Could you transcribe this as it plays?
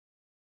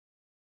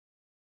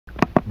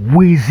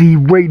Weezy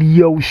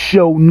Radio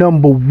Show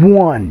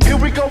 #1. Here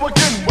we go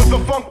again with the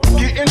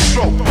funky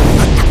intro.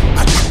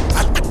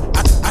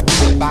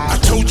 I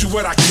told you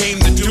what I came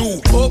to do.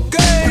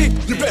 Okay,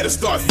 you better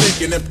start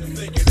thinking it.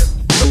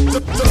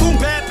 The boom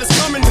bap is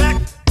coming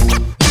back.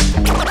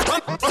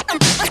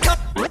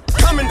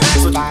 Coming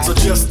back. So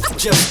just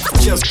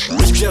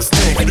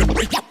think.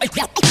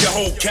 Your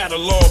whole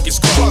catalog is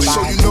gone.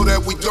 So you know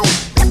that we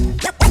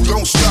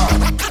don't stop.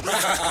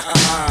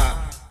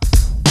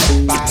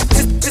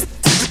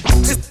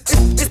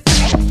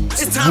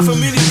 It's time for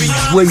me to be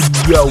Radio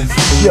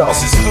Show.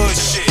 This is hood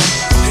shit,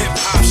 hip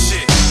hop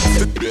shit.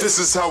 This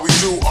is how we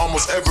do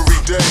almost every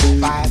day.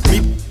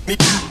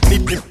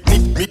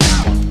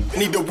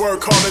 Need to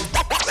work harder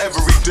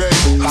Every day.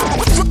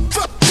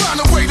 Find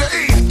a way to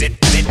eat.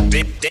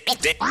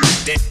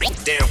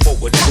 Damn for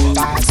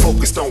whatever.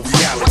 Focused on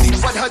reality.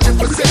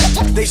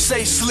 100%. They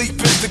say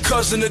sleep is the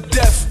cousin of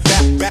death.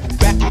 Back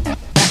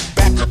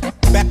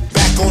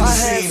on the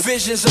scene. I had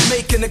visions of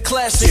making a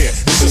classic. Yeah,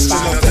 this is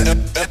another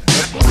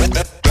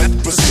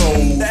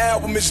episode. The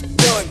album is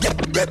done.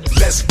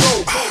 Let's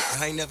go.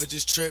 I ain't never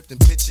just tripped and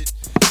pitched it.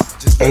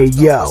 Hey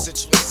yo,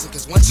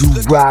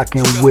 you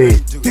rockin'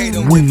 with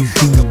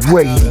Weezy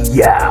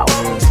Radio.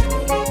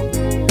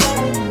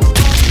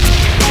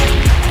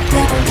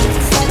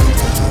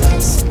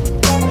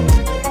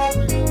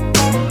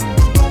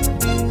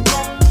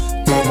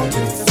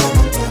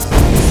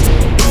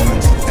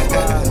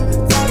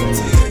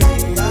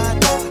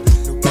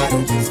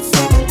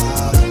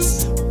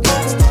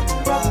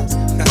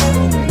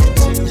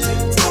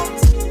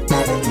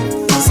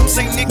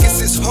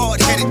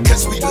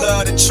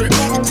 Trip.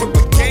 Equip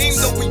a game,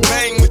 though we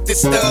bang with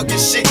this thug and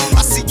shit.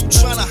 I see you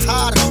tryna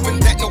hide, hoping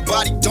that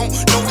nobody don't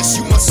notice.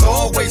 You must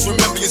always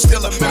remember you're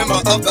still a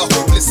member of the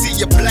hopeless. See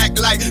you black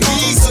like me,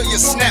 so you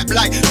snap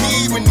like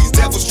me. When these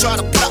devils try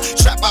to plot,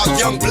 trap out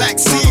young black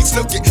seeds.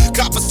 Look at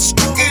coppers as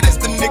stupid as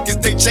the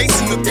niggas they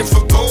chasing, looking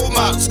for gold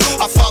models.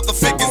 Our father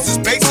figures is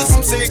basis.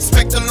 Some say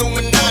expect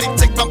Illuminati,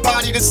 take my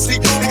body to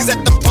sleep. Niggas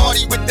at the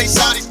party with they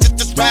shotties,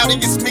 just as rowdy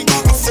as me.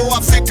 Before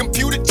I fit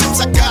computer chips,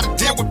 I gotta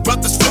deal with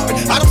brothers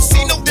flipping. I don't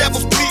see no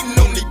devils bleeding,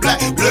 only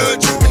black blood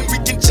dripping. We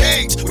can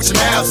change, what you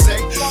now say?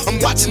 I'm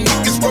watching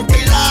niggas work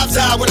their lives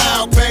out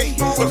without pay.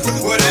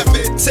 Whatever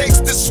it takes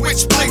to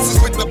switch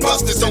places with the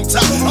busters on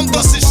top. I'm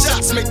busting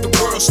shots, make the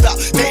world stop.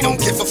 They don't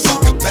give a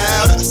fuck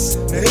about us.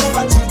 And if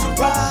I choose to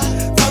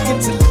ride, fuck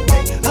until the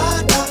day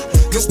I die.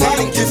 Cause they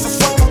don't give a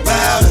fuck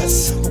about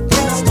us. But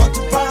when I start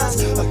to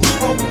rise, a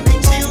hero in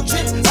their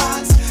children's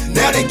eyes.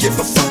 Now they give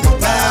a fuck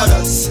about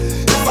us.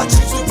 If I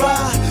choose to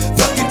ride,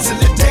 fuck until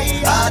the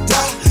day I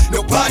die.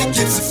 Nobody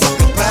gives a fuck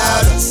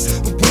about us.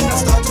 But when I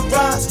start to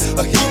rise,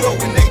 a hero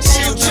in their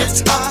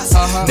children's eyes.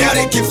 Now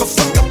they give a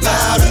fuck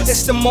about us.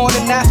 It's the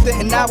morning after,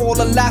 and now all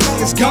the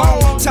laughter is gone.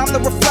 Time to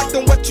reflect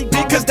on what you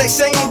did, cause they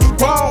saying you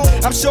wrong.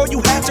 I'm sure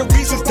you had your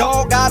reasons,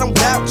 dog, I don't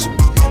doubt you.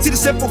 See, the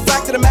simple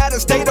fact of the matter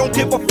is they don't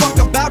give a fuck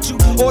about you.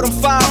 Or them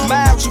 5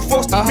 miles you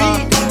forced to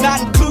read,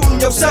 not including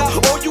yourself.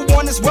 All you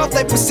want is wealth,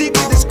 they perceive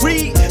it as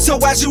greed. So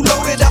as you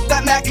load it up,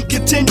 that Mac and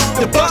continue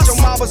to bust.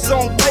 Your mama's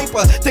on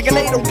paper, thinking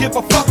they don't give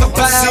a fuck about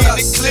us. Seeing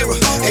it clearer,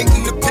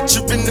 hating the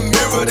picture in the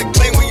mirror. They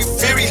claim we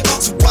inferior,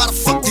 so why the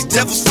fuck these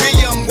devils fear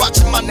you? I'm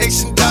watching my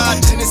nation die,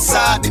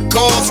 genocide the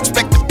cause.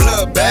 Expect the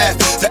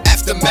bloodbath, the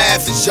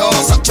aftermath is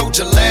yours. I told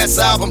you last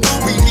album,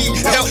 we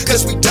need help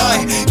cause we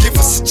dying. Give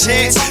us a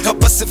chance,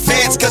 help us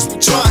advance cause we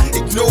trying.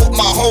 Ignore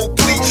my whole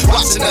plea,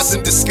 watching us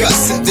and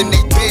discussing. Then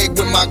they beg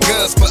when my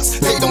guns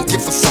bust, they don't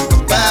give a fuck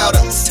about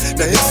us.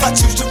 Now if I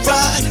choose to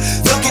ride,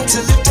 fuck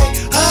until the day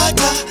I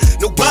die.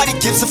 Nobody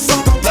gives a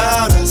fuck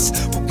about us.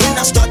 But when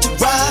I start to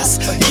rise,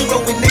 a hero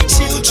in their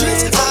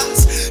children's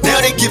eyes.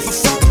 Now they give a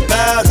fuck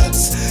about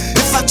us.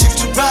 If I choose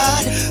to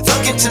ride,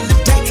 fuck until the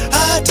day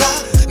I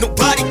die.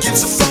 Nobody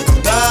gives a fuck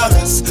about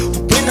us.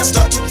 But when I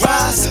start to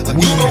rise, a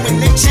hero in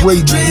their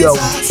children's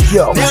eyes.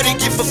 Now they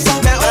give a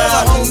fuck Now all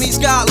about my us.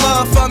 homies got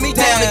love for me,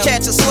 down to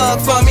catch a slug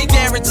for me,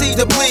 guaranteed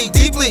to bleed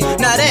deeply.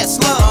 Now that's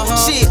love.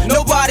 Shit,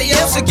 nobody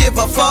else should give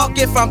a fuck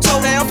if I'm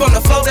toe down from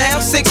the flow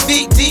down, 6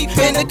 feet deep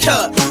in the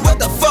cut. What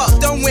the fuck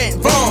done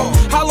went wrong?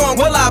 How long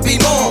will I be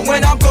mourn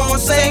when I'm going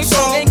same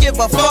song and give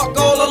a fuck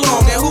all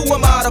along? And who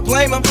am I to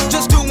blame them?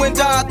 Just do and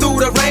die through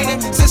the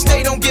raining. Since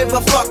they don't give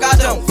a fuck, I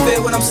don't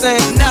feel what I'm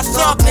saying. Now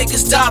thug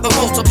niggas die by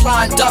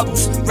multiplying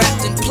doubles,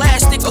 wrapped in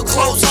plastic or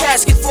closed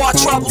casket for our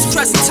troubles.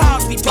 Present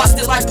times we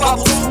busted like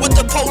bubbles. With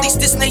the police,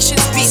 this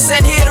nation's be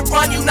sent here to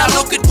run you. Now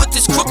look at what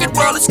this crooked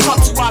world has come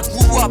to. I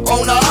grew up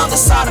on the other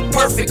side of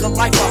perfect, a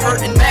life of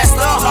hurt and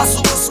master. A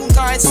hustle will soon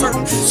die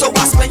uncertain, so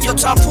I spend your your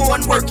time poor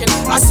and working.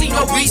 I see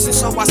no reason,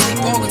 so I stay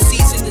ballin'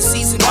 season to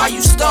season. Why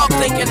you stuck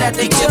thinking that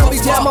they give Tell me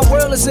a that fuck? my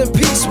world is in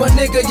peace, my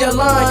nigga, you're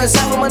lying. Cause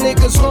half of my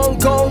niggas long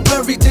gone,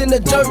 buried in the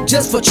dirt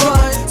just for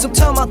trying.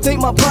 Sometimes I think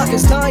my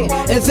pocket's dying,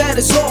 and that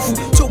is awful.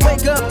 To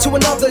wake up to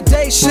another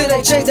day, shit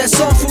ain't changed, that's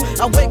awful.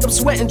 I wake up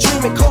sweating,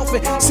 dreaming,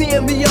 coughing,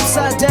 seeing me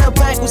upside down,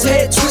 backwards,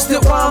 head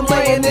twisted while I'm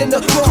laying in the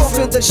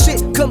coffin. The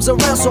shit comes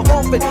around so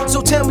often,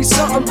 so tell me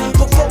something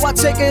before I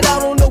take it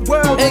out on the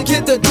world and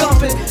get the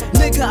dumping.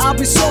 Nigga, I'll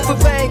be so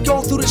if I ain't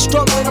going through the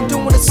struggle. I'm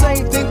doing the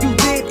same thing you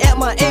did at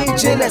my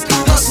age, and that's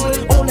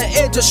hustling on the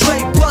edge of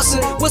straight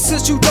busting. But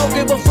since you don't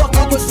give a fuck,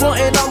 I was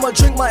frontin', I'ma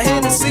drink my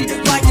Hennessy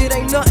like it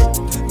ain't nothing.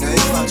 Now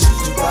if I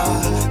choose to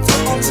ride,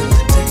 fuck until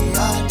the day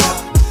I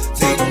die.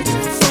 They don't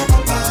give a fuck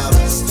about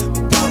us.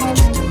 We probably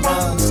kicking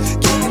rhymes,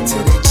 getting to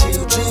their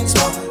children's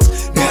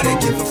minds. Now they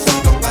give a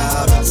fuck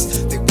about us.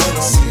 They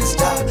wanna see us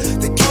die.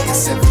 They kick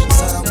us every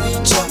time we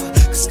try.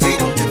 Cause they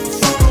don't give a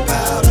fuck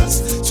about us.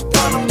 So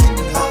while I'm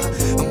getting high,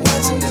 I'm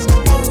watching as the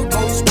world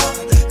goes by.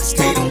 Cause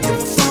they don't give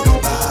a fuck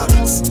about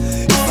us.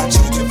 If I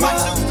choose to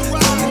ride,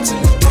 fuck until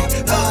the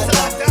day I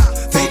die.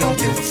 They don't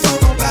give a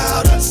fuck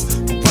about us.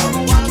 We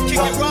probably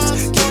kicking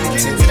rhymes, getting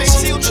to their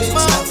children's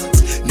minds.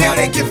 Now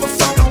they give a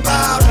fuck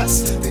about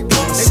us. They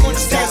wanna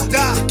see us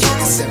die. They kick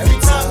us every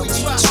time we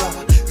try.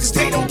 Cause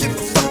they don't give a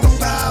fuck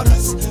about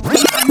us.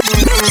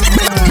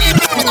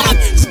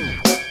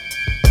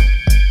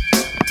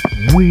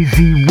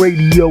 Weezy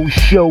Radio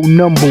Show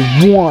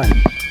 #1.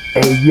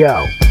 Hey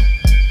yo,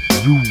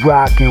 you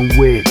rockin'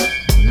 with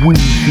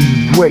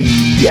Weezy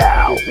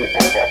Radio.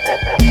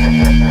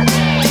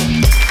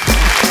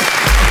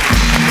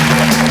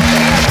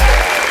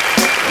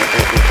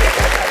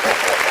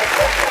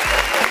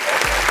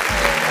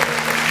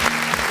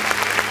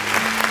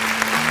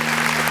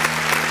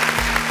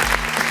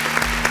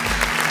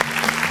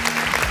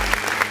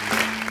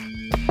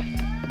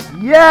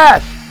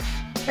 Yes!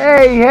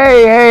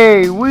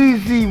 Hey,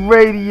 Weezy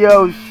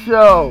Radio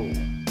Show.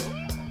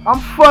 I'm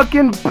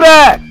fucking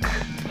back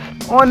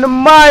on the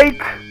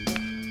mic.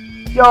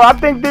 Yo, I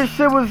think this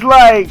shit was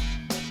like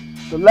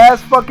the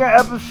last fucking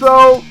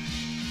episode,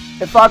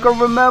 if I can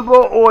remember,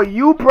 or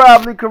you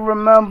probably can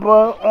remember,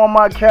 on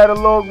my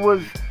catalog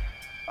was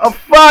a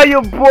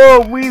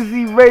fireball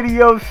Weezy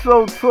Radio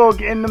Show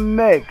talk in the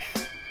mix.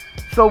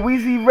 So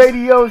Weezy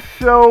Radio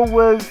Show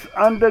was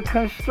under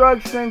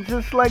construction,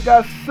 just like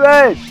I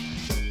said,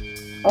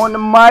 on the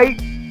mic.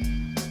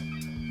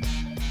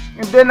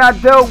 And then I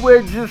dealt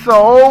with just a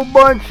whole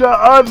bunch of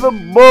other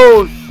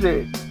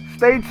bullshit.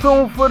 Stay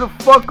tuned for the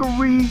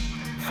Fuckery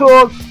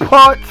Talk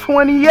Part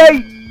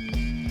 28.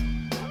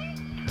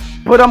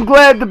 But I'm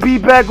glad to be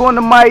back on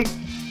the mic.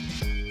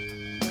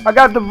 I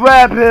got the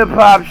rap hip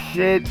hop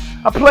shit.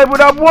 I play what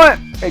I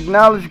want.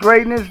 Acknowledge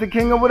greatness, the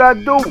king of what I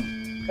do.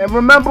 And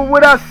remember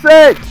what I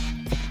said.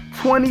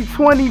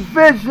 2020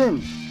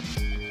 vision.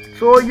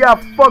 To all y'all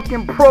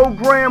fucking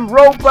program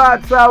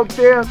robots out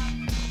there.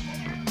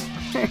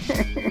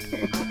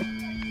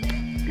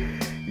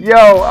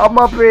 Yo, I'm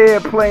up here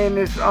playing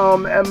this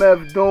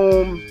MF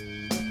Doom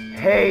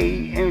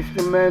Hey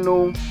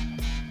instrumental.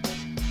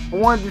 I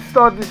wanted to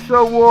start the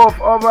show off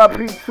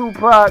R.I.P.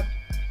 Tupac.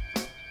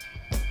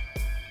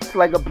 It's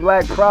like a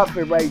black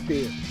prophet right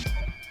there.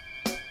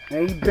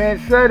 And he been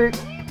said it.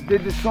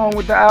 Did the song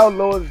with the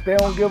Outlaws. They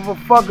don't give a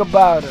fuck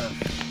about us.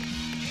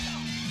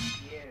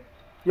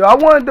 Yo, I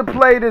wanted to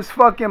play this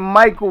fucking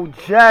Michael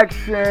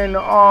Jackson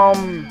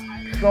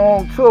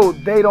song too.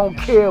 They Don't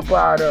Care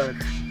About Us.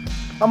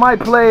 I might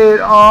play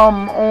it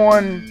on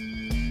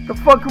the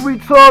Fuckery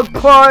Talk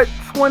Part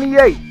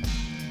 28.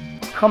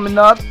 Coming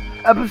up.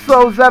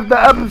 Episodes after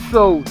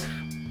episodes.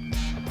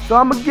 So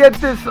I'm gonna get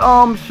this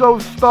show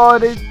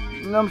started.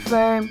 You know what I'm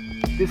saying?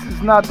 This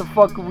is not the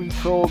Fuckery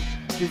Talk.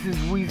 This is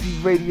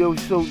Weezy Radio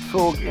Show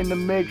Talk in the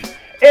mix.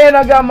 And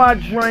I got my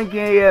drink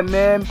in here,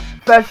 man.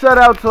 Fat shout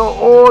out to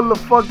all the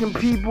fucking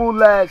people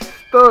that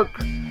stuck.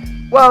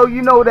 Well,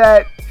 you know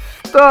that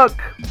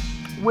stuck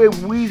with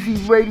Weezy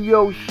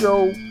Radio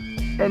Show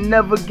and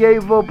never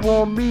gave up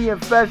on me.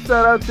 And fat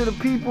shout out to the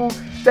people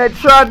that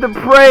tried to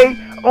pray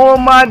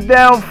on my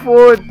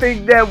downfall and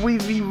think that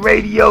Weezy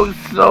Radio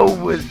Show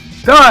was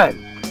done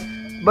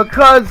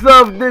because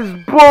of this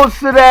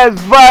bullshit ass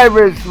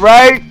virus,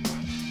 right?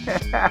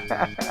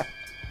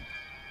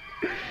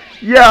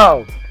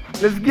 Yo,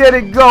 let's get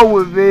it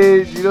going,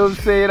 man. You know what I'm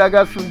saying? I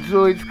got some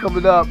joints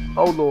coming up.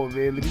 Hold on,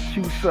 man. Let me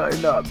cue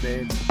something up,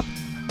 man.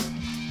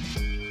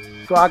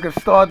 So I can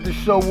start the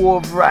show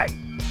off right.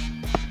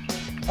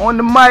 On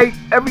the mic,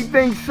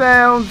 everything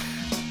sounds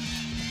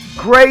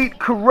great,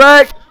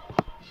 correct?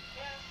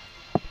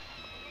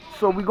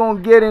 So we're going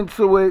to get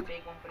into it.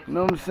 You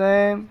know what I'm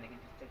saying?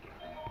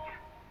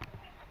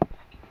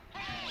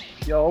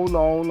 Yo, hold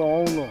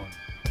on.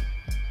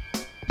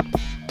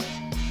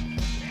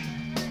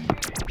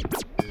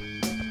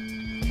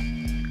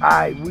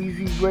 Alright,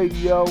 Weezy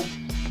Radio.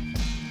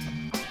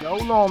 Yo,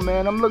 hold on,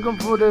 man. I'm looking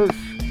for this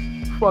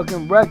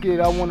fucking record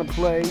I want to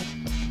play.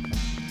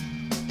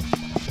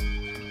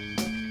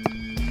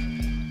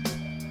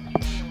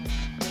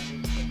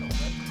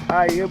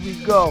 Alright, here we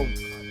go.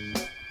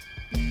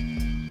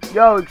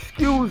 Yo,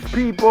 excuse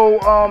people,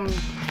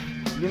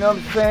 you know what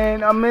I'm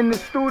saying? I'm in the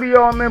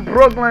studio, I'm in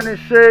Brooklyn and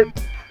shit.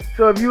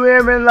 So if you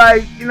hearing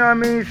like, you know what I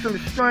mean, some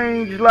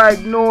strange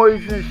like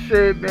noise and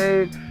shit,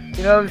 man.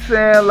 You know what I'm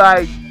saying?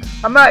 Like,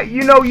 I'm not,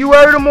 you know, you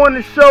heard him on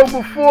the show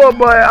before,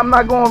 but I'm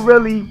not gonna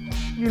really,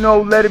 you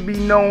know, let it be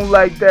known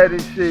like that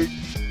and shit.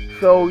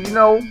 So, you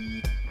know,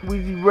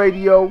 Weezy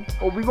Radio.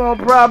 Or we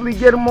gonna probably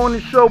get him on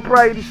the show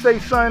probably to say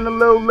something a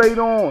little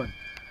later on.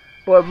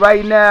 But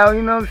right now,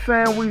 you know what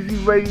I'm saying,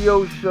 Weezy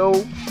Radio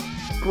show,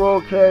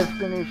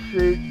 broadcasting and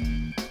shit.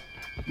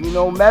 You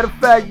know, matter of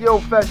fact, yo,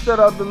 fat shout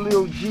out to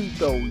Lil G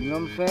though, you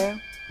know what I'm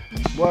saying?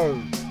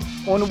 Word.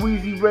 On the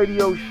Weezy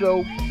Radio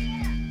show.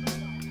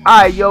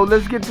 Alright, yo,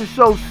 let's get the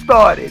show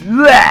started.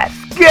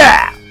 Let's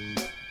go!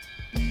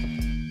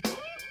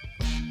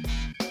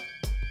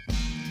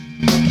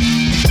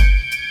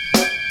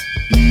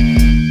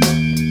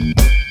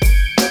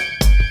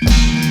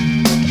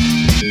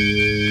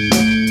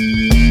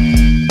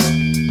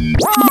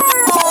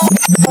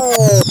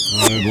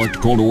 I'd like to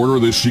call to order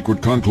this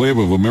secret conclave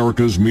of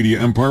America's media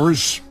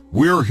empires.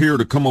 We're here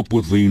to come up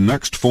with the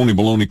next phony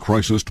baloney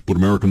crisis to put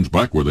Americans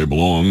back where they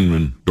belong,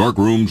 in dark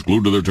rooms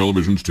glued to their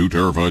televisions, too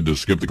terrified to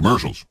skip the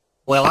commercials.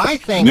 Well, I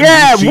think...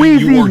 Yeah,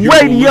 Weezy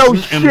Radio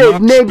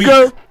shit,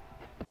 nigga. Speak.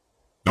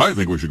 I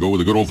think we should go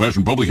with a good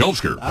old-fashioned public health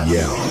scare.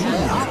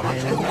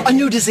 Yeah. A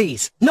new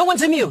disease. No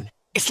one's immune.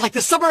 It's like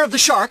the summer of the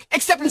shark,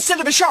 except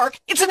instead of a shark,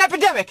 it's an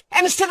epidemic.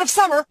 And instead of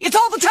summer, it's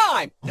all the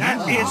time.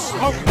 That is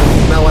so...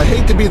 Now, I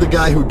hate to be the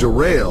guy who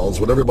derails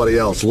what everybody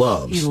else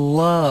loves. He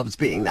loves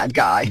being that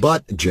guy.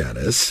 But,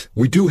 Janice,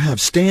 we do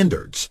have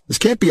standards. This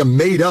can't be a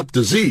made-up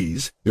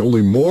disease. The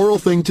only moral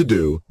thing to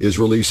do is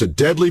release a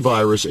deadly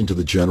virus into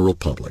the general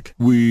public.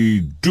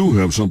 We do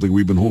have something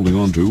we've been holding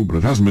on to, but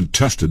it hasn't been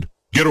tested.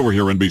 Get over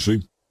here,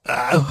 NBC.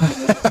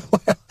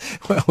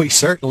 Well, we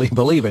certainly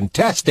believe in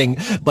testing,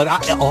 but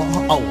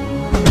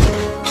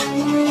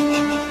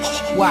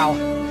Wow.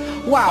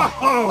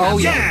 Oh,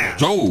 yeah.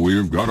 So,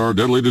 we've got our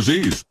deadly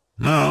disease.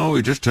 Now,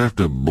 we just have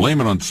to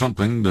blame it on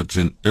something that's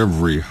in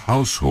every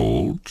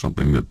household,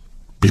 something that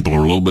people are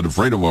a little bit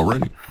afraid of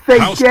already.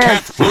 Fake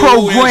ass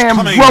program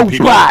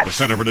robot. The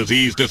Center for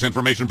Disease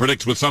Disinformation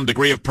predicts with some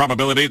degree of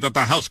probability that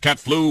the house cat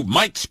flu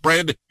might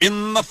spread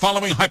in the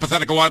following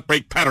hypothetical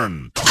outbreak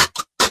pattern.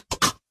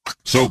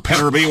 So,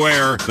 petter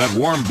beware, that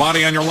warm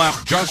body on your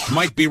lap just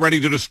might be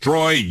ready to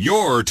destroy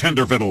your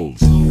tender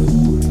fiddles.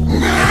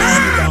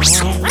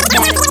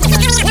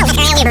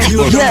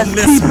 Yes,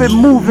 keep it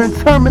moving,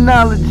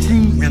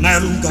 terminology.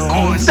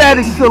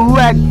 Static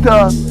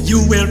selector.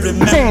 You will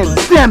remember.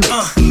 Pandemic.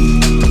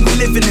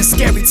 Living in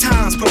scary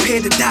times,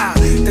 prepare to die.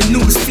 The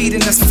news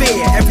feeding us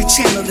fear, every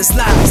channel is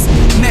lies.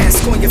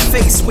 Mask on your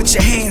face with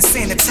your hands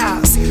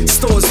sanitized.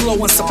 Stores low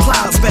on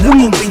supplies, better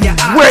open your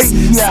eyes.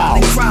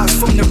 Silent cries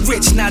from the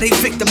rich, now they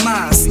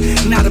victimized.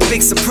 Not a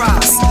big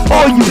surprise.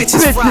 All you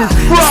bitches fry.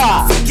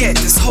 Forget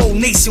this whole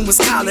nation was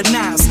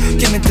colonized.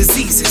 Given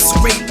diseases,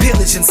 rape,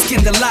 pillage, and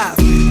skinned alive.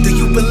 Do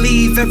you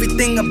believe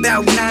everything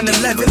about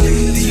 9/11?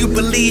 Do you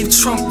believe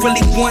Trump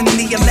really won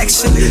the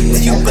election?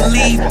 Do you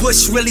believe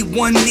Bush really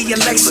won the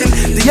election?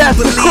 Yes,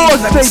 of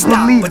course they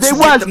believe. They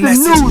watch the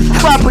news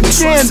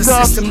propaganda.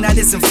 The system that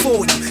isn't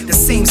for you. The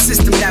same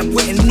system that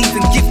wouldn't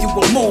even give you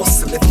a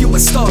morsel. If you were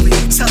starving,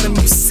 you tell them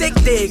you sick,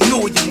 they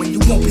ignore you. And you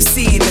won't be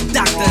seeing the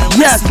doctor.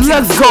 Yes,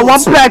 let's go.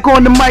 I'm back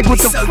on the mic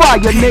with the fire,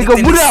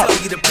 nigga. What up? They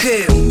sell you the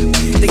pill.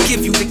 They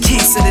give you the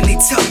cancer, then they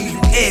tell you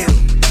ill.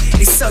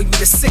 They sell you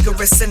the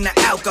cigarettes and the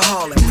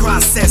alcohol and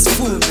processed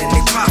food, and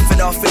they profit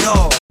off it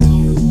all.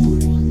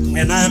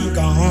 When I'm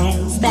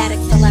gone, Static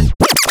Select.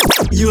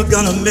 You're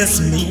gonna miss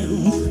me.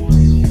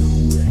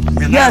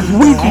 Yes,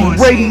 Weezy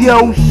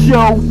Radio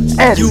show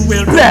at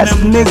best,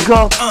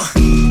 nigga.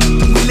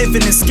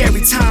 Living in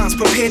scary times,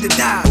 prepare to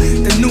die.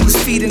 The news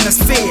feeding us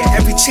fear,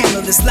 every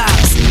channel is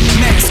lies.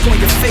 Mask on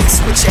your face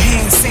with your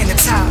hands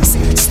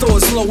sanitized.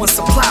 Stores low on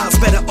supplies,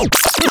 better open.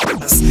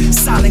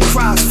 Silent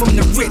cries from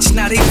the rich,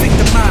 now they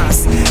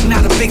victimized.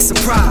 Not a big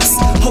surprise,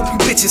 hope you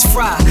bitches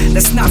fry.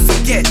 Let's not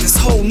forget, this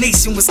whole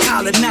nation was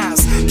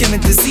colonized. Given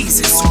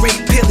diseases,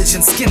 rape, pillage,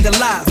 and skinned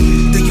alive.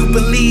 Do you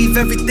believe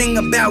everything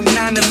about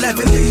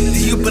 9/11? Do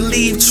you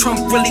believe Trump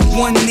really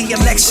won the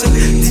election?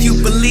 Do you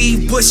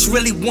believe Bush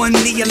really won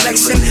the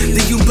election?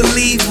 Do you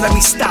believe, let me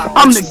stop.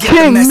 I'm the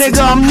king,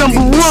 nigga, I'm number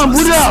one,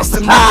 what up?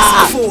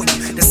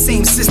 The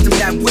same system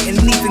that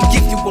wouldn't even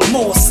give you a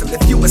morsel.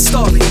 If you were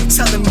starving, you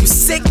tell them you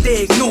sick,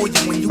 they ignore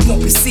you and you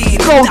won't be seeing.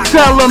 Go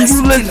tell them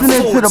you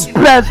listening to the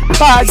best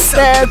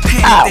podcast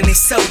out. Then they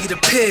sell you the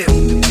pill.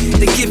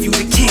 They give you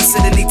the cancer,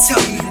 then they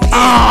tell you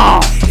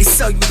They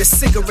sell you the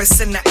cigarettes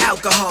and the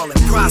alcohol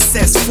and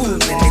processed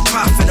food, and they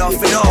profit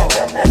off it all.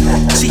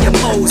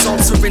 GMOs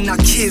altering our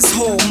kids'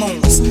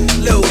 hormones.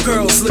 Little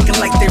girls looking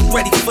like they're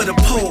ready for the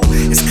pole.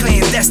 It's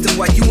clandestine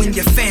while you and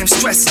your fam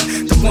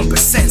stressing. The 1%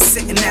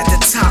 sitting at the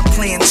top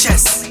playing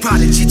chess.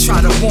 Prodigy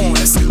tried to warn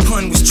us,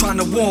 Pun was trying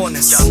to warn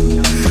us.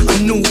 A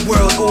new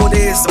world order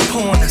is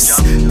upon us.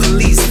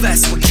 Police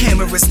vests with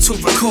cameras to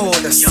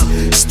record us.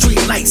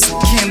 Street lights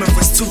with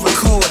cameras to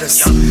record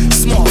us.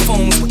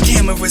 Smartphones with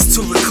cameras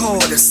to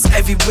record us.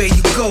 Everywhere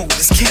you go,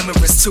 there's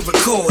cameras to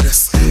record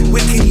us.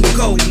 Where can you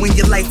go when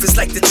your life is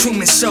like the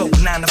Truman Show?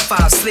 9 to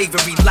 5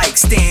 slavery like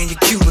stay in your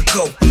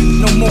cubicle.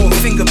 No more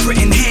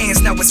fingerprinting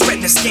hands, now it's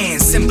retina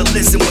scans.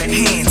 Symbolism with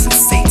hands and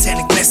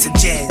satanic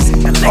messages.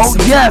 Oh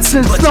yes,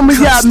 and some of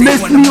y'all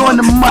missed me on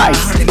the mic.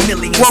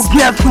 Well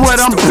guess what,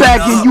 I'm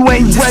back and you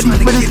ain't ready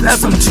for this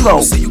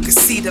episode.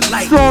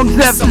 Songs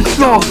after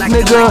songs,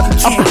 nigga,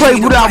 I play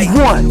what I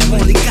want.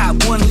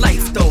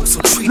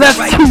 Let's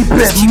keep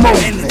it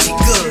moving.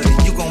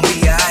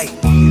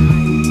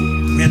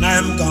 When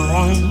I'm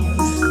gone,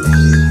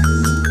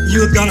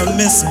 you're gonna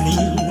miss me.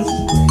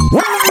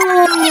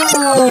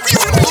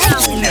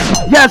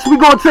 Yes, we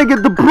gonna take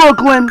it to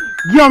Brooklyn.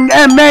 Young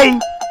M.A.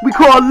 We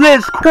call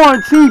this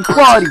quarantine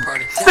party.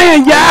 Stay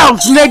in your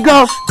house,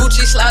 nigga.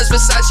 Gucci slides,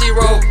 Versace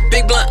roll.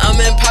 Big blunt, I'm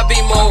in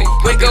poppy mode.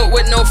 Wake up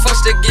with no fucks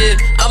to give.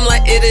 I'm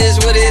like, it is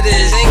what it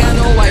is. Ain't got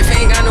no wife,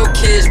 ain't got no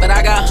kids, but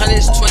I got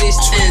hundreds, 20s,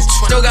 10s.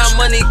 Still got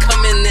money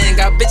coming in.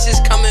 Got bitches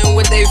coming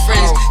with their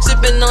friends.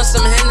 Sipping on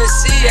some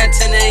Hennessy at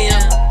 10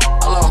 a.m.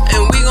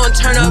 And we gon'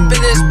 turn up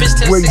in this bitch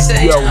till 6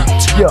 a.m.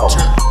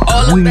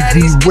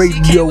 Weezy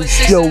Radio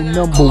Show #1.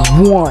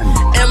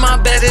 And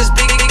my bed is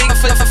big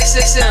for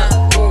 6 a.m.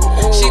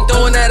 She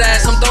throwing that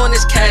ass, I'm throwing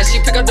this cash.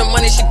 She pick up the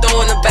money, she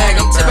throwing the bag.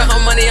 I'm tipping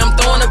her money, I'm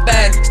throwing the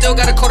bag. Still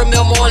got $250,000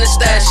 more in the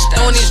stash.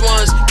 Throwing these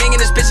ones, ganging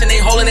this bitch and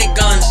they holding their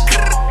guns.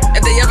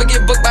 If they ever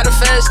get booked by the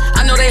feds,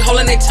 I know they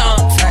holding their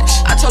tongue.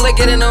 I told her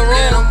get in the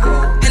room,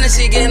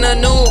 Hennessy getting a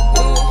new.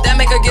 That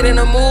make her get in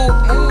the mood.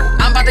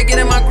 I'm about to get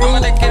in my groove.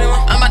 I'm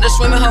about to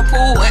swim in her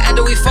pool. And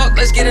after we fuck,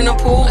 let's get in the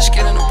pool.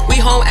 We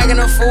home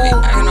acting a fool.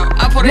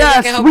 I put it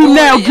in her we pool.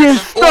 now get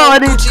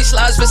started. Gucci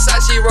slides,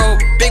 Versace roll.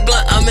 Big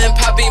blunt, I'm in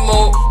poppy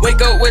mode. Wake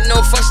up with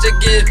no fucks to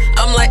give.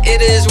 I'm like, it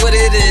is what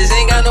it is.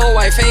 Ain't got no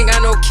wife, ain't got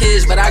no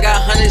kids, but I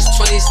got hundreds,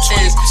 20s,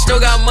 10s. Still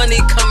got money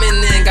coming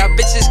in. Got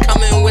bitches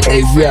coming with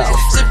their friends.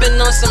 Sipping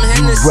on some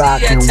Hennessy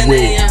at 10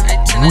 a.m.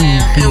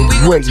 And we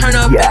gon' turn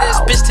up in this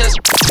bitch till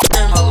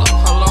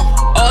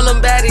all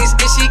them baddies,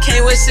 and she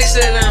came with 6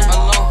 of them.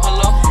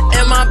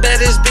 And my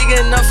bed is big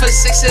enough for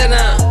 6 of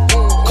them.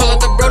 Call up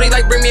the Brody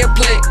like bring me a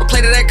plate. A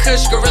plate of that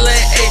Kush, Gorilla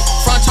and 8.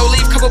 Fronto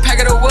leaf, couple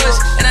packet of woods.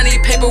 And I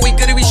need paper, we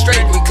good to be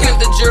straight. We clean up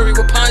the jewelry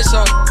with pine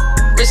salt.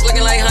 Wrist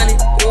looking like honey.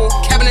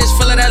 Cabinets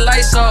full of that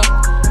Lysol.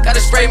 Gotta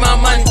spray my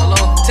money.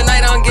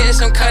 Tonight I'm getting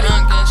some cutty.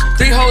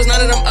 3 hoes, none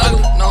of them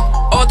ugly.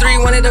 All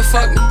 3 wanted to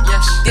fuck me.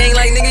 Gang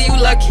like nigga, you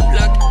lucky.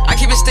 I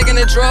keep it stick in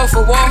the drawer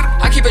for war.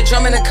 I keep it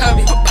drum in the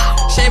cubby.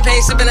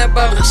 Champagne sipping that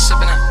bubble.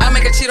 I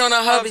make her cheat on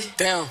her hubby.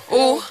 Damn.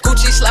 Ooh,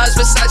 Gucci slides,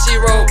 Versace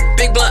roll.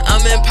 Big blunt,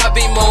 I'm in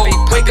poppy mode.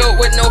 Wake up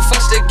with no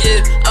fucks to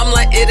give. I'm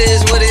like, it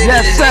is what it is.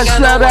 Yes,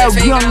 shout out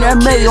Young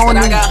M.A. on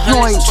the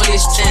joint.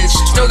 20s, 10s.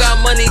 Still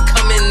got money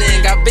coming in.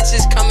 Got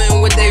bitches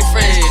coming with their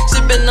friends.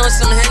 Sipping on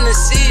some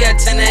Hennessy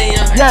at 10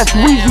 a.m. Yes,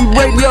 Weezy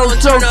Radio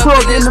Show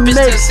talk in the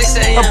mix.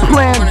 A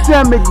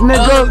pandemic,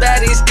 nigga.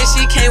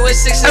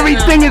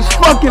 Everything is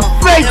fucking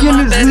fake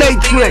in this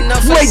matrix.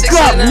 Wake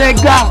up,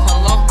 nigga.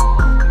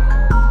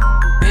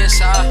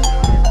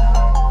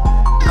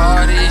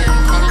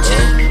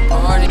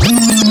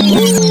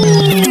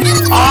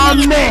 Oh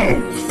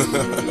man,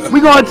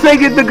 we gonna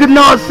take it to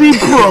Canarsie,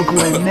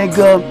 Brooklyn,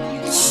 nigga.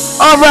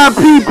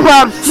 R.I.P.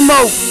 Pop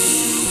Smoke.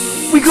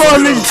 We call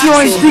this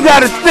joint, she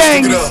got a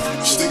thing.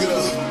 Stick it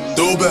up,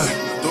 throw back,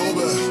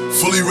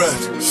 fully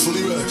wrapped,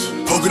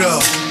 poke it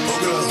out,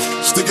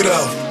 stick it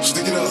out,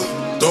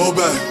 throw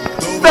back.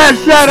 Fat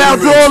shout out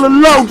to all the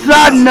lokes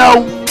I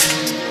know.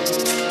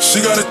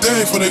 She got a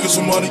thing for niggas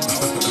with money.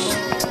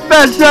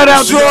 Fat shout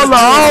out to all the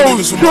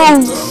hoes too.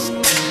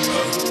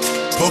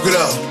 Poke it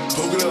out,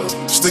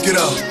 stick it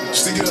out.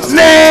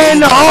 Man,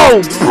 the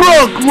whole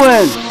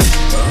Brooklyn.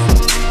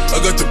 I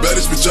got the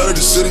baddest bitch out of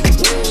the city.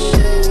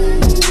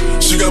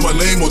 She got my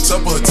name on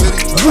top of her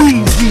titty.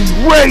 Weezy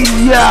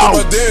Radio. I do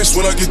my dance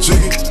when I get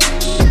jiggy.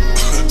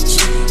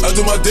 I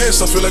do my dance,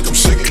 I feel like I'm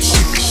shaking.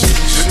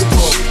 Hit the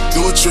pole,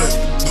 do a trick.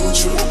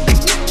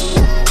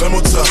 Climb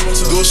on top,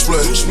 do a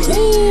split.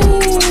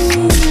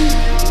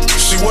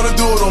 She wanna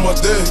do it on my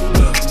day.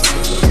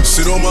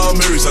 Sit on my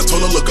mirrors, I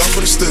told her look out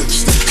for the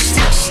sticks.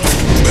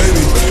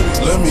 Baby,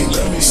 let me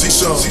see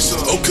some.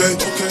 Okay,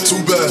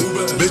 too bad.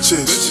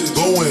 Bitches,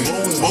 go in,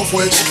 both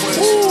ways.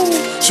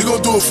 She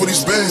gon' do it for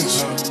these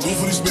bands.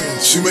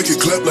 She make it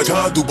clap like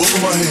how I do both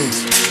of my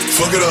hands.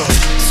 Fuck it up,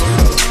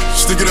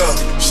 stick it out,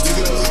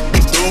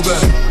 throw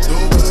back,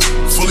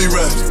 fully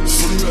wrapped,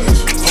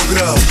 poke it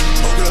out,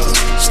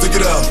 stick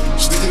it out,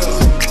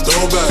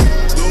 throw back,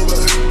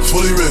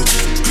 fully rich.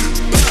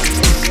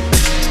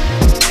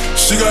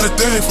 She got a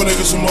thing for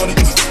niggas with money.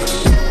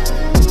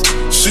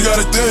 She got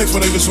a thing for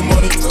niggas with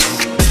money.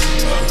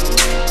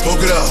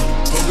 Poke it out,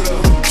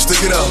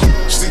 stick it out,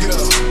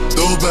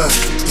 throw back.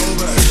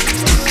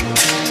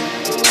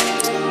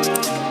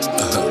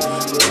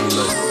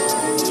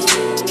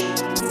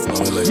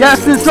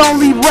 Yes, it's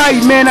only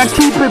right, man. I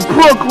keep it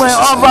Brooklyn.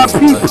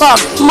 R.I.P. Pop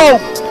Smoke.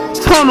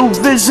 Tunnel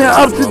vision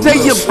up to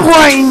date your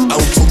brain.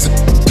 I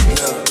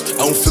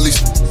don't feel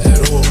these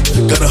at all.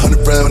 Got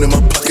 100 round in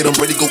my pocket, I'm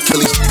ready to go kill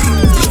these.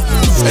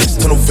 Hey, it's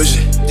tunnel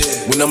vision.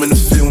 When I'm in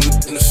the field.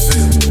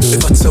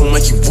 If I tell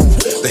Mikey Woo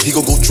that he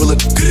gon' go drill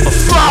it.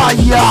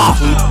 Fire!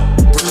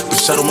 The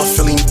shot on my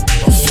feeling.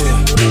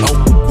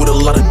 I'm with a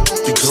lot of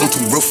because I'm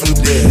too real from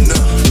there.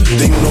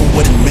 They know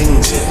what it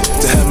means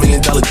to have $1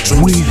 million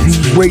dreams.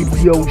 Weezy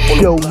Radio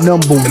Show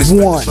number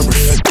 1.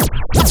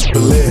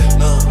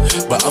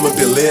 But I'm a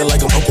Bel-Air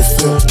like I'm Uncle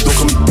Phil. Don't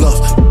call me bluff,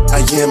 I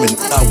am and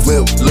I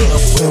will. Look,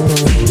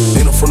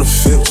 ain't I'm from the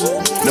field.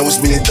 Now it's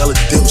 $1 million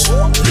deals,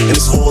 and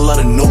it's all out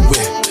of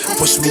nowhere.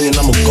 Push me and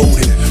I'ma go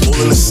there, all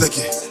in a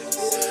second.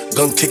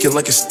 Gun kicking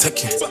like it's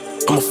Tekken.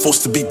 I'm a force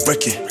to be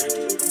wrecking.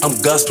 I'm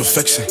God's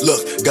perfection.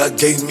 Look, God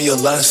gave me a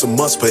lot of some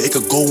months, but it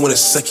could go in a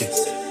second.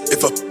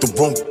 If I the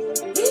wrong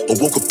or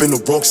woke up in the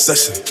wrong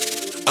session,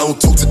 I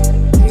don't talk to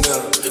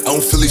I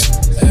don't feel these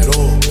at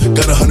all.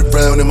 Got 100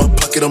 round in my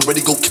pocket, I'm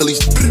ready to go kill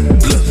these.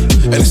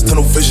 And it's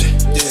tunnel vision.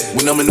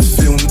 When I'm in the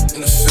field.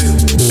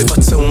 If I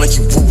tell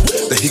Mikey Woo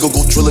that he gon'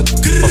 go drill it,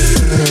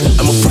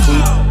 I'm a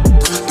Brooklyn.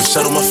 The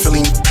shot on my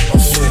feeling.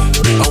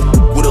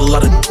 I'm with a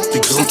lot of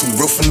because I'm too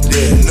real from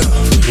there.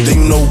 They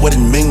know what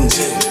it means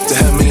to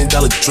have $1 million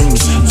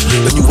dreams.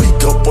 Then you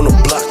wake up on the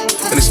block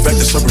and expect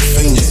to start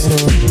revenge.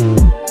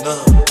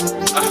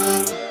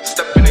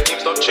 Step in the game,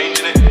 start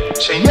changing it.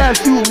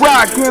 Yes, you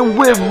rockin'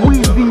 with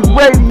Weezy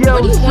Radio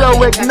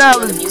Show.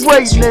 Acknowledge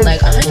greatness.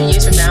 Like 100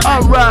 years from now,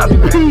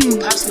 R.I.P.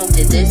 Pop Smoke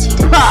did this, he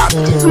did Pop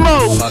this.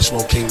 Smoke. Pop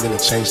Smoke came in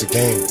and changed the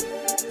game.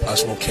 Pop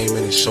Smoke came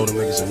in and showed them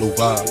niggas a new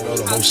vibe. You know,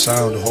 the whole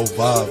sound, the whole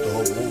vibe, the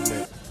whole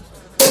movement.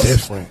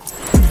 Different.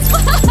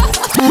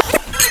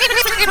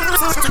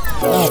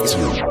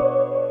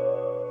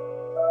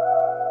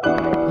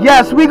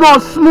 Yes, we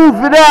gon'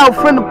 smooth it out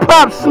from the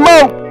Pop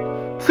Smoke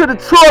to the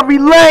Tory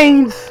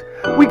Lanez.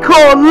 We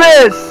call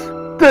this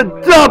the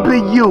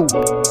W.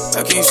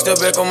 I can't step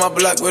back on my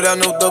block without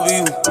no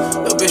W.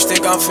 No bitch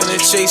think I'm finna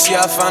chase,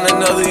 yeah, I find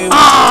another you.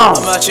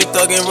 I'm out here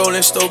thugging,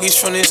 rolling stogies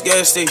from this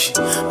gas station.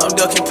 I'm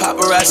ducking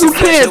paparazzi. You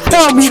can't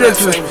tell me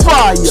this is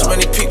fire. So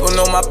many people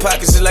know my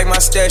pockets is like my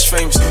stash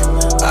famous.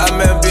 I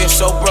remember being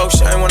so broke,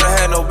 shit, I ain't wanna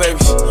have no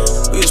babies.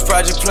 We was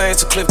project playing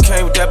till Cliff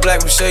came with that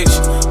black Mercedes.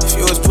 If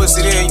you was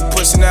pussy then, you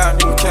pussy now,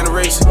 then you can't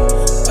erase it.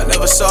 I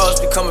never saw us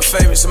becoming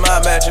famous in my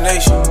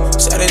imagination.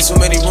 Sat in too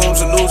many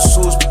rooms with losers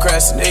who was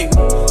procrastinating.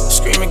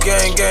 Screaming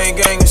gang, gang,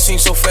 gang, it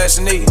seems so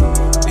fascinating.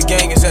 The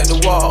gang is at the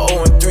wall,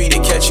 0-3, they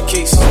catching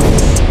cases.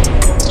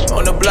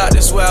 On the block,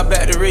 that's where I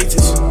back the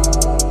Wraithers.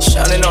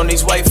 Shining on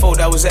these white folk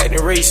that was acting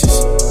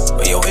racist.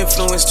 But your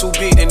influence too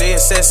big, then they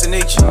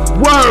assassinate you.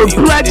 Word,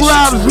 Black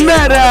Lives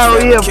Matter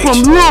out here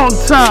from long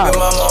time.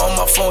 Baby mama on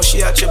my phone,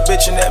 she out here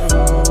bitching at me.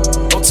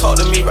 Don't talk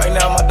to me right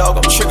now, my dog,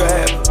 I'm trigger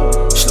happy.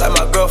 She like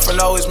my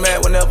girlfriend always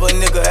mad whenever a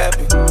nigga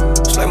happy.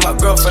 She like my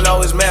girlfriend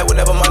always mad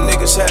whenever my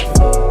niggas happy.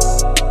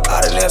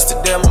 Out in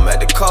Amsterdam, I'm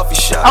at the coffee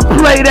shop. I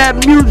play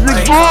that music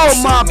for all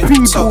my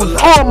people,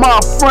 all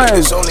my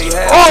friends, all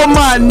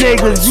my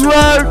niggas, you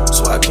heard?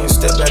 So I can't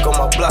step back on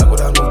my block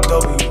without no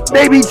W.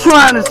 They be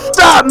trying to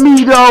stop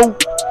me though.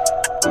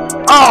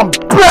 I'm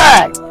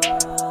back.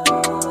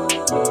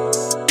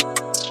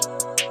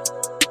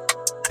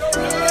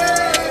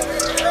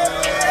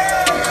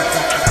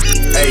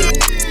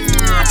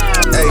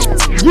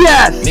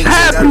 Yes,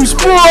 happy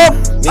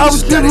 4th of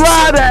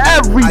July to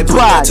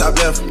everybody.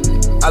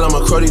 I love my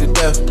Crody to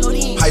death.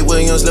 Hype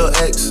Williams, Lil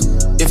X.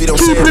 If you don't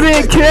keep it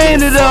in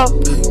Canada.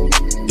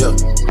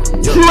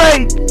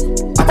 Straight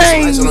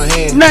Pain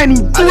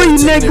 93,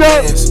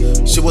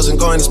 nigga. Shit wasn't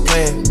going as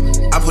planned.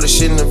 I put a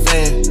shit in the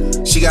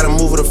van. She gotta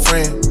move with a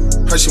friend.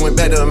 Her she went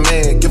back to a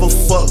man. Give a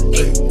fuck.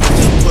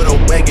 Put a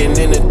wagon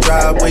in the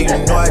driveway, you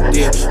know I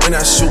did. When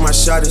I shoot my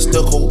shot, it's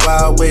the whole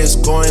wild way it's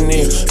going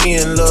in. Me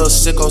and Lil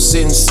Sicko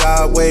sitting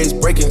sideways,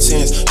 breaking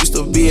tens. Used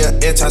to be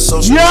an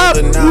antisocial,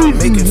 but now I'm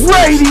making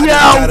friends.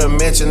 I got a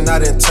mansion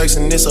out in Turks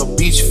and it's a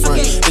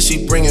beachfront. If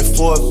she bringing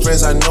 4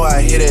 friends, I know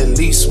I hit at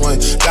least one.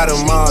 Got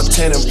them all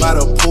tanning by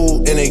the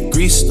pool and they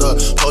greased up.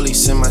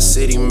 Police in my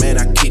city, man,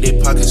 I keep their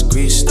pockets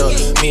greased up.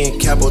 Me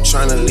and Capo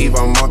trying to leave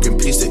our marking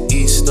piece to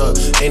Easter.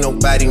 Ain't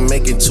nobody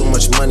making too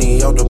much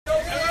money out the.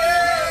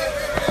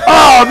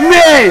 Oh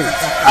man,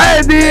 I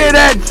had to hear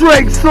that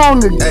Drake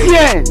song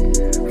again.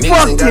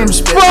 Fucking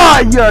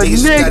fire,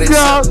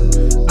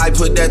 nigga. I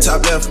put that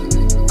top left.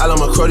 I love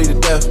my Crody to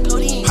death.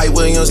 Hype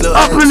Williams, Lil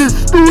Up in the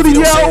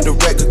studio. The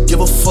record,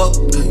 give a fuck.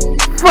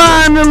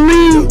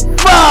 Finally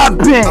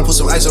vibing. I put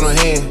some ice on her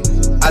hand.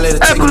 I let her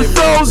take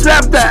episodes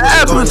after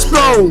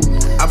episodes.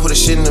 I put a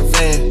shit in the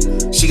van.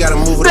 She gotta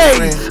move with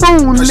Stay a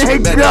friend. tuned,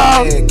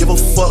 nigga. Give a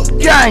fuck. fuck.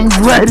 I ain't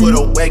ready. Put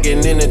a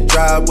wagon in the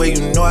driveway,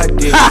 you know I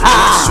did.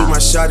 Shoot my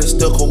shot, it's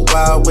still go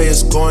wild way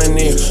it's going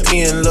in.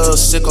 Me and Lil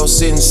Sicko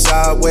sitting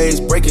sideways,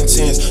 breaking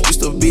tents.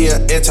 Used to be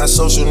an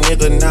antisocial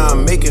nigga, now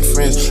I'm making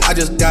friends. I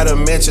just got a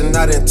mansion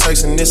out in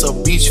Turks and it's a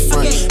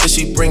beachfront. If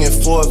she bringing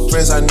 4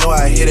 friends, I know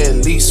I hit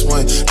at least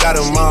one. Got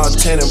them all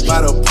tanning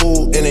by the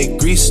pool and they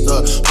greased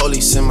up.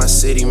 Police in my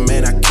city,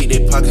 man, I keep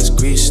their pockets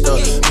greased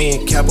up. Me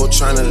and Capo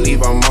tryna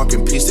leave, I'm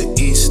marking piece to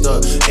Easter.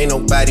 Ain't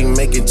nobody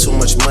making too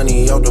much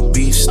money off the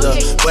beef stuff.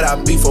 But I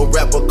beef a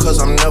rapper cause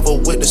I'm never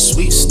with the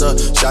sweet stuff.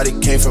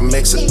 Shawty came from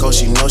Mexico,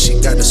 she know she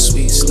got the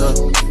sweet stuff.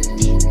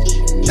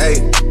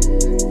 Hey,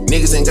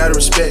 niggas ain't gotta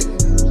respect,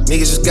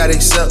 niggas just gotta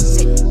accept.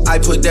 I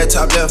put that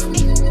top left,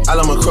 I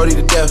love my Crody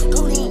to death.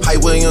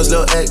 Hype Williams,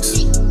 Lil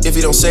X, if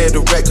he don't say it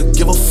direct, could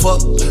give a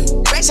fuck.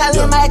 Rex all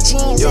in my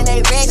jeans and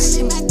they Rex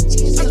in my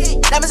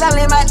diamonds all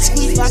in my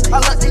teeth, I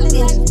call up the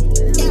lens.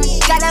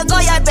 Gotta go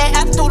your back,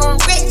 I threw them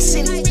Rex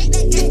in it.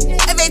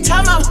 Every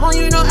time I'm home,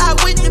 you know I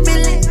win the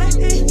billing.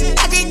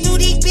 I just do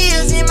these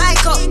bills in my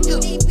cup.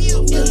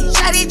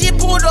 Shawty just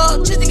pulled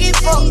up just to get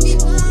fucked.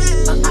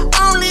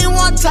 I only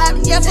want top,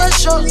 yeah for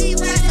sure.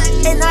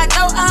 And I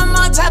know I'm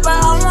on top, but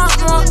I want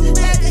more.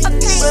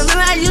 Remember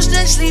I used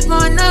to sleep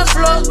on the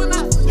floor.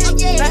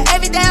 Now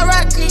every day I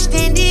rock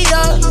Christian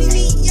Dior.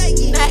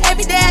 Now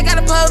every day I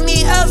gotta put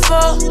me up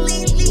for.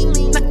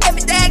 Now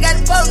every day I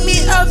gotta put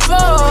me up for.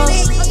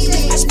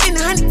 I spent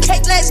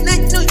 100K last night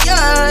in New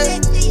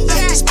York.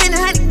 I spent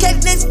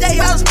 100K next day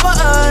I was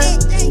bored.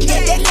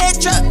 Yeah, that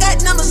little truck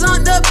got numbers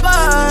on the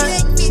board.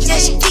 Yeah,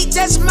 she keep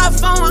texting my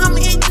phone, I'm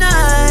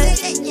ignorant.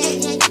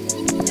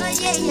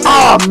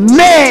 Oh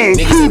man,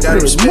 keep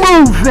it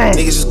moving.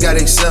 Niggas just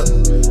gotta accept.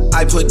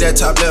 I put that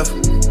top left,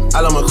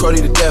 I love my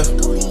Crody to death.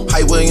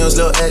 Hype Williams,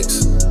 Lil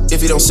X,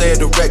 if he don't say it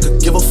direct,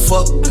 could give a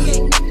fuck.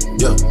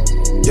 Yo,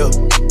 yo.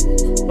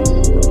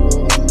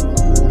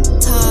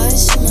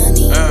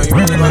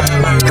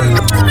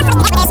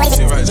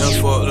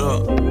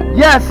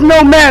 Yes,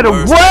 no matter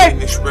what.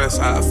 Express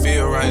how I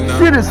feel right now.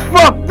 Shit is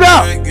fucked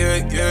up.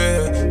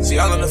 Yeah. She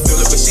all on the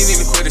feeling, but she need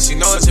to quit it. She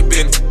know it's a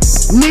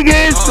business. Nigga,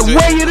 it's the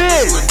way it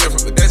is.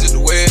 But that's just the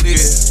way it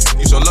is.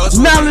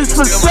 Knowledge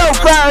for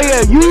self out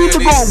here. You either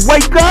gonna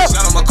wake up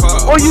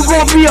or you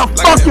gonna be a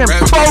fucking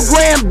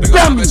program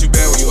dummy.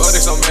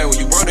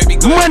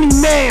 Money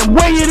man,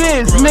 way it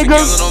is,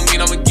 nigga.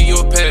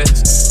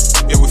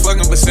 Yeah, we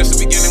fucking, but since the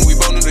beginning, we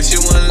both knew the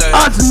shit wouldn't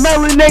last. Us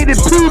melanated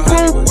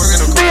people,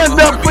 stand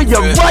up for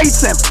your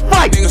rights and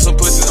fight. Niggas some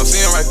pussies, I'm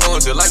seeing right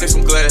through them, like they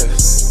some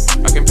glass.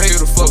 I can pay you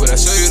the fuck, but I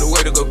show you the way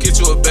to go get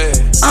you a bag.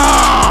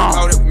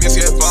 Call it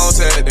Missy at phone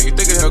tag, then you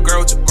think of her girl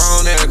with your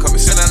grown ass. Come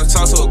and sit down and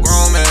talk to a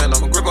grown man.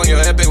 I'ma grip on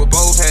your head, baby, with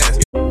both hands.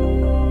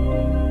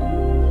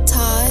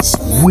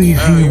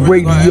 Weezy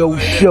Radio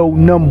Show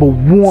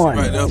 #1.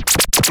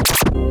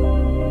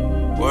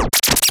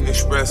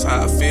 Express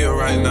how I feel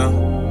right now.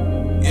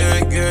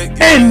 Yeah.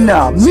 In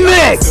the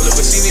mix.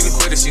 But she need to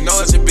quit it, she know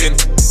it's a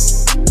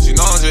business. She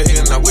know I'm just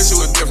hitting, I wish it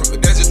was different,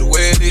 but that's just the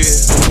way it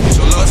is.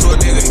 Show love to a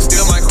nigga, he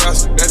still might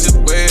cross it, that's just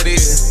the way it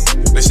is.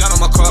 They shot on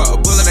my car, a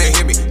bullet ain't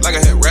hit me like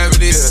I had rabbit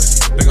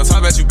ears. They gon'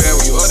 talk about you bad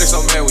when you up, they so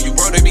mad when you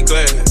broke, they be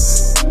glad.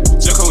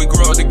 Just cause we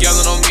grew up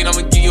together don't mean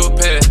I'ma give you a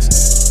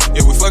pass.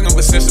 Yeah, we fucking,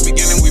 but since the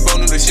beginning, we both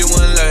knew this shit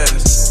wouldn't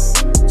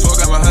last. Talk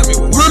out behind me,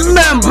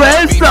 remember,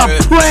 it's a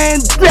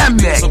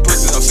pandemic. Some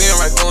pussies, I'm seeing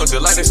right through them,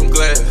 just like they some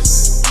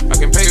glass. I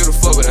can pay you the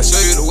fuck, but I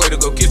show you the way to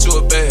go get you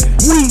a bag.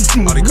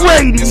 Weezy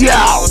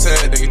Radio.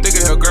 Then you think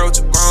of her girl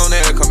with your grown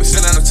ass. Come and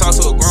sit down and talk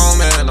to a grown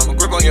man. I'ma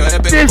grip on your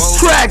head, baby. This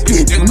track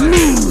is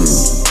mean.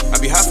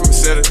 I be hot from a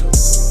setter.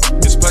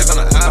 This place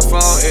on the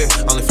iPhone,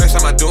 only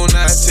FaceTime I do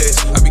not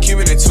text. I be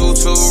keeping it too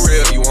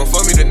real. You want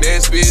fuck me, the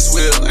next bitch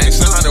will. I ain't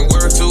selling the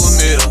word to a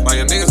meal. My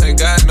young niggas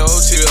ain't got no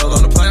chill. On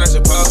the plane I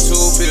should pop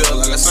 2 pills.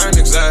 I got certain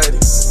anxiety,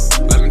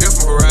 like a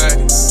different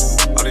variety.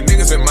 All these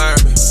niggas admire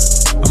me.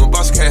 I'm a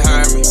boss, can't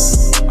hire me.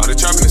 All the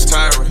trapping is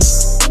tiring.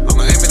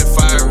 I'ma aim it and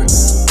fire it.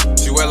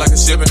 She wet like a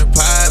ship in a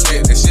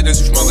pilot. That shit that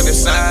you smoking is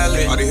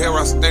silent. All these hair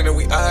rocks think that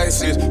we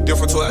ISIS.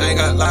 Different to I ain't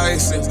got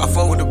license. I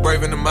fuck with the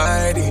brave and the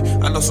mighty.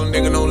 I know some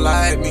niggas don't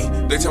like me.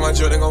 They tell my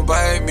joke they gon'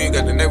 bite me.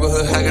 Got the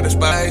neighborhood high, got the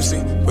spicy.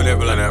 Put that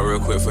bill on that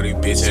real quick for these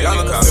bitches. Y'all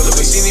on the feeling,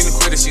 but she need to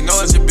quit it. She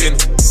know it's a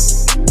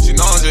business. She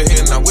know I'm just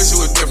hitting. I wish it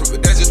was different,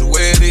 but that's just the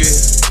way it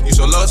is. You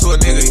show love to a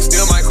nigga, he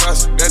still might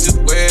cross it. That's just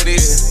the way it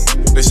is.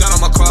 They shot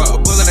on my car, a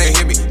bullet ain't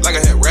hit me like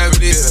I had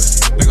rabbit ears.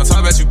 They gon'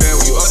 talk about you bad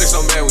when you up, they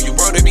so mad when you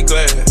broke, they be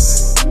glad.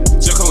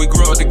 Just cause we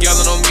grew up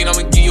together don't mean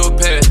I'ma give you a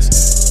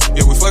pass.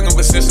 Yeah, we fucking,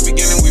 but since the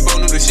beginning, we both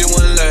knew this shit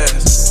wouldn't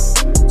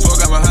last. Talk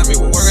out behind me,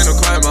 we're working to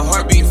climb, my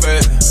heart beat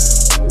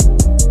fast.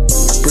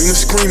 Bring the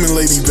screaming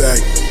lady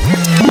back.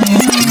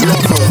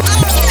 Love her.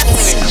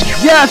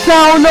 Yes,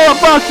 I don't know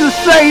if I should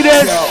say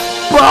this,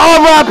 but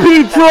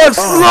R.I.P. George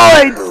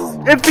Floyd.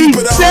 If he's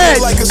dead,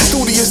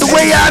 the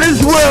way out this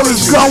world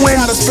is going,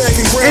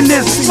 in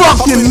this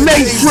fucking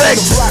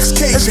matrix,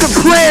 it's the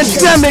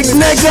pandemic,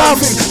 nigga.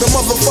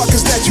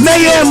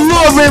 Mayhem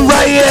Lauren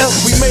right here.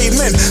 We made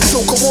men, so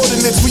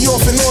coordinates, we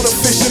off in order,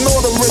 fish and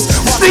order risk.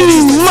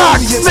 See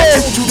Mock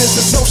Fish.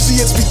 His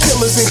associates be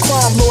killers and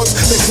crime lords.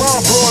 They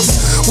crime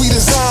broads. We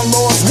design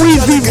laws.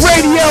 Weezy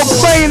Radio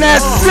playing that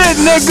shit,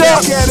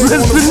 nigga.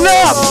 Listen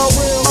up.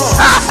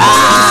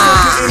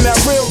 In that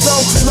real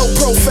dough, low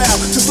profile.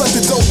 Just let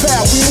the dope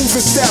out. We move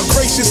in style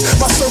gracious.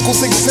 My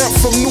circle's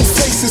exempt from new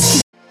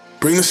faces.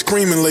 Bring the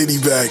screaming lady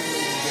back.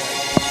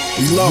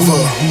 We love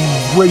her.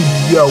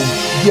 Radio,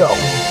 yo.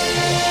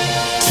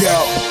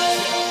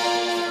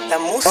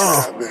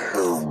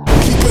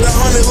 Keep it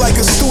 100 like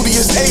a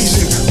studious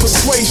Asian.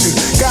 Persuasion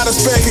got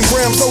us back in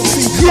Grams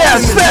OT.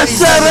 Yes,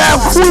 that's that out,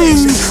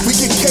 Queen. We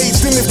get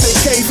caged in if they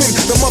cave in.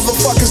 The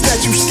motherfuckers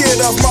that you scared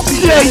of, my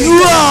people. Yeah, you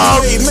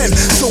are. Amen.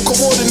 So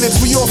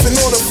coordinates, we off in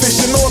order, fish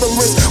and order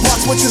wrist.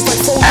 Watch witches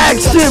like phone.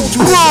 Action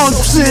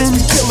Bronson.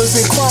 We killers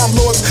and crime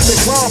lords. They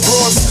crime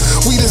broads.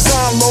 We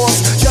design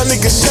laws. Y'all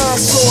niggas shine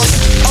swords.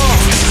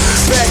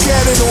 Back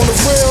at it on the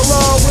real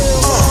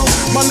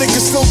my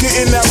niggas still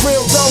getting that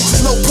real dough.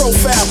 Low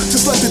profile,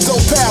 just let the dope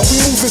out. We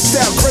move in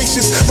style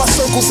gracious. My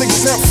circle's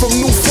exempt from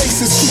new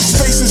faces. Keep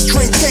spaces,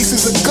 drink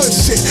cases of good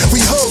shit. We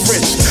hood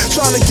rich,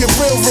 trying to get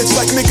real rich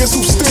like niggas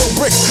who steal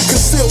bricks.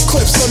 Conceal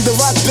clips under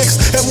our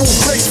dicks and move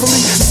gracefully.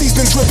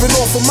 Season dripping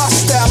off of my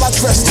style, I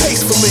dress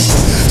tastefully.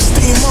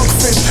 Steam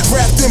monkfish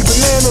wrapped in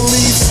banana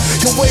leaves.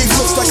 Your wave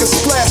looks like a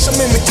splash, I'm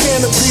in the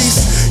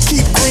canopies.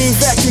 Keep green,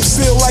 vacuum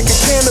seal like a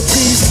can of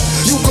peas.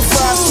 You can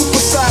fry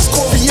supersized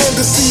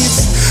coriander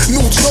seeds.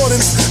 New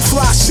Jordans,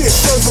 fly shit,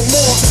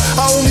 furthermore.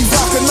 I only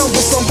rock a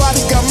number somebody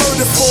got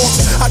murdered for.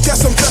 I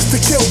guess I'm just to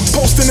kill,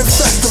 posting in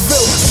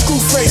Festiville. Screw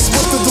face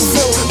with the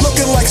DeVille,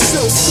 looking like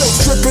silk,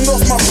 dripping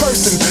off my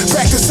person.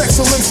 Practice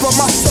excellence by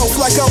myself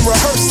like I'm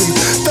rehearsing.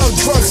 Thug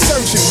drug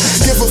surgeon,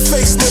 give a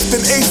facelift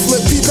and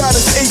A-flip. Peep out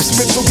his ape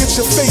spit, you'll get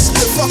your face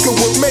split. Fucking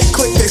with make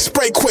click, they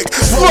spray quick.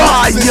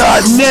 Fire,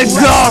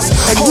 nigga,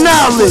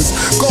 acknowledge.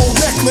 Gold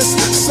necklace,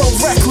 so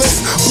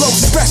reckless. Blow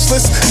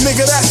specialist,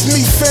 nigga, that's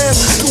me, fam.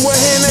 Do a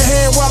hand in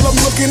hand while I'm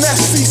looking at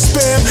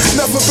C-SPAN.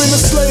 Never been a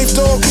slave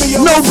dog,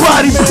 me.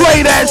 Nobody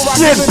play that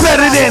shit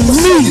better than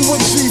me. What?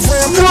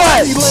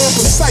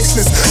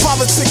 Preciseness,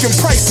 politic and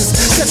prices.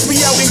 Catch me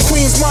out in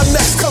Queens, my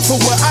neck's covered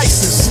with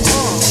ISIS.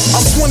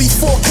 I'm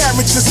 24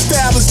 karat, your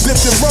style is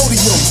dipped in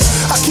rhodium.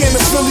 I can't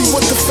affiliate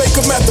with the fake,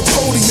 I'm at the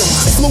podium.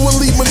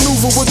 Fluently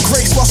maneuver with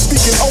grace while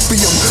speaking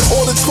opium.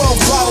 Order 12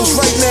 bottles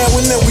right now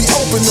and then we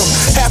open them.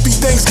 Happy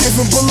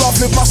Thanksgiving,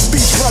 beloved, my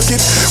speech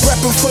rugged.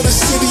 Rapping for the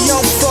city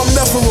I'm from,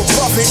 never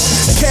above it.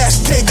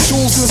 Cash, cake,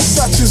 jewels, and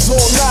such is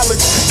all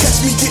knowledge.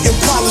 Catch me getting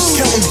polished,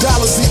 counting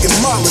dollars, eating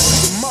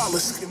mollusks.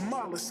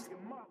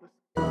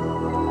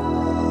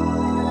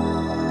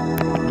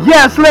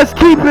 Yes, let's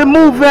keep it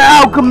moving,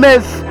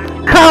 Alchemist.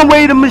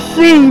 Conway the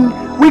Machine,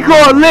 we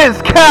call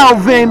Liz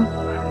Calvin.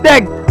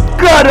 That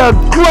gutter,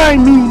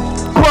 grimy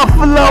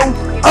Buffalo,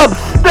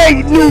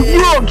 upstate New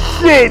York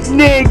shit,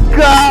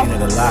 nigga.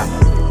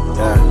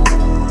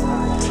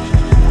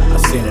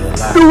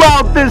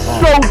 Throughout this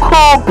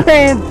so-called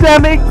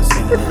pandemic,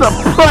 it's a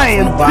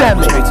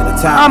pandemic.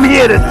 I'm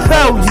here to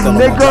tell you,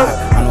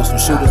 nigga. I know some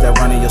shooters that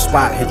run in your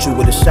spot, hit you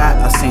with a shot.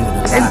 I seen it a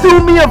lot. And do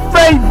me a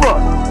favor,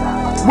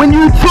 when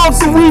you talk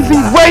to Weezy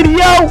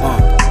Radio,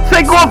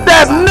 take off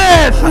that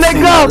mask,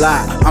 nigga.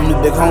 I'm the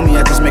big homie,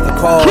 I just make a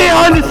call.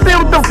 Can't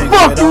understand what the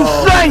fuck you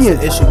saying.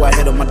 Issue I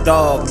hit on my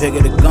dog,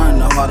 bigger the gun,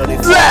 the harder they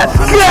fall. Let's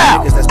go.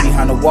 Niggas that's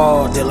behind the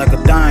wall, they're like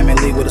a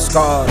diamond, leave with a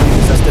scar.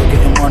 Niggas that still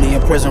getting money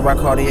in prison, rock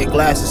Cartier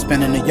glasses,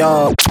 spinning the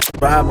yard.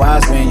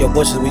 Drive-bys, we in your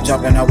bushes, we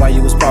jumping out while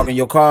you was parking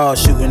your car,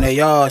 shooting their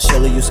yard.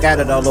 Shilly, you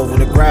scattered all over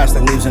the grass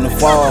like leaves in the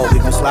fall. We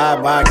gon'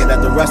 slide by, get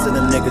at the rest of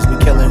them niggas, we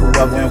killing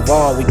whoever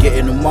involved. We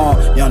getting them all,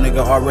 young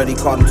nigga already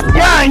caught him too hard.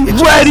 Yeah, ain't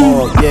ready.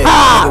 Yeah,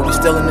 nigga, we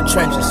still in the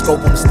trenches,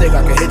 scope on the stick,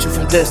 I can hit you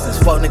from distance.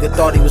 Fuck nigga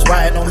thought he was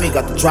riding on me,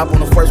 got the drop on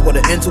the first with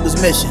an end to his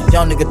mission.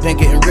 Young nigga been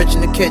getting rich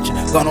in the kitchen,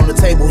 gun on the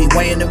table, he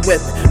weighing and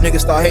whipping.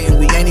 Niggas start hating,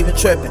 we ain't even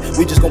tripping.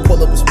 We just gon'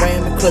 pull up and spray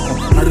him and clip him.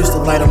 I used to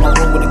light up my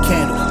room with a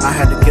candle, I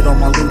had to get on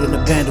my loot in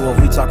the bundle. If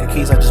we talking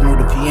keys, I just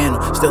moved the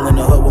piano. Still in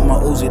the hood with my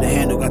Uzi, the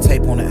handle. Got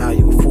tape on the eye,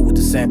 you a fool with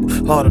the sample.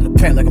 Hard on the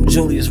pen like I'm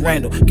Julius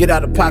Randle. Get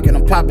out of pocket,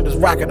 I'm popping this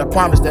rocket. I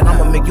promise that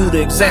I'ma make you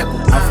the example.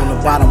 I'm from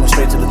the bottom, I'm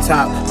straight to the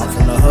top. I'm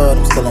from the hood,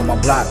 I'm still on my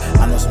block.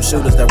 I know some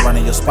shooters that run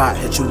in your spot,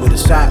 hit you with a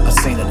shot. I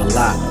seen it a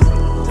lot.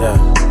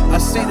 Yeah, I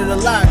seen it a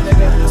lot,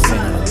 nigga. I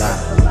seen it a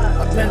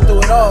lot. I've been through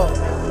it all.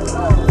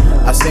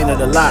 I seen it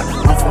a lot.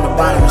 I'm from the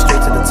bottom, I'm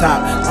straight to the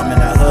top. I'm in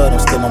that hood, I'm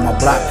still on my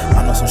block.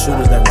 I know some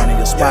shooters that run in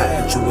your spot,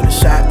 hit you with a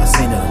shot. I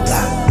seen it a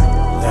lot.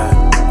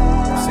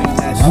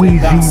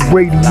 Weezy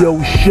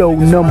Radio Show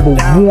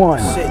 #1.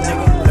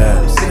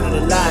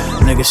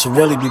 Niggas should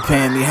really be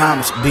paying me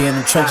homage. Be in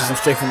the trenches, I'm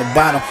straight from the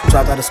bottom.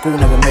 Dropped out of school,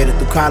 never made it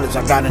through college.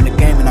 I got in the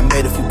game and I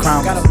made a few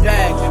commas.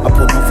 I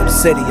put on for the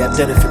city, I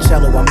did it for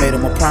cello, I made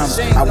him a promise.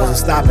 I wasn't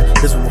stopping,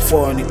 this was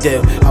before any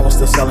deal. I was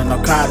still selling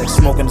narcotics,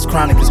 smoking this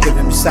chronic, it's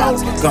giving me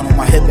solace. Gun on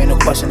my hip, ain't no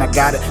question, I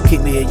got it.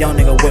 Keep me a young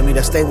nigga with me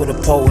that stay with a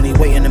pole and he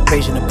waiting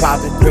impatient to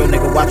pop it. Real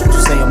nigga, watch what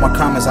you say in my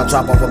comments. I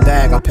drop off a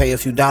bag, I pay a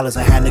few dollars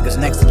and have niggas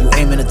next to you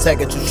aiming a tech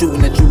at you,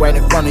 shooting at you right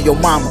in front of your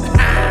mama.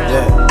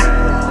 Yeah.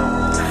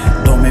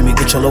 Don't make me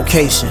get your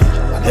location.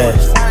 Yeah.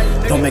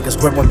 Don't make us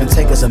grip up and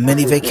take us a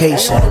mini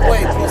vacation.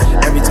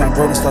 Every time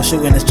Brody start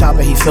shooting his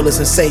chopper, he feel a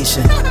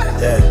sensation.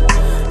 Yeah,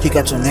 he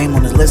got your name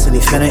on his list and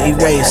he finna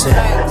erase it.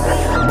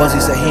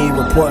 Buzzy said he ain't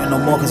reporting no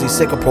more cause he's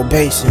sick of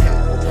probation.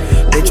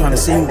 They tryna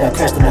see who gon'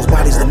 catch the most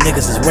bodies, them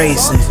niggas is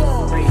racing.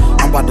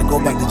 I'm about to go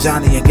back to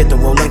Johnny and get the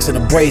Rolex and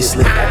the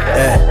bracelet.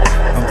 Yeah,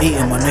 I'm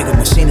eating my nigga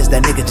machinist,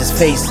 that nigga just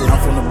face it.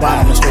 I'm from the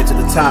bottom and straight to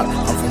the top.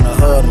 I'm from the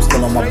hood, I'm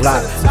still on my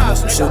block. I know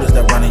some shooters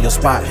that run in your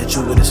spot, hit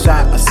you with a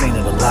shot, I seen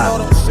it a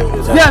lot.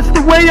 That's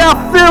the way I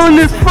feel in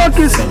this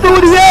fucking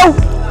studio.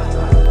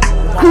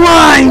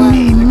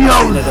 Grimy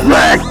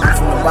music. I'm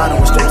from the bottom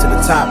and straight to the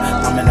top.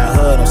 I'm in that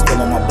hood, I'm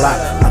still on my block.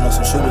 I know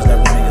some shooters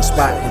that run in your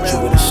spot, hit you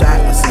with a shot,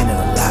 I seen it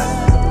a lot.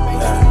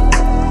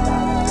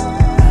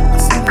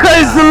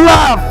 Cause a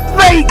lot of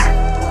fake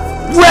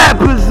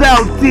rappers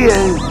out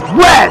there,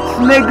 rats,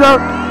 nigga.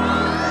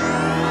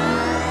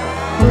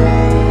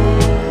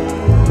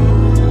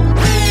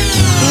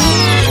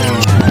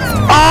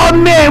 Oh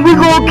man, we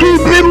gon'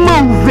 keep it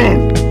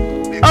moving.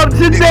 Up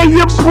to date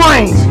your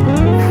brain.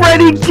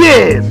 Freddie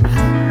Gibbs,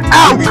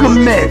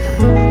 Alchemist,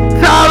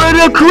 Tyler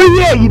the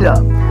Creator.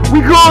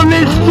 We call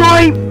this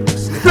joint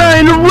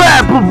something to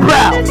rap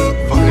about.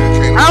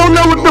 I don't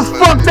know what the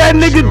fuck that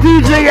nigga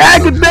DJ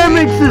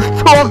Academics is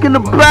talking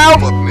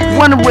about.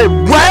 Running with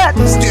what?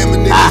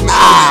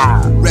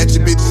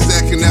 Ratchet bitches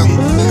acting out.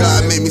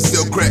 God made me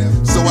sell crack,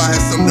 so I had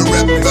something to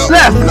rap about.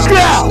 Let's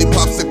go.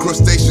 Pops and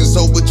crustaceans,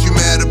 so what you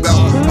mad about?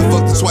 I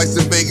fucked her twice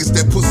in Vegas,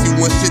 that pussy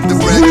one shit to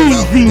brag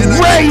about. Weezy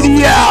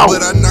Radio.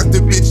 But I knocked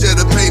the bitch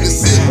at a pain and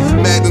sit.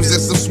 Magnums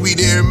and some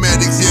sweet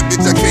aromatics. Yeah,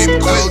 bitch, I came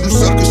cold. You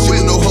suckers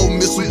shit, no whole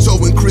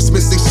mistletoe and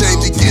Christmas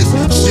exchanging gifts.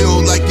 She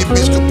don't like it,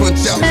 bitch, can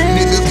punch out.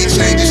 Niggas be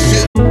changing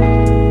shit.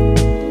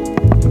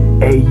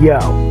 Hey yo,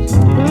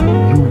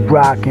 you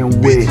rockin'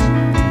 with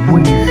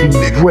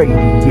Weezy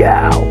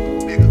Radio.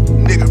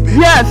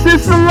 Yes,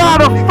 it's a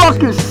lot of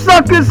fucking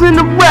suckers in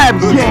the rap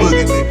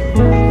game.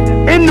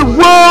 In the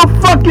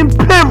world fucking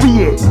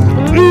period.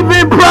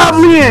 Even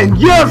probably in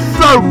your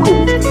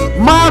circle.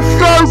 My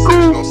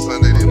circle.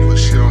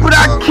 But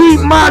I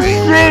keep my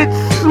shit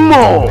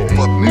small,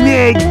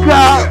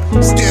 nigga.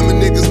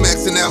 Scamming niggas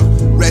maxing out.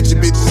 Ratchet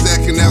bitches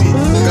acting out.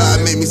 God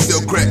made me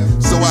sell crack,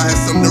 so I had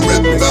something to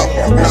rap about.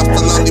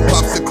 Lobster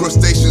lollipops and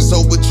crustaceans,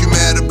 so what you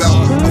mad about?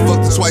 I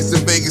fucked her twice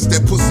in Vegas,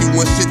 that pussy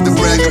one shit to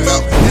brag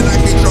about. And I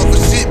can't draw for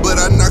shit, but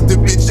I knocked the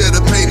bitch at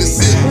a pain and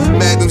sit.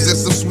 Magnums and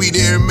some sweet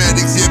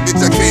aromatics, yeah bitch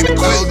I came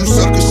cold. You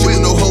suckers shit,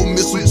 no whole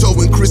mistletoe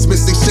and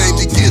Christmas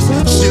exchanging gifts.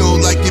 She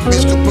don't like it,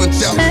 bitch can punch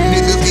out.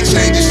 Niggas be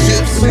changing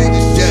ships.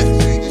 Yeah,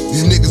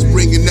 these niggas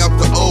bringing out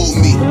the old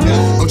me.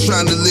 I'm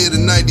trying to live the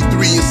 93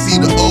 and see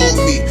the old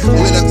me.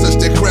 When I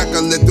touch that crack, I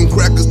let them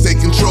crackers take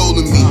control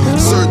of me.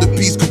 Serve the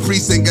piece,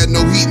 Caprice ain't got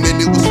no heat, man,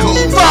 it was cold.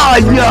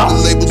 Fire! The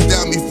labels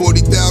down me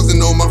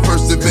 40,000 on my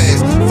first advance.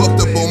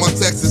 Fucked up on my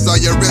taxes,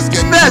 IRS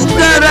got me. Let's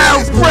shout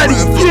out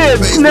Freddie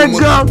Gibbs,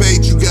 nigga.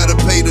 Paid, you gotta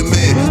pay the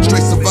man.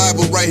 Straight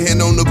survival, right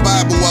hand on the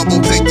Bible, I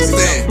won't take the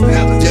stand.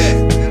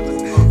 Yeah.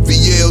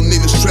 VL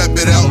niggas trap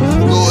it out.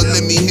 Lord,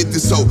 let me hit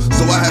this hoe,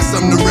 so I had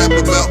something to rap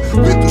about.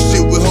 Been through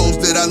shit with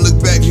hoes that I look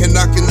back and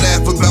I can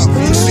laugh about.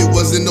 This shit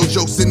wasn't no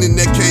joke, sitting in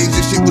that cage,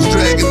 this shit was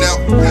dragging out.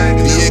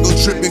 Diego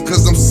tripping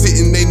cause I'm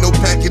sitting, ain't no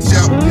package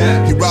out.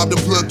 He robbed the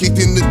plug, kicked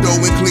in the door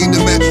and cleaned the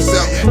mattress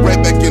out.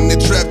 Right back in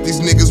the trap, these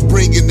niggas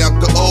bringing out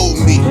the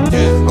old me.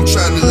 I'm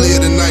trying to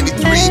live the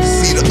 93 to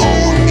see the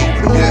old me.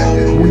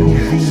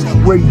 Weezy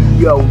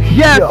Radio.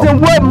 Yes, and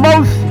what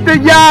most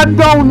of y'all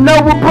don't know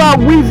about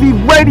Weezy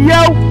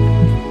Radio,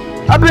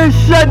 I've been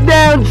shut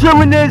down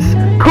during this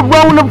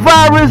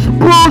coronavirus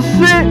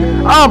bullshit.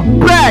 I'm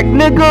back,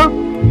 nigga.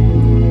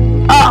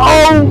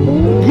 I owe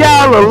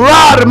y'all a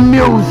lot of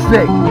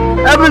music.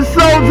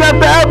 Episodes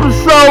after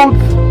episodes,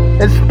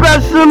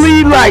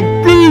 especially like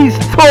these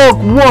talk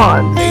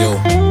ones. Ayo,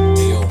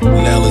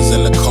 Nell is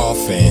in the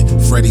coffin.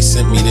 Freddie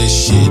sent me this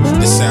shit.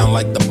 This sound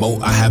like the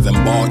boat I haven't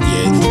bought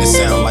yet. This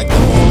sound like the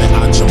moment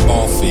I jump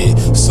off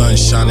it.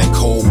 Sunshine and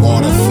cold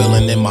water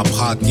filling in my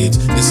pockets.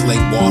 This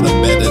lake water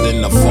better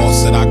than the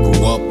faucet I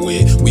grew up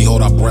with. We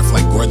hold our breath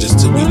like grudges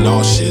till we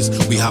nauseous.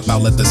 We hop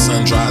out, let the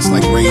sun dry us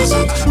like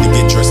raisins. We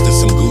get dressed in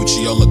some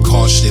Gucci or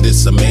Lacoste shit,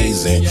 it's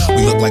amazing.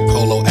 We look like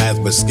polo ads,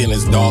 but skin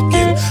is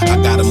darkened.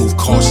 I gotta move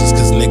cautious,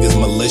 cause niggas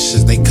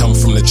malicious. They come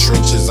from the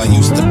trenches. I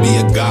used to be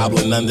a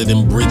goblin under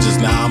them bridges.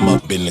 Now I'm a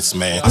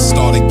businessman. I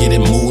started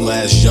getting moolah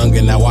as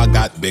younger, now I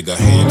got bigger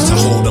hands. To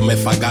hold them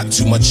if I got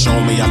too much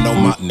on me, I know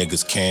my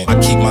niggas can. I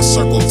keep my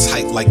circle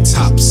tight like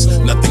tops.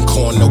 Nothing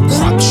corn, no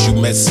crops. You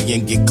messy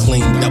and get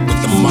cleaned up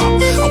with the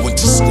mop. I went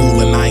to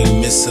school and I ain't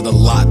miss it a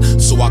lot.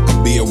 So I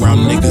could be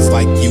around niggas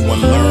like you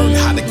and learn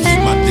how to keep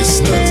my latest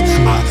stunts.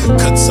 I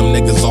cut some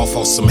niggas off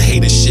on some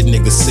hater shit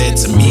niggas said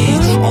to me.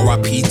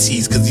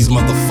 R.I.P.T's cause these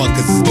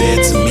motherfuckers is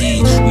dead to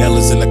me.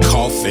 Nella's in the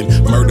coffin,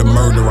 murder,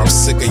 I'm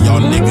sick of y'all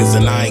niggas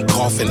and I ain't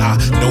coughing. I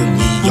know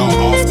me,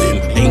 y'all often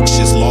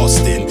anxious,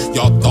 lost in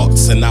y'all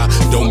thoughts and I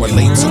don't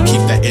relate. So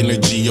keep that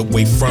energy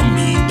away from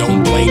me.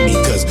 Don't blame me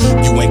cause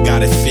you ain't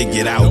got it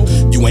figured out.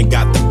 You ain't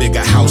got the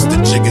bigger house, the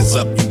jiggers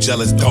up. You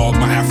jealous dog,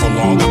 my afro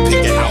long, I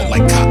pick it out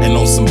like cotton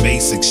on some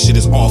basics. Shit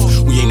is off,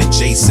 we ain't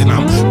adjacent.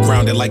 I'm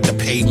grounded like the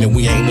pavement,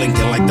 we ain't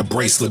linking like the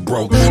bracelet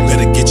broke.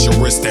 Better get your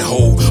wrist and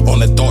hold on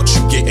the thoughts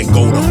you get and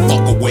go the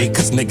fuck away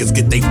cause niggas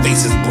get they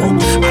faces broke.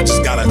 I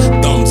just got a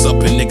thumbs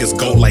up and niggas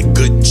go like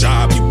good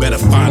job. You better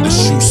find a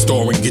shoe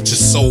store and get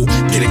your soul.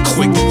 Get it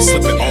quick,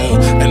 slip it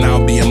on, and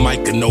I'll be a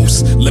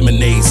Mykonos.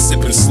 Lemonade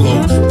sipping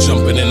slow,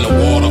 jumping in the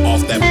water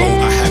off that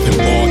boat I haven't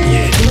bought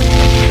yet.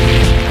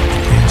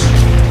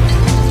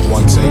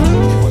 One take.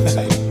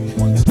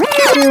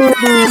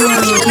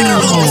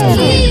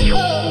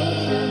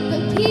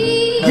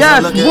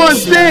 Yes, one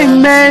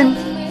thing, man.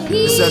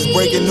 It says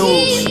breaking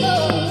news.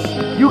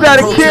 You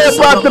gotta care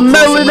about the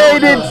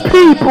melanated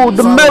people,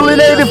 the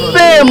melanated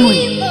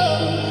family.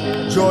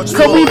 Cause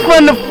we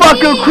from the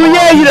fucking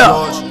creator.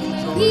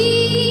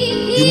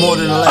 You more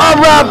than a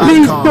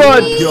R.I.P.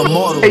 Thoughts. You're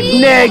immortal. Hey,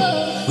 Nick.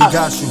 We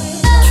got you.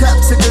 Cap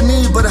took a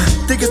knee, but I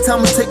think it's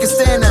time to take a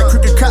stand. That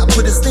crooked cop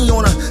put his knee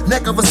on the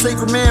neck of a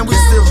sacred man. We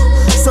still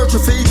searching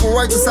for equal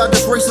rights inside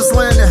this racist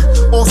land. That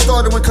all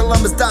started when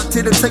Columbus docked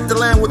here to take the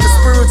land. With the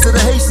spirits of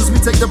the Haitians, we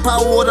take the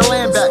power of the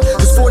land back.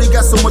 This 40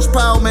 got so much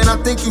power, man, I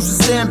think you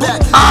should stand back.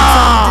 Every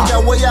time we think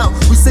our way out,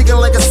 we sinking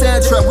like a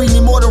sand trap. We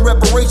need more than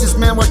reparations,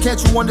 man, why can't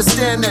you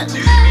understand that?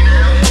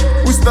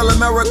 We spell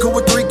America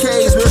with 3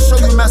 Ks. We'll show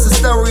you mass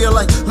hysteria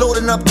like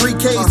loading up 3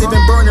 Ks. They've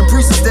been burning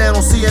priests down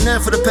on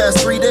CNN for the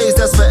past 3 days.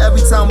 That's for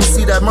every time we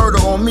see that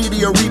murder on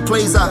media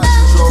replays. The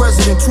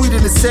president tweeted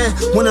and said,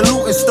 when the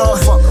looting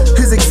start.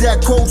 His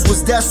exact quotes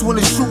was, that's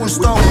when the shooting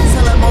started.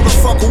 Tell that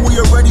motherfucker we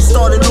already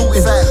started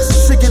looting.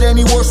 Shit get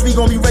any worse, we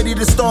gon' be ready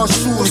to start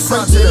shooting.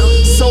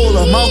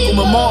 Solar,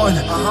 Malcolm and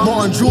Martin.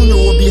 Martin Jr.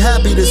 will be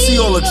happy to see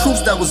all the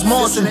troops that was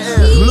marching.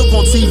 You look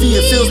on TV,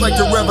 it feels like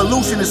the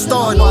revolution is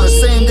starting. On the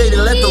same day they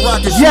let the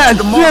rockets yes,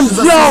 Jim Jones,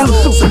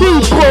 the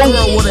people.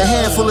 Girl with a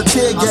handful of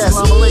tear gas.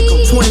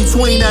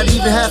 2020, not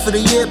even half of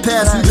the year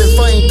passed. We've been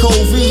fighting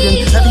COVID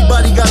and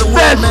everybody got a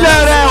wear mask.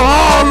 Shout out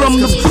Harlem,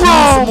 the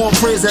pro. More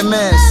praise that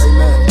mask.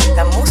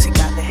 That music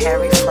got the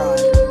Harry fraud.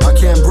 I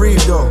can't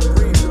breathe though.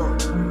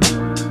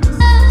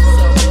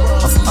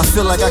 I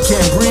feel like I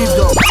can't breathe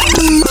though.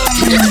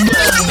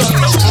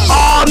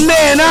 Oh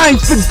man, I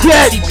ain't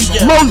forget.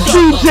 Most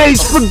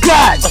DJs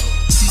forgot.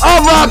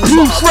 R.I.P.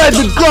 Fred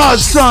the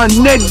Godson,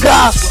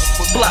 nigga.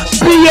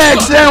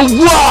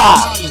 BXNY.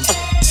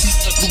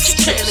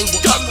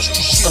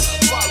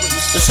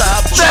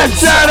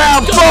 Shout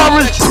out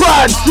Forest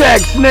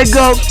Projects,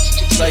 nigga.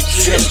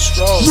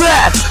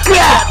 Let's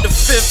got the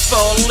fifth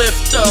on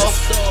lift off.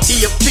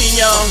 The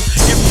opinion,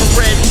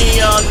 infrared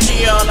neon,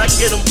 I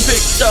get them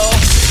picked off.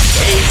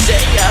 Every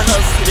day I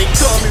hustle, they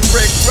call me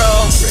Rick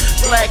Ross.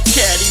 Black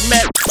Caddy,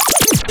 Matt.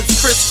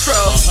 It's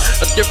crisscross,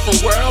 a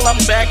different world, I'm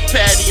back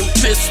patty and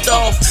pissed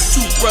off.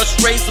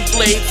 Toothbrush, razor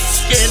blades,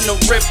 skin to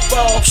rip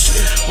off.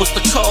 What's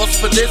the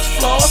cost for this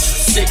floss?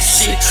 6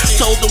 shit.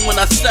 Told them when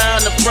I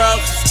signed the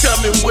Bronx is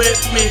coming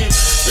with me.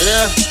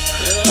 Yeah,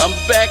 I'm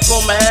back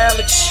on my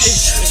Alex shit.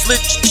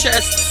 Slit your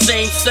chest,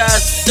 same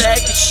size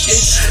sack and shit.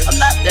 I'm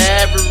not the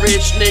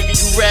average nigga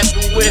you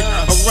rapping with.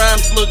 My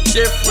rhymes look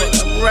different,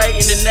 I'm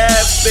writing an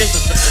avid.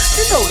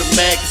 You know the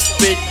mag is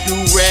spit, you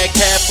rag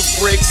half a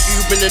brick.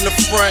 Cuban in the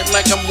front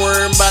like I'm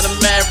worried by the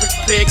Maverick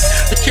pick.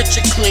 The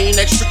kitchen clean,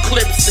 extra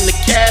clips in the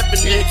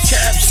cabinet.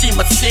 You see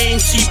my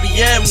team,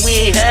 TBM,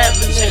 we ain't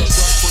having it.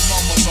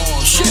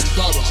 Shit.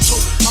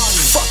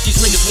 Fuck these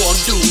niggas wanna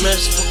do, man.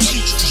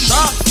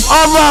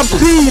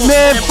 R.I.P.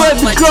 man, Fred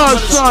the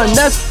Godson.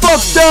 That's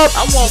fucked up.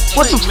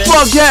 What the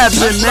fuck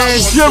happened, man?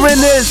 During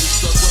this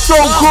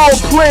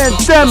so-called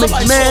pandemic,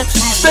 man.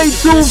 Stay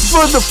tuned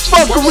for the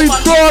Fuckery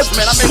Talk,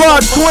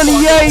 Part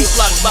 28,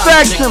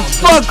 Facts and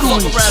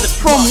Fuckery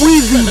from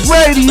Weezy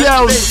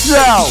Radio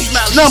Show.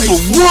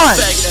 Number 1.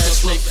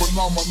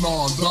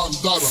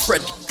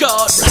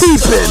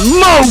 Keep it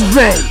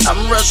moving.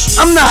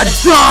 I'm not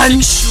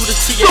done.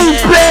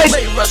 Stupid.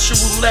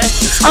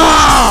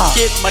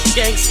 Get my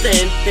gangsta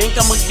and think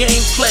I'm a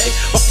gameplay.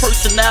 My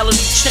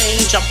personality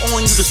change, I'm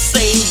on you the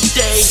same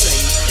day.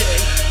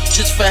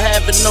 Just for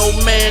having no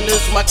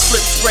manners, my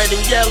clips red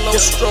and yellow,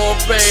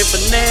 strawberry,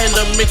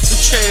 banana, mixed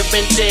with cherry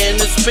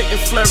bandana, spitting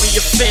flurry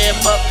your fam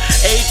up.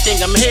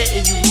 Anything I'm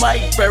hitting, you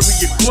might bury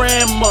your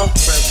grandma.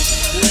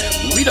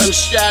 We done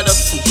shot up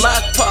some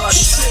block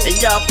parties, and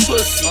y'all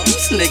pussy,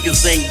 these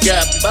niggas ain't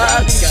got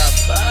bodies.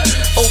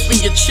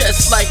 Open your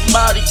chest like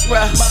Mardi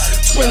Gras.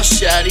 Twin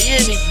shotty,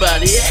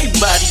 anybody,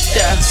 everybody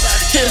die.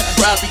 Him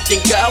probably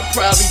think I'll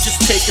probably just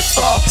take it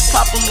off.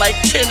 Pop him like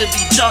Kennedy,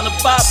 John and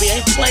Bobby,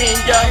 ain't playing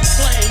y'all.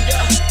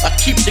 I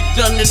keep the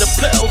gun in the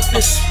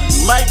pelvis.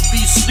 Might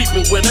be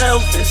sleeping with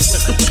Elvis.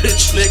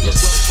 Bitch nigga,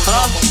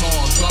 huh?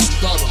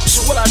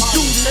 So what I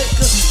do,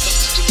 nigga?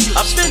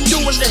 I've been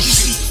doing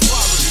this.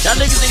 Y'all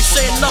niggas ain't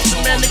saying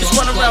nothing, man. Niggas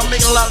run around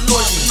making a lot of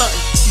noise for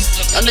nothing.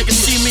 Y'all niggas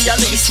see me, y'all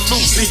niggas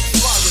salute me.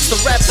 It's the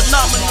rap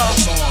phenomenon.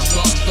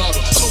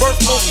 I birth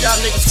most y'all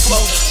niggas flow.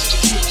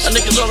 Y'all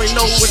niggas already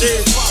know who it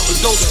is. The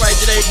ghost right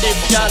today, day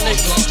for y'all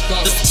niggas.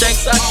 This the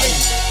thanks I get.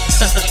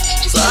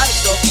 So I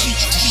go.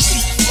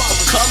 I'm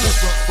coming.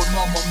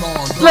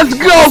 Let's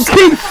go,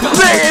 keep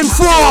spitting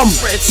from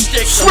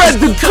Fred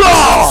the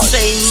God.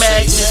 Same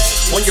magnet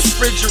on your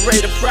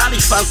refrigerator,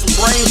 probably find some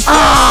brains.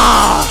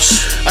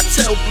 I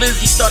tell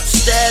Blizzy start to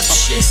stab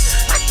shit.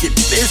 I get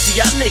busy,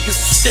 y'all niggas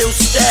still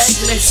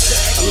stagnant.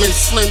 I'm in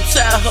Slim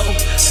Tahoe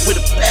with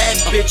a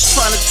bad bitch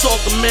trying to talk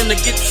them in to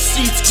get the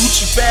seats,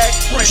 Gucci bag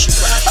print.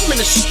 I'm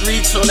in the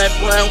streets on that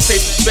brown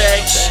paper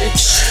bag shit.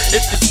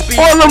 If the speed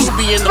all them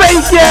be in the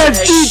fake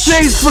ass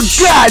DJs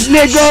forgot,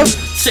 nigga.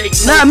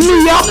 Not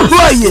me, I'm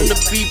playing. The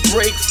beat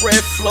break,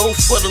 Fred flow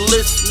for the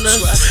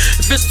listeners.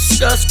 If it's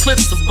discussed,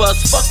 clips of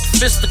us, fuck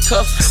the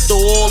fisticuffs. Throw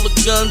all the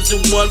guns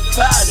in one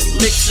pot and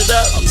mix it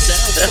up. I'm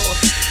down.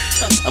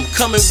 I'm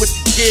coming with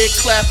the gear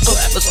clapper.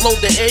 Let's load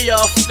the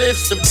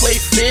AR-5s and play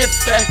Fear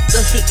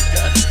Factor.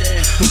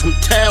 I'm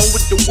down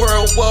with the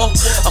world war.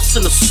 I'll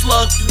send a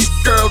slug through your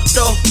girl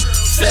door.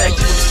 Fact.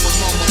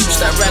 It's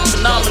that rap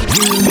phenomenon.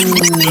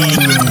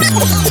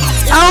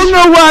 I don't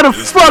know why the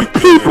fuck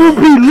people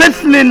be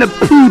listening to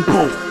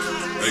people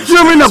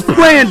during a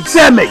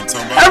pandemic.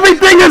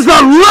 Everything is a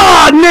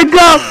lie,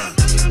 nigga.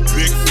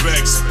 Big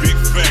facts,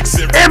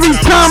 every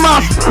time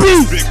I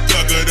speak. Big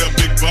thugger, the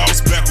big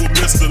boss back with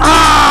Mr.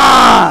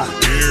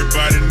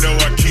 Everybody know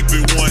I keep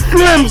it one.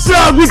 Slim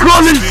Thug, we call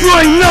this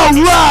joint no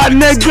lie,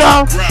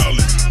 nigga.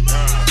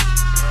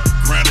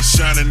 Grind is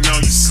shining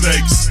on you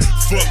snakes.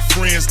 Fuck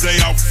friends, they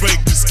all fake,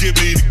 just give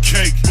me the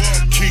cake.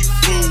 Keep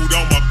food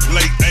on my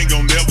plate, ain't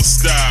gon' never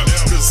stop.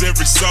 Cause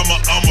every summer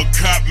I'ma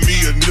cop me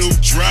a new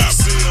drop.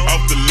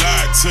 Off the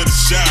lot to the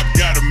shop,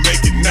 gotta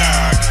make it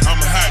knock.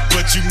 I'm hot,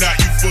 but you not,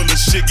 you full of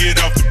shit,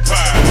 get off the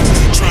pot.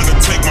 Tryna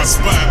take my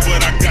spot,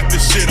 but I got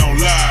this shit on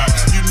live.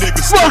 You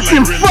niggas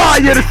fucking really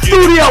fire, the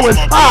studio is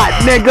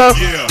hot, nigga.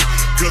 Yeah.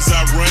 Cause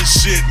I run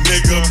shit,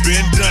 nigga.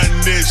 Been done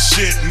this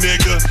shit,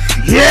 nigga.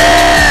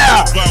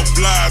 Yeah! About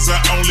flies, I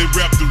only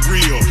rap the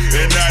real.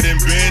 And I done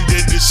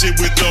bended this shit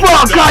with the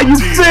fuck how you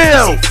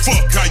feel. So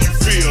fuck how you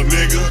feel,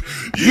 nigga.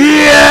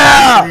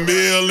 Yeah!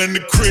 Meal in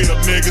the crib,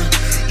 nigga.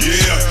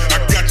 Yeah,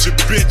 I got your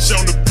bitch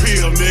on the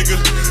pill, nigga.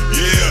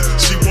 Yeah,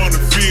 she wanna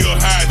feel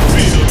how I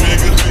feel,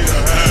 nigga.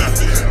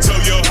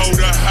 Tell your hoe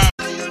to hop.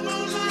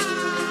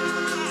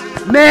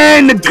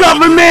 Man, the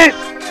government,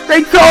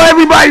 they told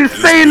everybody to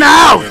stay in the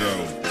house.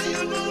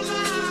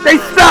 They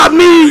stopped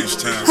me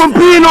from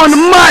being on the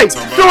mic,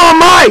 so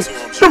I'm hype.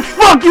 The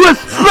fuck you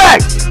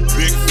expect?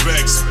 Big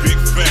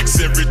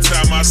facts every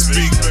time I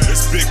speak.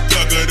 It's Big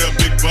Thugger, the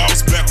big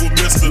boss, back with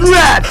Mr.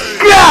 Let's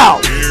go!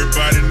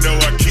 Everybody know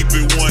I keep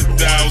it 1,000.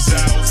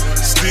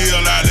 Still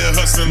out there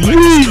hustling like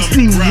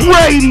Weezy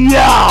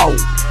Radio.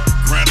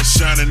 Grind is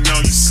shining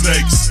on you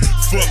snakes.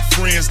 Fuck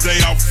friends, they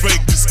all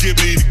fake, just give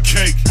me the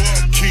cake.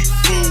 Keep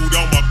food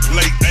on my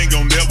plate, ain't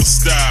gon' never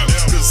stop.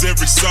 Cause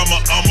every summer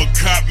I'ma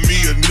cop me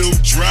a new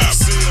drop.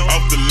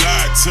 Off the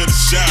lot to the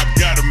shop,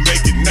 gotta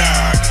make it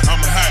knock.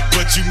 I'm hot,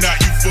 but you not,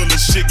 you full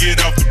of shit,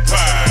 get off the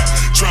pot.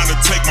 Tryna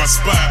take my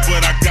spot,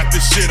 but I got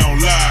this shit on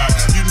live.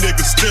 You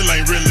niggas still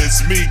ain't real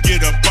as me,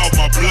 get up off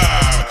my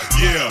block.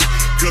 Yeah,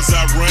 cause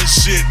I run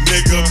shit,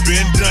 nigga.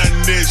 Been done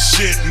this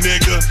shit,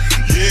 nigga.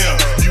 Yeah,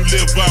 you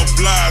live off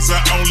flies,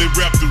 I only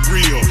rap the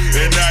real.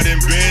 And I done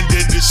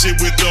bended this shit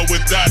with or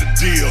without a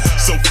deal.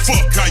 So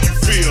fuck how you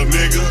feel,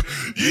 nigga.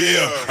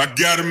 Yeah, I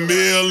got a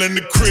meal in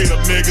the crib,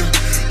 nigga.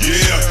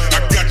 Yeah,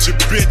 I got your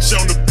bitch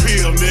on the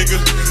pill, nigga.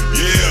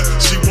 Yeah,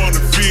 she wanna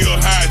feel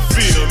how I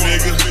feel,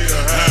 nigga.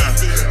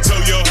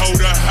 Tell your hoe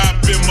to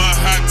hop in my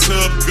hot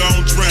tub,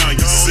 gon' drown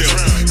yourself.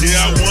 Yeah,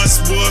 I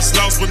once was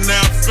lost, but now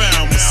I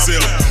found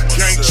myself.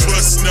 Can't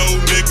trust no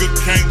nigga,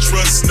 can't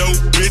trust no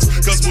bitch.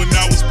 Cause when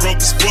I was broke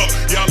as fuck,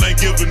 y'all ain't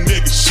give a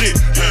nigga shit.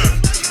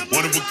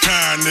 One of a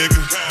kind,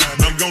 nigga.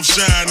 I'm gon'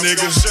 shine,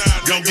 nigga.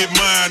 Gon' get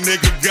mine,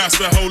 nigga. Got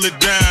to hold it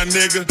down,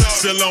 nigga.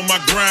 Still on my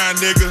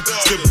grind, nigga.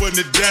 Still putting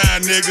it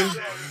down, nigga.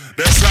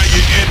 That's how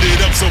you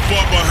ended up so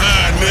far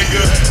behind,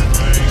 nigga.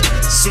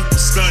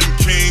 Super stunting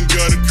king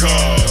of the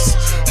cars.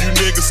 You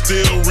niggas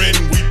still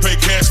renting, we pay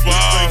cash for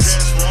ours.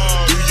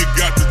 Do you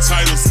got the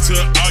titles to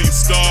all your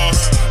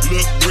stars?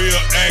 Look real,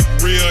 act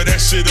real,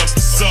 that shit up the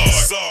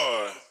sword.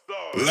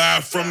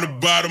 Live from the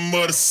bottom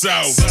of the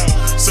south.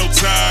 So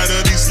tired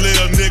of these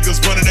little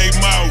niggas running they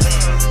mouth.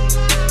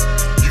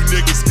 You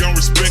niggas gon'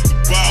 respect the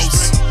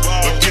boss,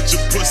 or get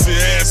your pussy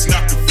ass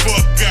knocked the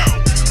fuck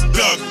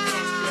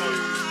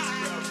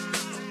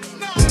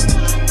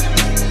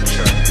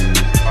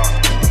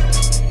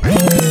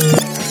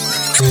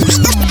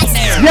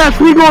Yes,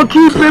 we gonna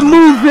keep it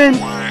moving.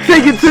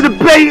 Take it to the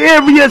Bay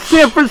Area,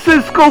 San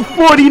Francisco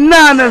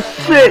 49ers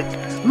shit.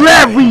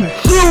 Larry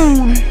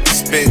June.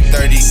 Spent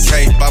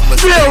 30K by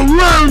mistake. Still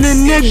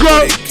learning,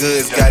 nigga.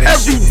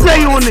 Every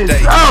day on this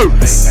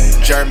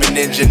earth. German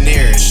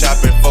engineering,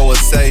 shopping for a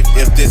safe.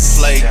 If this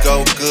play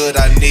go good,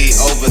 I need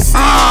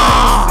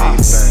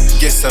overseas.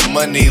 Get some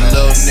money,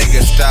 little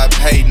nigga. Stop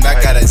hating.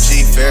 I got a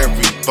G for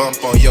every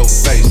bump on your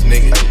face,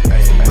 nigga.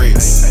 For real.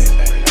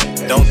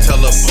 Don't tell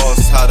a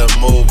boss how to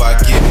move. I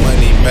get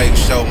money, make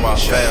sure my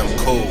fam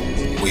cool.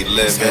 We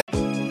live it.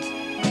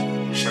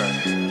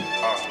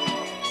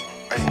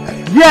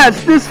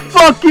 Yes, this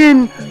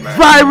fucking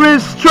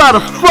virus try to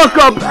fuck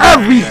up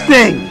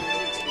everything.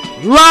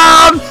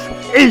 Lives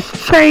is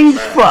changed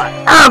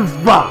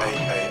forever.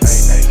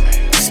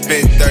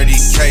 Spent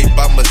 30K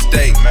by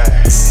mistake.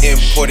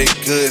 Imported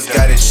goods,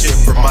 got it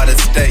shipped from out of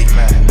state.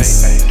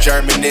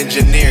 German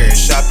engineering,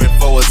 shopping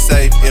for a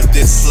safe. If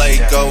this play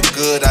go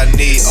good, I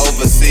need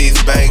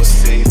overseas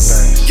banks.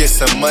 Get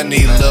some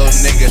money, little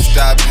nigga.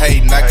 Stop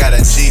hating. I got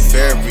a G for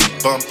every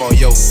bump on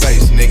your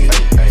face, nigga.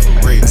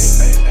 For real.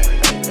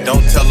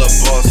 Don't tell a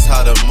boss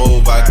how to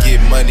move. I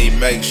get money,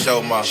 make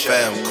sure my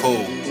fam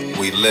cool.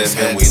 We live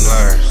and we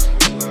learn.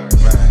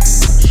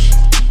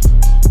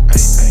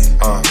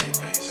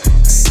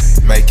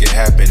 Make it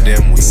happen,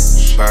 then we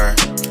burn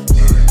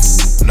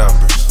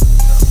numbers.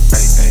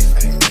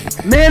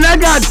 Man, I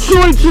got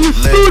joints in the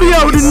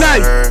studio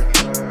tonight.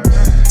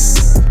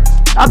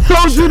 I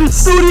told you the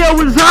studio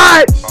was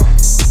hot.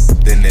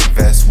 Then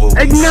invest what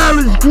we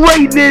acknowledge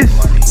greatness.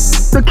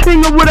 The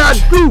king of what I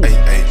do.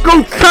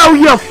 Go tell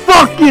your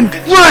fucking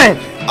friend.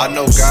 I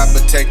know God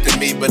protected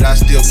me, but I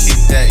still keep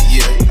that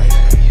year.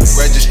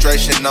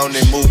 Registration on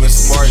it, moving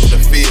smart in the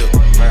field.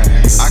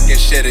 I can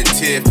shed a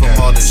tear from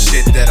all the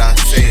shit that I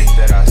seen.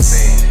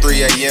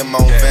 3 a.m.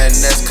 on Van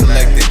Ness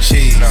collecting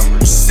cheese.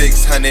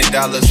 $600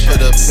 for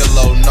the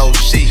pillow, no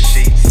sheet.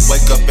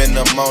 Wake up in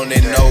the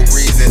morning, no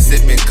reason,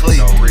 sipping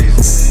clean.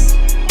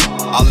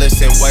 I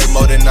listen way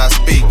more than I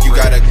speak. You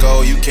gotta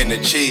go, you can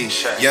achieve.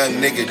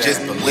 Young nigga,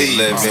 just believe.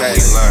 Live and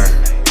we learn.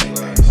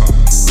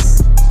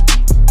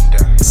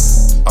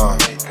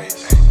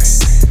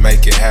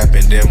 Make it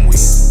happen, then we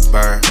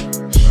burn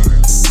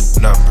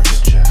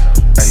numbers.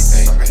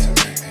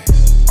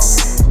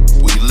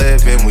 We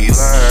live and we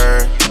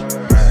learn.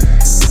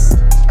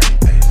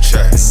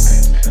 Check.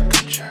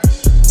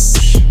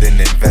 Then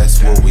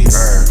invest what we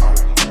earn.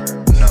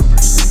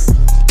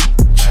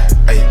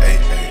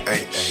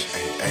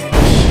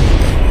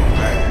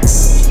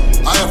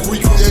 I have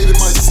recreated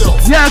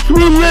myself. Yes,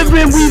 we live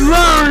and we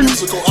learn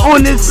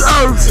on this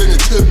earth.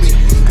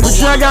 But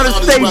y'all gotta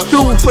stay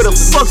tuned for the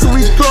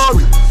Fuckery Talk,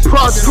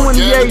 Part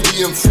 28,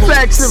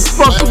 Facts and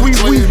Fuckery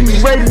Weezy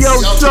Radio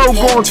Show.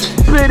 Gon'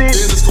 spit it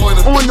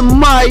on the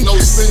mic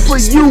for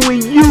you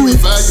and you.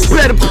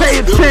 Better pay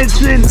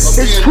attention.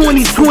 It's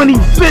 2020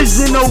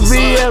 vision over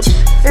here.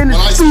 In the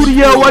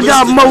studio, I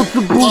got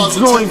multiple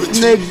joints,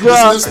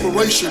 nigga.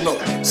 Inspirational.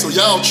 So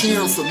y'all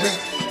cheering for me,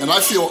 and I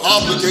feel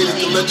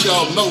obligated to let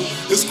y'all know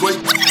it's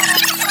great.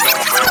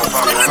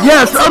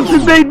 Yes, up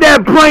to date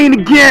that brain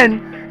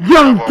again.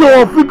 Young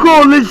Dolph, we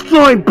call this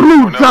joint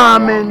Blue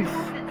Diamonds.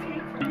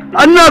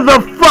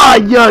 Another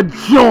fire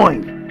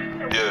joint.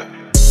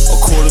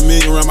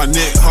 $250,000 around my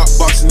neck, hot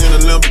boxing in a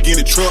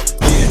Lamborghini truck.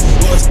 Yeah,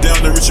 bust down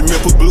the Richard Mill,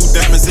 put blue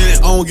diamonds in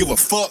it. I don't give a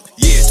fuck.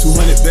 Yeah,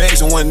 200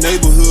 bags in one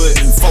neighborhood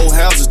and 4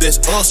 houses.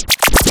 That's us.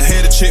 I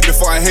had a check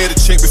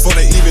before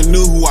they even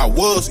knew who I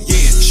was.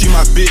 Yeah, she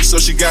my bitch, so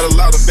she got a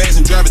lot of bags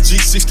and drive a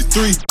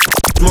G63.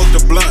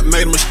 Smoked a blunt,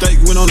 made a mistake,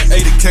 went on an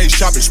 80K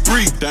shopping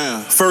spree.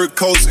 Damn. Fur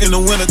coats in the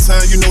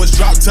wintertime, you know it's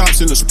drop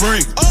tops in the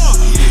spring.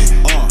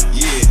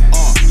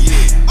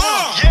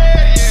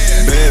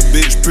 Bad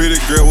bitch, pretty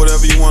girl,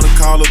 whatever you wanna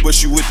call her, but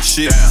she with the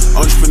shit.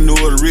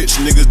 Entrepreneur, the rich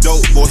niggas,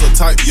 dope boys, her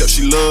type, yup,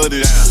 she love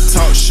this.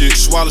 Talk shit,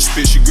 swallow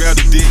spit, she grab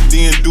the dick,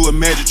 then do a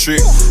magic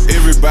trick.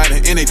 Everybody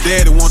and they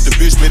daddy want the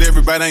bitch, but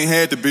everybody ain't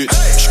had the bitch.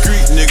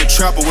 Street nigga,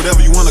 trapper, whatever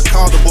you wanna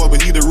call the boy,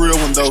 but he the real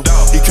one though.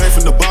 He came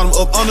from the bottom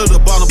up under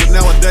the bottom, but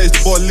nowadays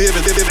the boy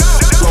living.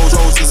 Rolls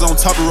Royces on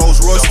top of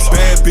Rolls Royces.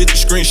 Bad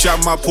bitches, screenshot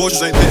my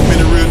portraits, ain't that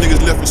many real niggas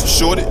left, it's a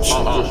shortage.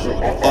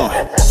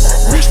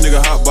 Rich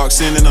nigga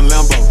hotboxing in a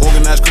Lambo,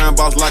 organized crime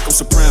boss like I'm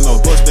Soprano.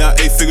 Bust down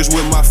 8 figures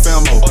with my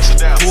famo.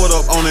 Pulled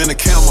up on in a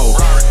camo.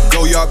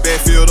 Go yard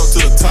bad filled up to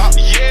the top.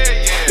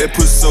 That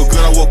pussy so good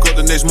I woke up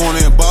the next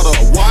morning and bought her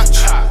a watch.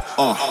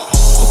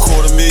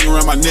 $250,000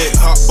 around my neck,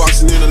 hot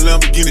boxing in a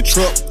Lamborghini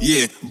truck.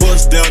 Yeah,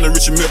 bust down the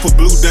Richard Mill, put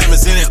blue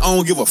diamonds in it. I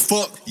don't give a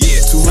fuck.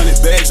 Yeah,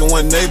 200 bags in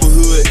one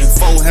neighborhood and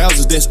 4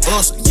 houses. That's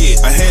us. Yeah,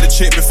 I had a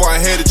check before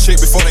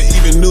they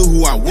even knew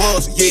who I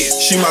was. Yeah,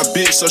 she my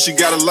bitch, so she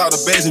got a lot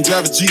of bags and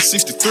drive a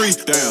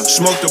G63. Damn,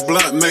 smoked a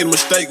blunt, made a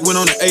mistake, went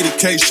on an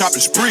 80K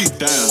shopping spree.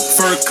 Damn,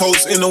 fur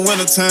coats in the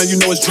wintertime, you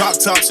know it's drop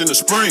tops in the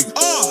spring.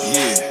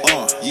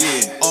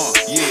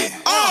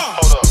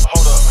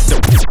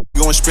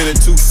 Going spending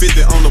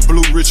 $250 on the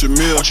blue Richard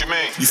Mill. What you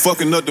mean? You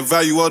fucking up the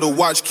value of the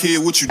watch, kid.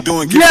 What you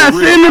doing? Get yes,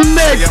 in the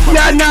mix.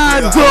 Yeah,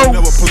 nah, I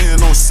never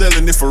playing on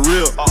selling it for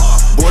real.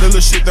 Boy, that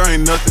little shit, there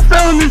ain't nothing.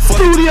 Still in the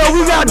studio,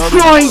 we got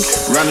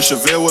joints. Round the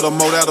Chevelle with a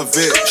mold out of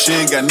vet. She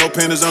ain't got no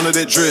panties under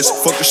that dress.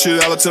 Fuck the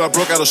shit out till I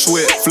broke out a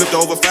sweat. Flipped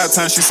over 5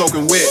 times, she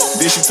soaking wet.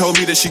 Then she told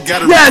me that she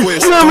got a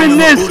request.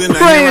 Yes, this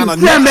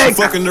pandemic.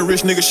 Fucking the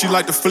rich nigga, she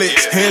like to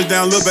flex. Hands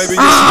down, little baby,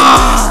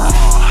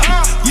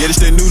 yeah,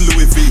 this that new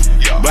Louis V.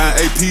 Buying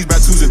APs by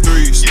 2s and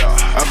 3s.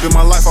 I built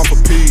my life off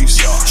of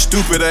peas.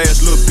 Stupid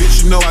ass little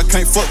bitch, you know I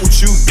can't fuck with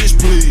you, bitch,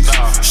 please.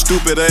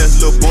 Stupid ass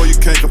little boy, you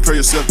can't compare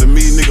yourself to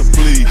me, nigga,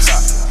 please.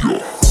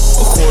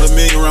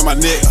 $250,000 around my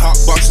neck, hot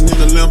boxing in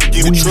the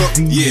Lamborghini truck.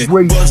 Yeah,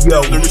 bust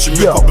down the rich and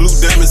milk, blue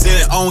diamonds in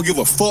it, I don't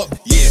give a fuck.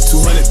 Yeah,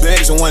 200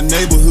 bags in one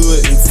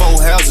neighborhood and 4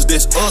 houses,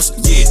 that's us.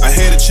 Yeah, I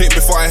had a check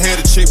before I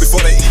had a check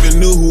before they even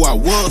knew who I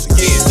was.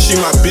 Yeah, she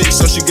my bitch,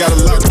 so she got a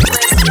lot.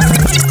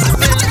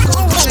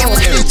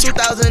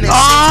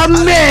 Oh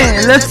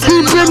man, let's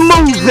keep it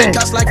moving.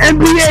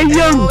 NBA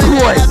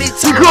Youngboy,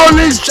 we call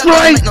this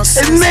joint.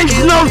 It makes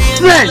no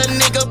sense.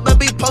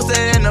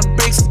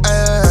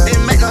 It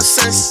make no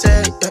sense,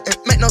 it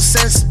make no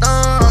sense,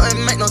 it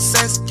make no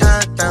sense,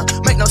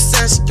 make no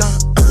sense,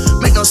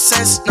 make no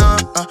sense,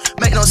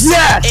 make no sense.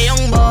 Yes, it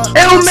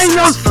don't make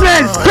no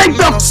sense. Take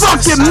the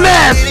fucking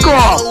mask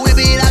off. We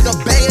be like a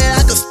bag,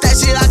 I could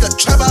stash it, I could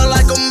trap out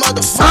like a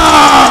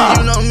motherfucker.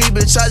 You know me,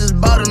 bitch, I just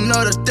bought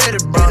another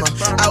 30 burner.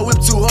 I whip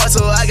too hard,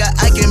 so I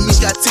can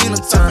Mitch, got Tina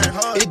Turner.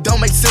 It don't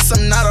make sense,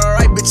 I'm not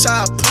alright, bitch,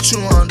 I'll put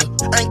you under.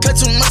 I ain't cut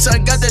too much, I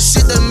got that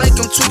shit that make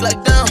them tweak like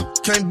down.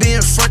 Can't be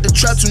in front, the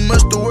trap too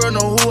much, the world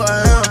know who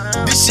I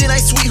am. This shit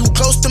ain't sweet, who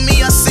close to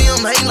me, I see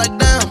him hating like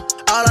damn.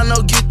 All I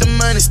know, get the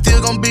money, still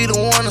gon' be the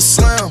one to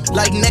slam.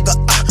 Like nigga,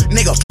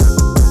 nigga.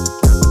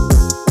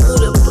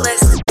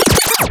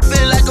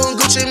 Feel like on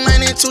Gucci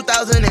Mane in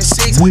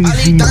 2006.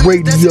 Weezy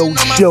Radio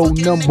Show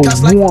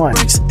 #1.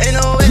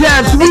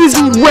 Yes,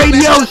 Weezy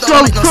Radio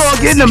Show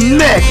talk in the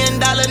mix.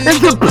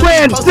 It's a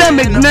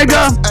pandemic,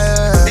 nigga.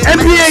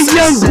 NBA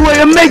Youngboy,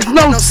 it makes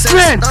no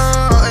sense.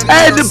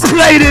 I had to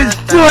play this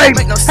joint.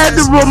 Had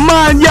to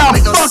remind y'all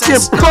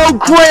fucking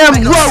program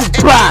robots.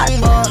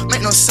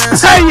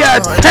 Pay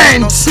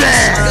attention.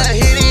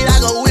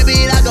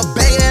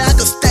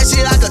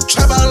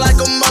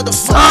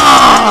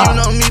 You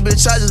know me,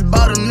 bitch, I just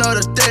bought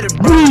another 30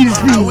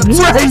 Weezy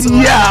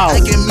Radio.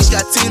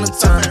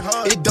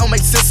 It don't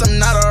make sense, I'm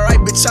not alright,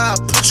 bitch, I'll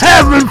put you.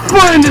 Having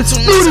fun in the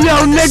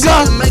studio,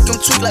 nigga. Make them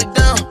tweak like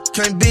down.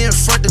 Can't be in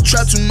front, the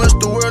trap too much,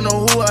 the world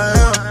know who I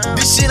am.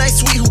 This shit ain't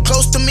sweet, who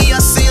close to me, I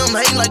see him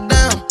hating like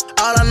damn.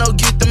 All I know,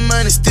 get the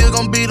money, still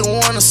gon' be the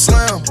one to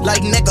slam.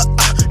 Like nigga,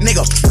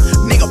 nigga,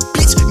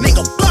 bitch,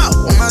 nigga,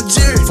 blow on my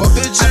jury. Fuck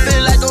the jury. I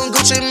feel like on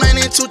Gucci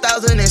Mane in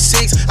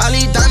 2006. All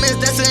these diamonds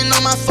dancing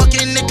on my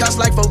fucking neck, cost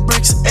like 4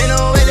 bricks. Ain't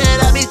no way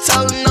that I be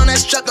toting on that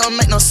strap, don't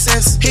make no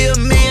sense. He $1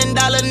 million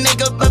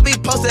nigga, but be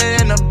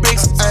posted in the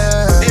bricks.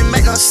 It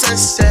make no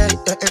sense, it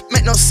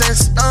make no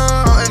sense,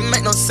 it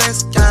make no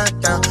sense,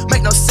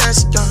 make no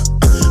sense,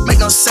 make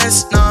no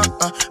sense,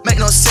 make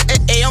no sense,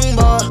 young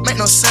boy, make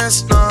no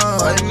sense,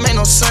 it make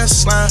no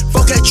sense,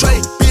 4K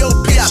trade,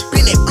 B.O.P. I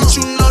been it, bitch,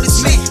 you know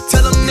this me.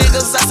 Tell them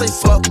niggas I say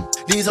fuck them.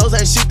 These hoes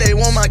ain't shit, they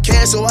want my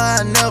cash, so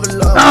I never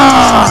love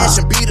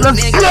them. Beat them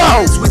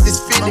niggas with this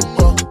Philly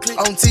book.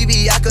 On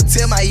TV, I could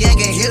tell my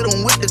yank and hit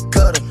him with the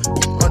cutter.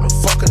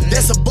 Motherfucker,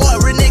 that's a boy,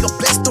 real nigga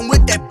blessed him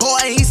with that boy,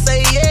 and he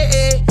say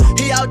yeah.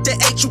 He out there,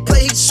 ain't you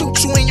play, he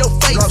shoot you in your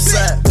face.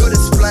 Put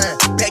his flying,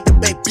 back to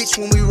back, bitch,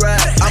 when we ride.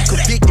 I'm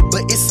convicted,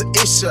 but it's an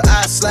issue.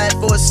 I slide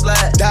for a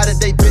slide. Die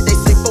today, bitch, they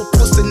say 4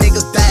 pussy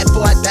niggas died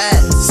before I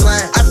died.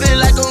 Slime. I feel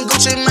like on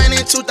Gucci Mane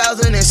in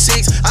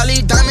 2006. All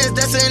these diamonds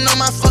dancing on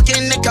my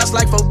fucking neck, cost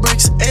like 4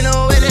 bricks. Ain't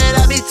no way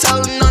that I be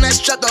toting on that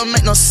strap, don't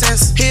make no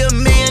sense. He $1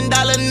 million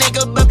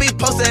nigga, but be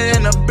posted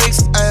in the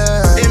bricks.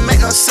 It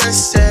make no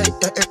sense, it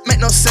make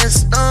no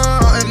sense,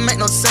 it make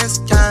no sense,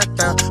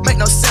 make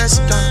no sense,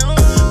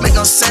 make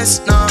no sense,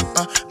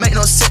 make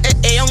no sense,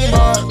 young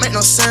boy, make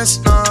no sense,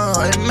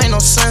 it make no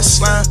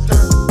sense.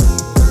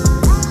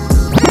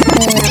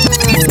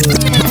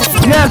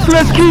 Yes,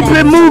 let's keep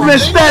it moving.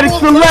 Static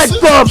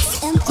Select up.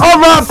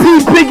 R.I.P.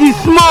 Biggie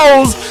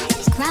Smalls.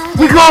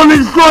 We gon'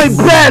 enjoy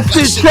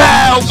Bastard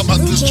Child.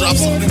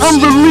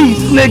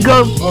 Unreleased,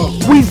 nigga.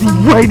 Weezy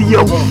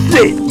Radio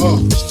shit.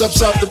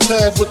 Steps out the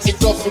pad with the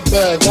duffel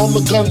bag. All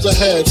the guns I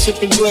had,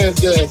 sipping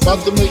granddad.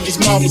 About to make his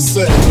mama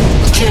sad.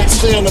 I can't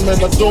stand him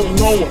and I don't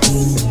know him.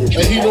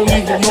 And he don't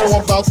even know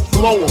I'm about to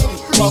blow him.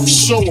 About to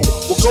show him.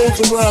 What goes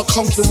around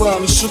comes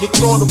around. He should've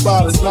thought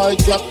about it. Now he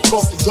got to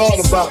talk to God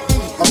about it.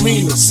 I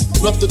mean this,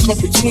 nothing come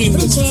between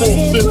this.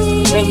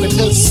 450 and the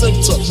head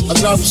center. I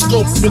got the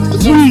scope, fit the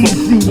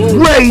info.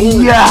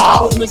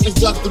 Radio. Niggas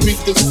got to meet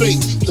their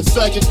fate. The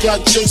faggot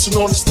got Jason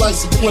on his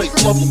license plate.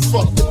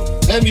 Motherfucker.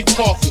 And he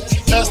parking.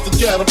 Ask the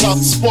dad about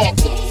the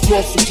sparkler.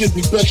 Lord forgive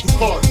me, beg your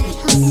pardon.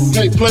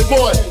 Hey,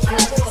 Playboy.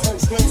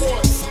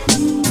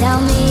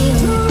 Tell me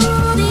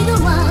who'll be the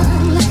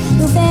one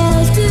who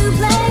fails to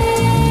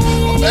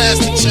play.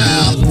 Bastard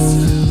Child.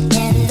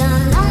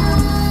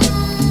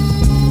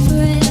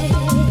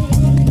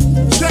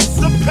 Check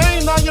the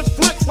pain on your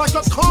flick like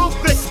a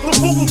convict. the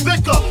Google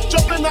thicker.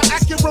 Jump in the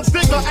accurate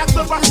vigor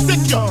after I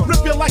stick ya.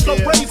 Rip you like a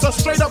razor,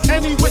 straight up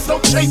any with no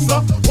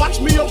chaser. Watch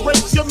me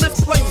erase you,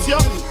 misplace ya.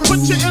 Put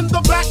you in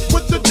the back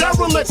with the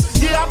derelict.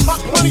 Yeah, I pop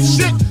plenty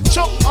shit.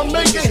 Choke, I'm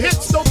making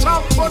hits. No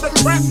time for the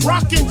crack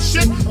rocking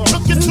shit.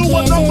 Took it to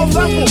another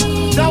level.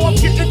 Now I'm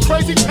getting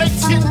crazy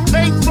takes, getting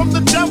paid from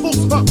the devils.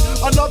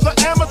 Another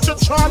amateur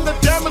trying to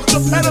damage the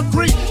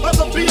pedigree of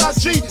the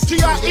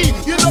B.I.G.T.I.E.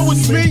 You know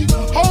it's me.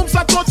 Holmes,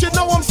 I thought you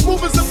know I'm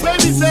smooth as a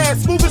baby's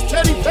ass. Smooth as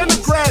Teddy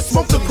Pendergrass.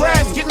 Smoke the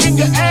grass, get in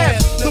your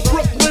ass. The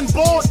Brooklyn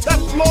born,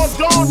 Teflon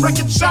Dawn,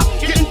 record shop,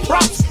 getting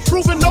props.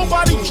 Proving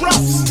nobody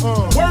drops.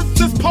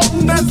 Words as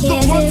potent as the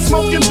one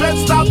smoking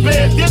Bed-Stuy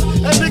bandit.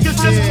 And niggas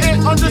just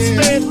can't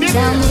understand it.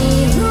 Tell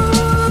me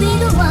who'll be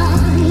the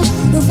one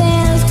who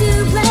fails to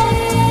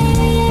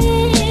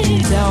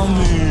play. Tell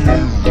me.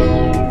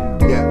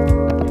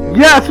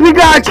 Yes, we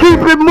gotta keep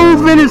it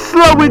moving and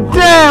slow it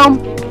down.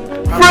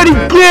 Freddie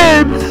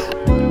Gibbs,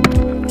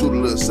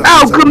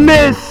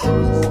 Alchemist,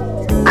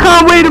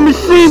 Conway the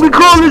Machine, we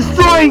call this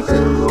joint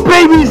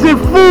Babies and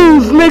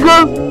Fools,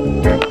 nigga.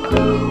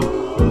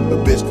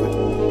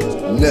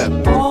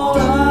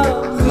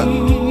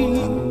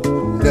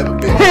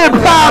 Hip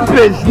hop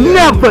is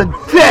never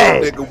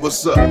dead. Nigga,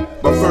 what's up?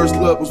 My first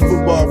love was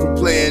football from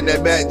playing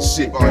that Madden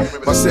shit.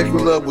 My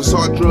second love was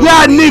hard drugs.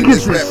 Y'all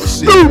niggas is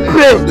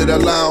stupid.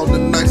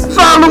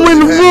 Following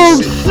the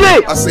wrong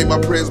shit. I say my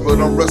prayers, but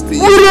I'm rusty.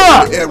 What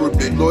up?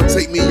 Arabic. Lord,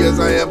 take me as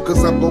I am,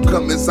 cause I'm gonna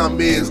come as I'm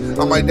is.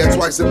 I might die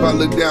twice if I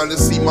look down and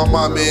see my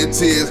mama in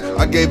tears.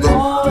 I gave her,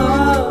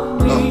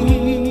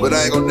 but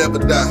I ain't gonna never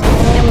die.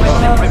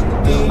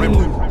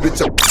 Bitch,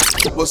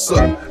 what's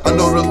up? I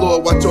know the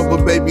Lord watch over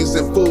babies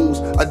and fools.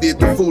 I did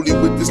the foolie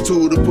with this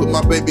tool to put my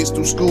babies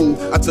through school.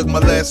 I took my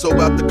last soul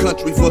out the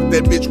country, fuck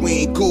that bitch, we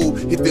ain't cool.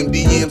 Hit them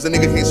DMs, a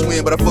nigga can't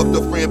swim, but I fucked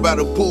a friend by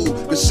the pool.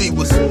 Cause she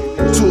was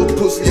too a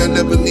pussy, I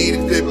never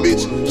needed that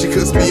bitch. She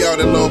cussed me out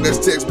in long ass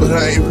text, but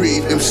I ain't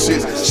read them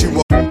shits. She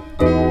won't.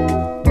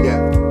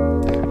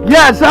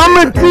 Yes, I'm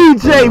a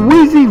DJ,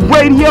 Weezy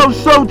Radio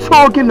Show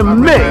talking the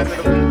mix.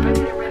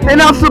 And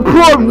I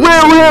support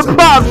real hip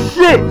hop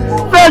shit.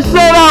 First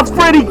shout out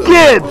Freddie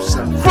Gibbs.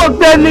 Fuck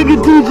that nigga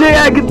DJ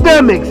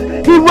Academics.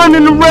 He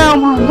running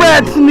around with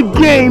rats in the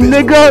game,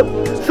 nigga.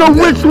 So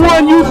which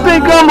one you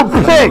think I'ma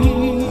pick?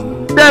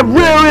 That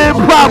real hip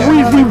hop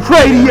Weezy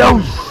Radio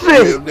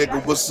shit. Real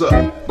nigga, what's up?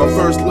 My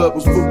first love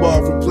was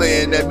football from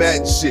playing that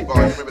Madden shit.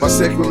 My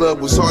second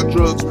love was hard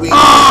drugs, weed,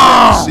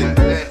 shit.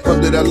 Come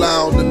that I lie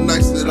on the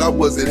nights that I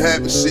wasn't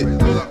having shit.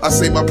 I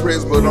say my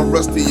prayers, but I'm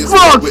rusty as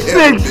fuck with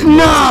everything.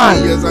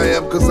 As I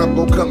am, cause I'm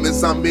gonna come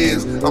as I'm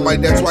is. I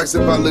might die twice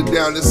if I look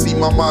down and see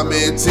my mama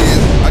in tears.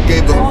 I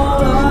gave her,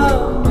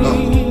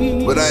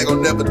 but I ain't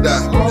gonna never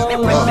die.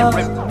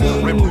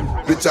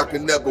 Bitch, I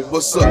can never,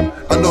 what's up?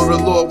 I know the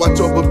Lord watch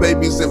over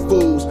babies and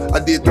fools. I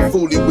did the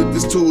foolie with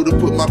this tool to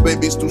put my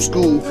babies through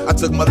school. I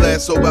took my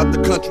last soul out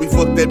the country,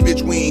 fuck that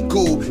bitch, we ain't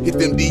cool. Hit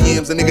them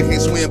DMs, a nigga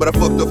can't swim, but I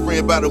fucked a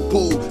friend by the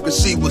pool. Cause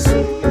she was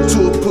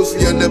too a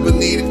pussy, I never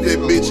needed that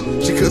bitch.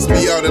 She cussed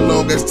me out in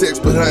long ass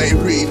text, but I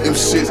ain't read them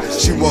shits.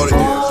 She wanted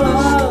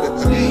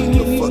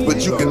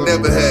but you can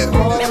never have.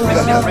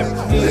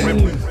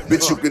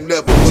 Bitch, you can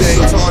never.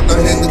 James Harden,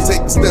 I had to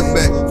take a step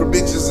back for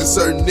bitches and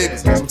certain niggas.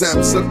 Sometimes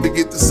it sucks to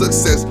get the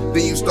success,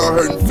 then you start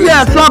hurting feelings.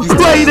 Yes, I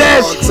play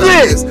that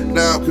shit.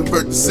 Now I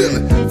convert the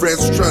ceiling. Friends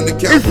was trying to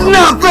count. It's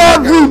not for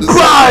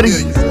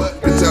everybody.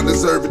 Bitch, I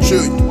deserve a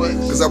trillion.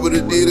 Cause I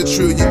would've did a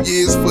trillion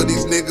years for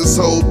these niggas.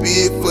 Whole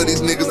bid for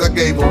these niggas I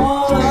gave them.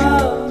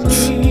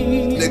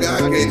 Nigga, I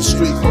gave the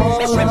street.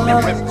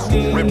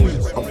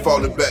 I'm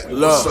falling back.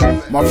 Look,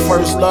 my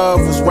first love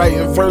was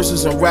writing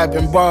verses and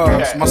rapping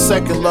bars. My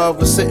second love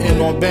was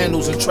sitting on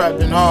bundles and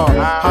trapping hard.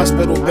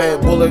 Hospital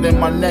bed, bullet in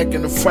my neck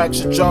and a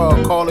fractured jaw.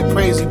 Call it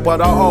crazy,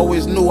 but I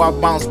always knew I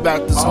bounced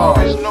back this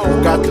hard.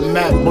 Got the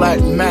Mac, Black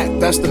Mac,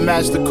 that's the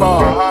Master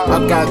car. I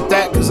got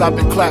that cause I've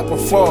been clapped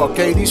before.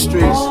 Gave these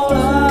streets.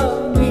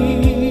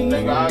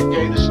 Nigga, I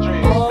gave the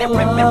streets.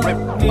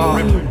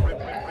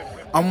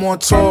 I'm on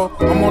tour,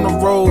 I'm on the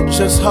road,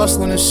 just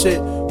hustling and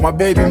shit. My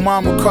baby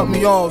mama cut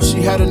me off,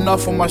 she had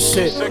enough of my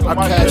shit. I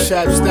cash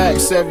app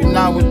stacks every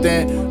now and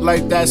then,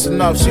 like that's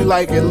enough. She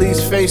like at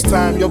least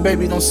FaceTime, your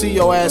baby don't see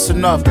your ass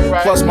enough.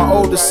 Plus my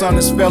oldest son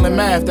is failing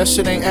math, that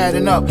shit ain't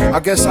adding up.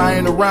 I guess I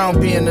ain't around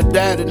being a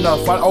dad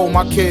enough, I owe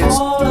my kids. I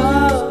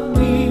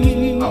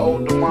owe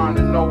the mind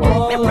to know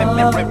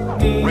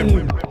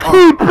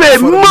Keep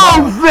it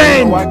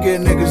moving! I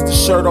get niggas the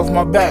shirt off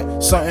my back.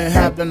 Something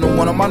happened to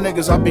one of my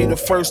niggas, I'll be the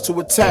first to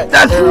attack.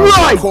 That's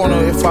right!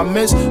 Corner, if I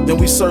miss, then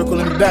we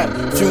circling back.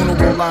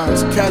 Funeral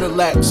lines,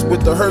 Cadillacs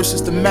with the hearses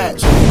to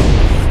match.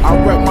 I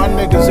rep my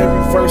niggas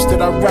every verse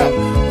that I rap.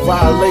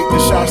 Violate the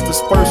shots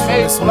dispersed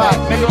from this map.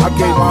 I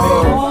gave my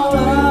hood.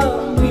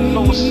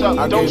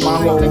 I gave my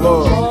whole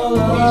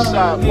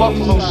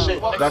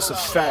hood. That's a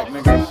fact,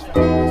 nigga.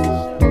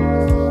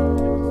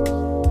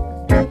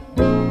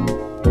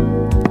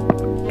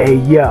 Hey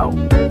yo,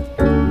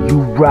 you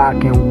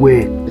rockin'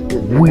 with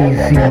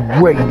Weezy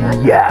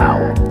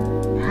Radio.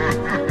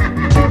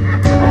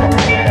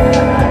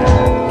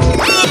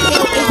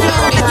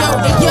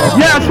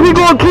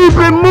 gonna keep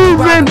it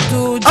moving.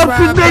 Up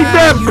to date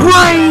that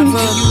brain.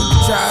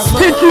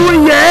 Hit you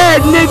in your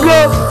head,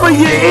 nigga, for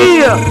your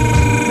ear.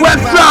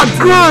 Westside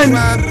Gun.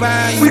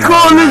 We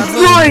call this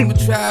joint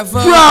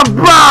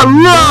Drive-By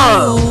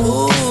Love.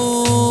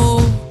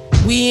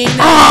 We ain't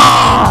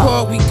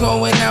court, we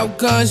going out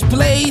guns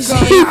blazing.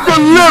 Keep the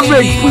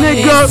lyrics,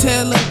 nigga.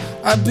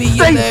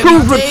 Stay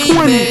tuned for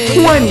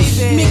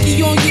 2020.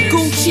 Mickey on your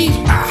Gucci.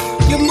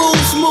 Your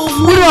moves move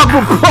me. What up,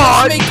 a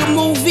pod? Make a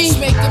movie.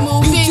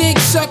 You dick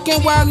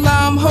sucking while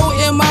I'm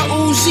holding my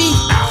Uzi.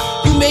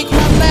 You make my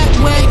lap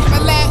wet.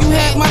 You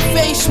had my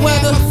face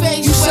wetter.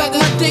 You suck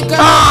my dick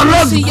up.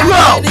 Let's See, go. I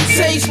had it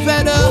taste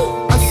better.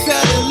 I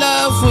fell in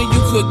love when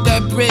you cooked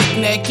that brick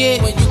naked.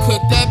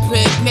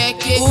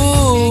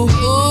 Ooh,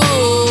 ooh.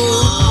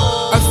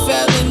 I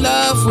fell in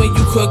love when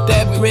you cooked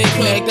that brick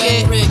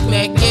naked.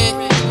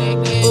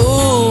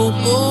 Ooh,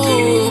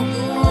 ooh.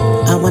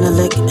 I wanna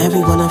lick every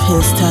one of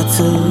his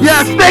tattoos.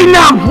 Yeah, stay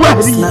now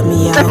ready. Slut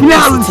me out.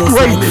 Technology Tastes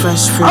great. like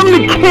fresh fruit. I'm the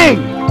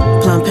king.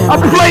 Plum I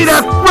play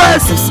that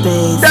fresh,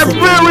 that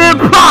real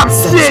hip hop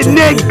shit,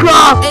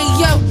 nigga. Hey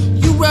yo,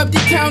 you rub the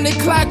counter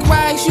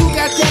clockwise, you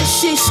got that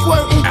shit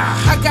squirting.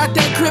 I got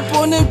that grip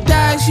on them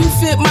thighs, you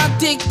fit my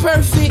dick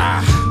perfect.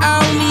 I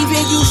don't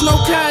even use no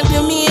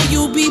condom, me and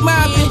you be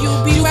mobbing. You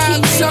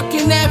keep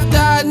sucking after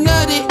I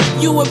nutted,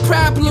 you a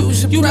problem.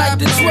 You like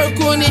to twerk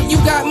on it, you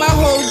got my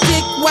whole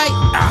dick white.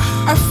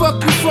 I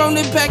fuck you from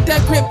the back,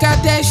 that grip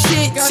got that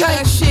shit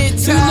tight.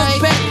 You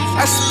look back,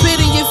 I spit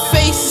in your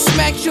face,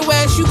 smack your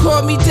ass. You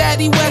called me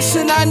Daddy West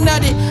and I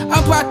nutted.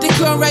 I'm about to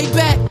come right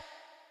back.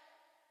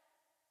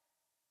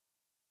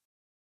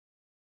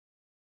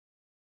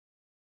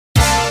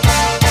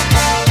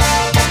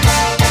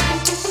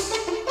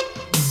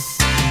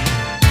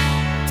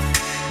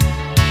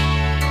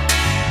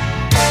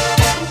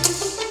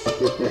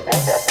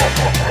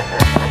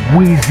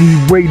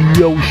 Weezy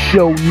Radio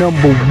Show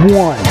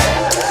 #1.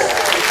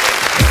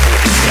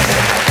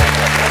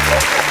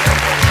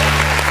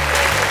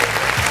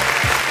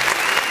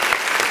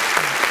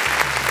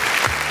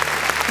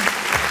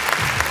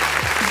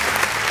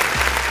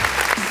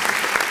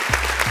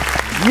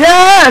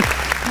 Yes!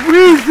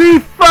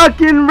 Weezy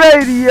fucking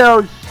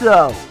Radio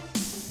Show.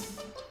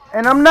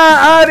 And I'm not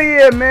out of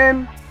here,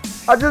 man.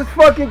 I just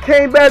fucking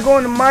came back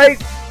on the mic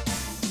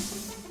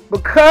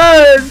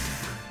because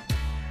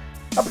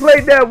I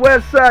played that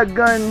Westside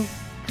Gun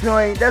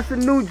joint. That's a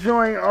new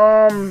joint.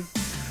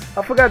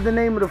 I forgot the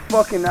name of the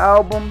fucking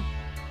album.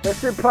 That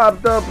shit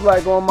popped up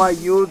like on my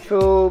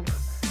YouTube.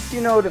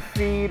 You know, the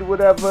feed,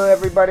 whatever.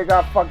 Everybody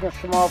got fucking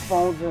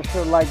smartphones and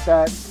shit like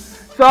that.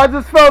 So I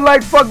just felt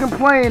like fucking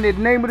playing it.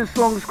 The name of the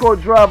song is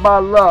called Drive-By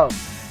Love.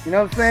 You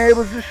know what I'm saying? It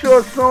was a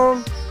short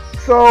song.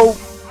 So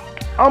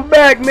I'm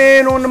back,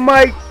 man, on the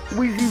mic.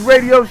 Weezy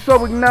Radio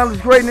Show,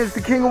 acknowledge greatness, the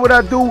king of what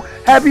I do.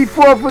 Happy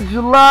 4th of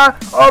July,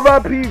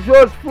 R.I.P.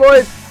 George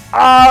Floyd.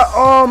 I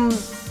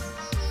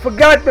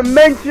forgot to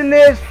mention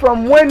this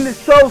from when the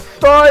show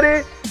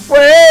started. But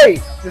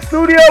hey, the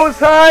studio is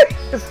hot.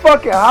 It's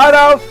fucking hot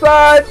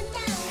outside.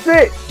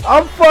 Shit,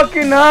 I'm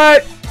fucking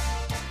hot.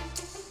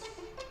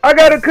 I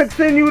gotta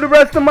continue the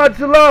rest of my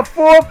July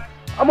 4th.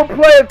 I'm gonna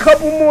play a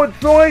couple more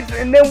joints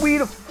and then we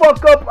the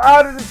fuck up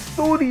out of the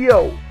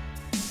studio.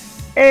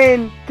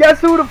 And guess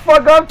who the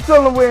fuck I'm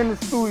chilling with in the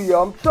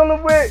studio? I'm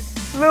chilling with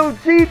Lil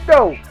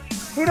Gito.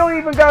 He don't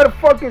even gotta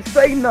fucking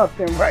say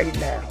nothing right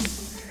now.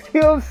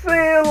 You know what I'm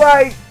saying?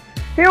 Like,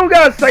 he don't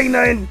gotta say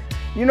nothing,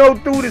 you know,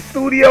 through the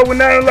studio and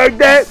nothing like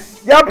that.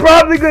 Y'all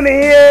probably gonna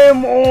hear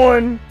him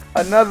on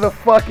another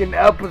fucking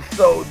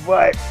episode.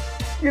 But,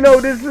 you know,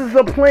 this is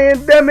a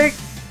pandemic.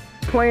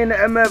 Playing the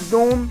MF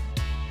Doom.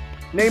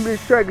 Name of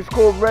this track is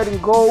called Red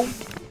and Gold.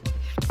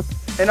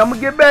 And I'm gonna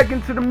get back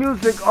into the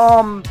music.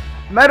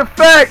 Matter of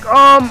fact,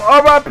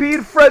 R.I.P.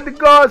 to Fred the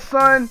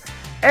Godson.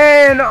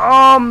 And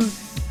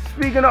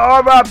speaking of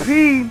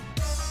R.I.P.,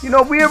 you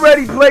know, we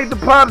already played the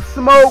Pop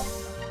Smoke.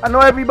 I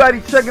know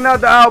everybody checking out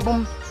the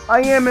album.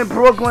 I am in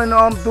Brooklyn,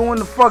 doing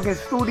the fucking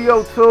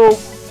studio too.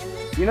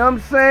 You know what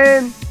I'm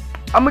saying?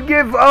 I'm gonna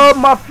give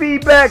my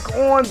feedback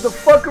on the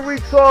Fuckery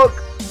Talk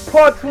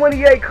Part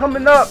 28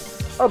 coming up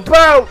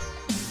about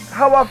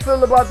how I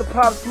feel about the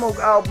Pop Smoke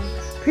album.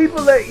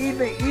 People are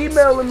even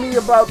emailing me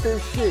about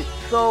this shit.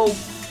 So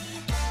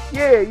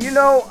yeah, you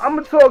know, I'm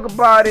gonna talk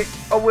about it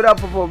or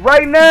whatever. But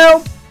right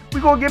now,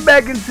 we gonna get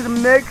back into the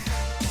mix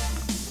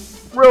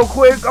real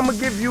quick. I'm gonna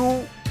give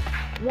you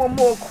one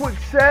more quick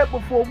set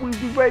before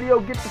Weezy Radio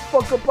get the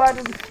fuck up out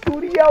of the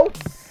studio.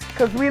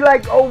 Cause we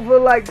like over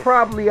like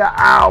probably an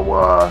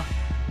hour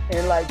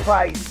and like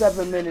probably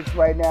 7 minutes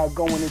right now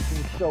going into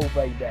the show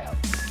right now.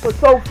 But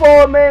so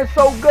far, man,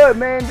 so good,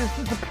 man. This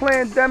is a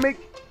pandemic.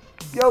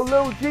 Yo,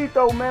 Lil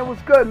Gito, man,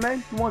 what's good,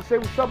 man? You want to say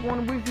what's up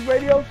on the Weezy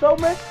Radio Show,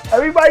 man?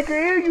 Everybody can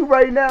hear you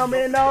right now,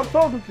 man. Now I'm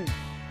talking to you.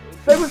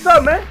 Say what's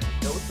up, man.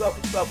 Yo, what's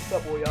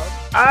up, boy, y'all?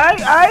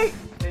 Alright?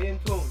 Stay in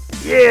tune.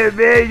 Yeah,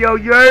 man, yo,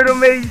 you heard him,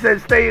 man? He said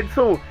stay in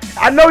tune.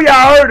 I know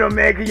y'all heard him,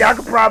 man, because y'all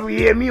could probably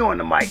hear me on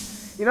the mic.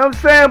 You know what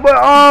I'm saying? But,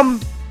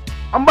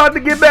 I'm about to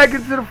get back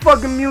into the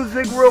fucking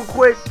music real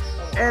quick.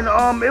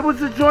 And it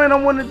was a joint I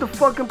wanted to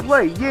fucking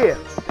play. Yeah.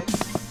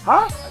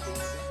 Huh?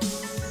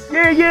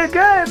 Yeah, go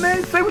ahead,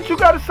 man. Say what you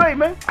gotta say,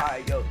 man.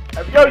 Alright,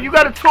 yo. You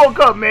gotta talk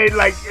up, man,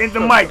 like in the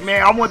mic,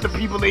 man. I want the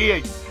people to hear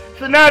you.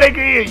 So now they can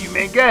hear you,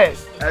 man. Go ahead.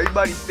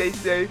 Everybody stay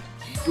safe.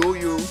 Do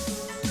you.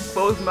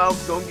 Closed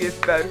mouths don't get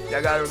fed.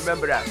 Y'all gotta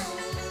remember that.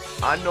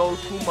 I know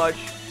too much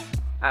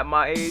at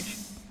my age,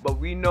 but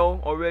we know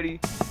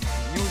already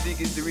music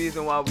is the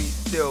reason why we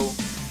still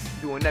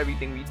doing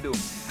everything we do.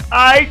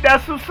 Alright,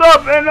 that's what's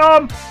up. And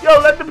yo,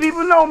 let the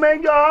people know,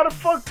 man. Yo, how the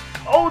fuck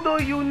old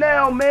are you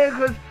now, man?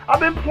 Cause I've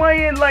been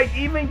playing like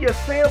even your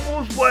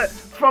samples, but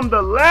from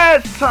the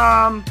last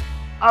time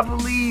I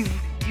believe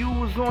you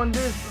was on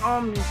this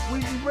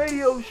Weezy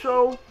Radio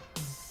show.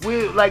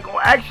 We're like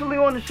actually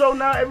on the show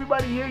now.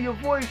 Everybody hear your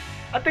voice.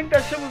 I think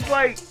that shit was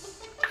like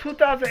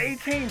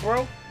 2018,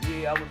 bro.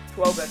 Yeah, I was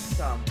 12 at the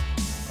time.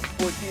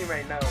 I'm 14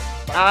 right now.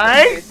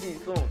 Alright.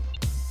 15 soon.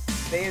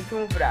 Stay in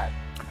tune for that.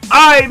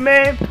 Alright,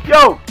 man.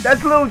 Yo,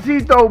 that's Lil G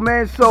though,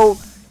 man. So,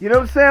 you know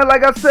what I'm saying?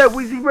 Like I said,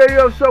 Weezy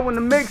Radio show in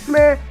the mix,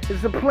 man.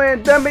 It's a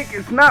pandemic.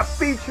 It's not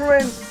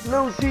featuring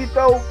Lil G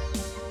though.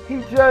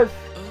 He just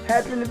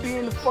happened to be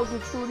in the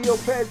fucking studio,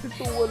 passing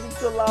through on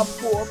July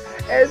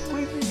 4th, as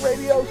Weezy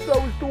Radio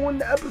show is doing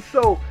the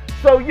episode.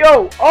 So,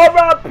 yo,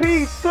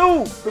 R.I.P.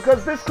 too,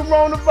 because this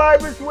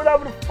coronavirus,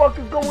 whatever the fuck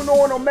is going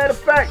on, or matter of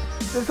fact,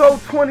 this whole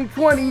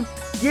 2020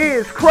 year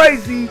is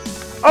crazy.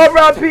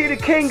 R.I.P. to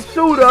King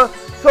Shooter.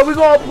 So we're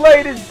gonna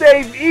play this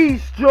Dave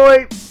East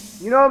joint.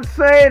 You know what I'm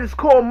saying? It's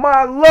called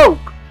My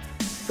Loke.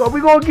 So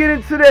we're gonna get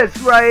into this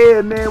right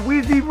here, man.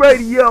 Weezy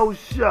Radio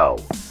show.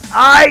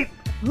 Alright,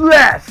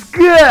 let's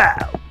go.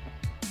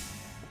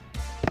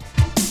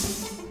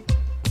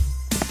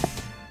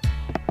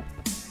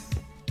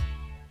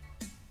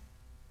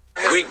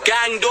 We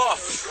ganged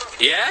off,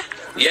 yeah?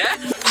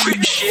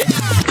 Crip shit,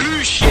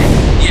 blue shit,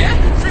 yeah?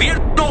 We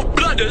ain't no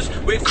blooders,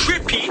 we're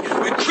crippy,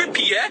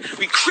 yeah?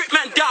 We crip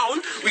man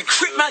down, yeah? We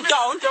crip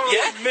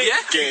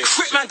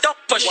man down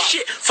for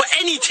shit, for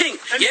anything,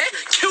 yeah?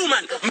 Kill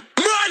man,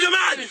 murder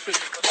man,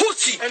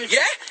 pussy,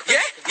 yeah?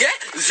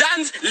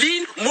 Zans,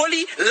 lean,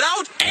 molly,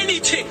 loud,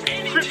 anything.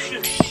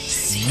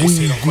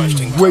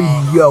 Weezy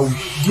Radio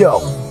show.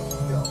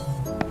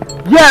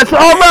 Yes,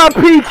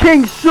 R.I.P.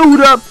 King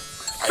Shooter.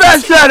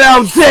 Best shout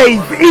out Dave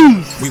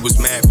East. We was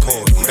mad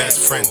poor,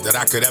 best friends that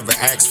I could ever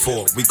ask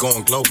for. We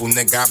going global,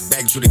 nigga. I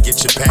begged you to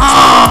get your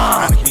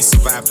passport. We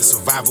survived. The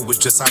survival was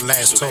just our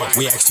last talk.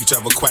 We asked each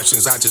other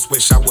questions. I just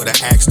wish I would've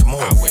asked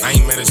more. I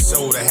ain't met a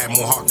soul that had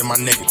more heart than my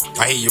nigga.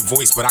 I hear your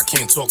voice, but I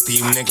can't talk to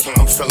you, nigga.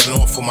 I'm feeling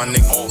off with my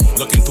nigga.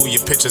 Looking through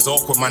your pictures,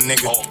 awkward, my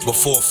nigga.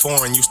 Before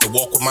foreign, used to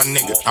walk with my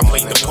nigga. I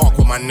played the park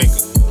with my nigga.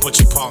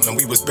 Butcher partner,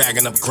 we was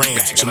bagging up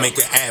grams.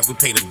 Jamaica Ave, we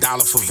paid $1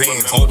 for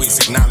vans. Always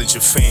acknowledge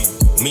your fan.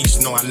 Meech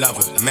know I love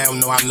her. Mel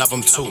know I love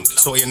him too.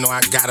 Sawyer know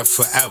I got her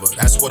forever.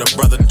 That's what a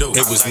brother do.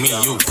 It was me,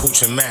 you,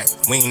 Pooch and Mac.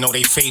 We ain't know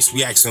they face.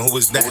 We asking who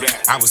was that.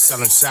 I was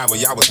selling sour,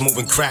 y'all was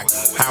moving crack.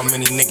 How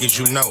many niggas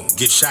you know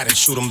get shot and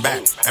shoot them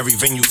back? Every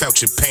venue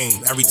felt your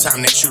pain. Every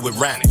time that you would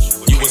rap.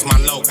 You was my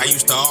loc. I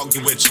used to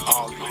argue with you.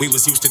 We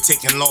was used to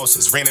taking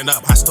losses. Ran it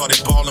up. I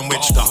started balling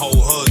with you. The whole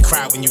hood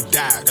cried when you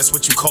died. That's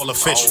what you call a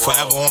fish.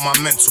 Forever on my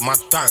mental, my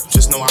third.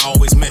 Just know I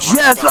always miss you.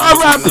 Yes,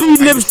 R.I.P.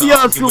 Nipsey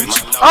Hussle.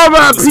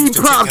 R.I.P.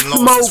 Pop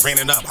Smoke. Ran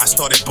it up. I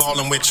started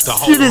balling with you. The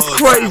whole shit is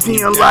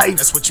crazy in life.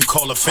 That's what you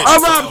call a fish.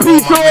 R.I.P.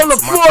 to all the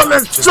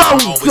fallen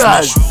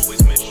soldiers.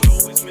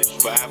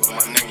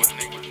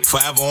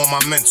 Forever on my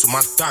mental,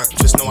 my third.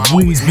 Just know I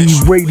always miss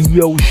you. Weezy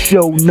Radio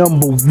show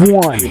number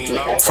 1.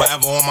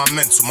 Forever on my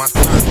mental, my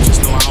third.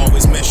 Just know I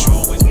always miss you.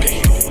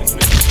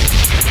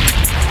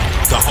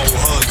 The whole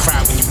hood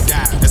cried when you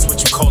died. That's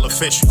what you call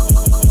official.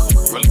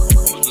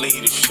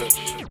 Leadership.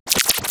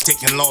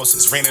 Taking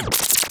losses, ran it.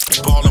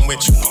 Ballin'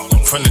 with you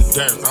from the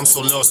dirt. I'm so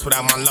lost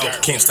without my low.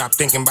 Can't stop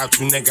thinking about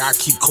you, nigga. I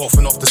keep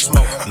coughing off the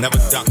smoke. Never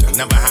ducking,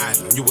 never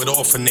hiding. You would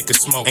offer nigga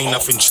smoke. Ain't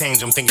nothing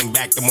changed. I'm thinking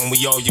back to when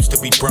we all used to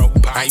be broke.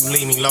 How you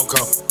leave me loco?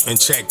 And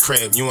check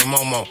crib, you and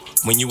Momo.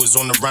 When you was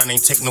on the run,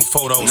 ain't take no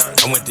photos.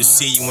 I went to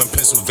see you in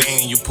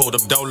Pennsylvania. You pulled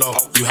up Dolo.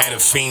 You had a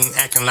fiend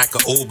acting like a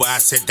Uber. I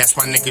said that's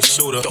my nigga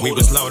Shooter. We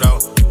was low though.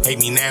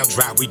 Hate me now,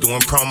 drop. We doing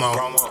promo.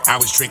 I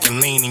was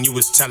drinking lean and you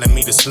was telling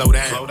me to slow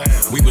down.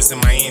 We was in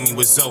Miami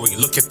with Zoe.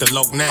 Look at the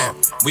loc now.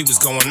 We was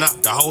going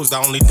up, the hoes the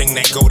only thing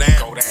that go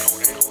down.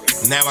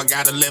 Now I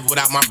gotta live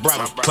without my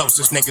brother.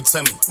 Closest nigga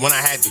to me, when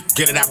I had to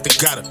get it out the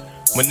gutter.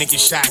 When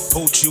niggas shot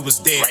Pooch, you was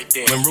dead.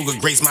 When Ruger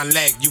grazed my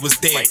leg, you was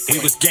dead.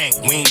 We was gang,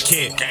 we ain't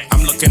kid.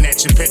 I'm looking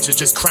at your picture,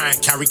 just crying.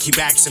 Kyrie keep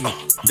asking me,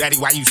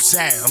 Daddy, why you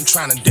sad? I'm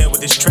trying to deal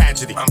with this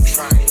tragedy.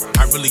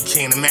 I really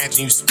can't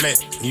imagine you split.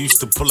 You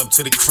used to pull up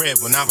to the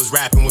crib when I was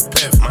rapping with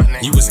Piff.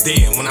 You was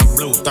there when I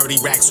blew 30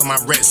 racks on my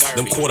wrist.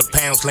 Them quarter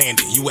pounds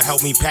landed, you would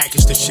help me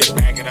package the shit.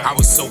 I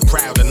was so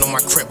proud to know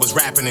my crib was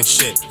rapping and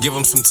shit. Give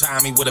him some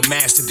time, he would've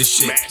mastered this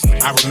shit.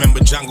 I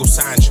remember Jungle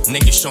signed you.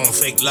 Niggas showing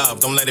fake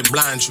love, don't let it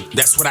blind you.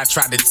 That's what I try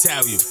tried to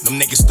tell you. Them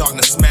niggas starting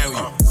to smell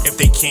you. If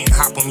they can't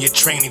hop on your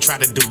train, they try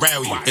to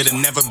derail you. It'll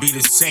never be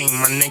the same,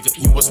 my nigga.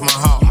 You was my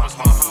heart.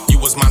 You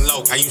was my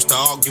low. I used to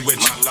argue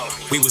with you.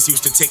 We was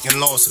used to taking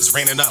losses.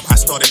 Ran it up. I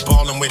started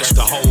balling with you.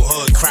 The whole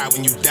hood cried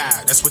when you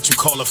died. That's what you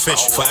call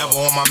official. Forever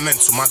on my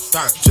mental, my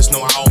thumb. Just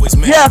know I always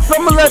miss you. Yes,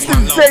 I'ma let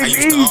them say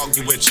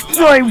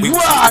join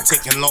rock.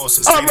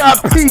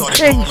 R.I.P.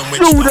 King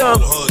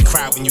Shooter.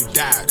 Cry when you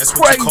die. That's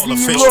what you call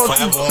official.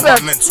 Forever on my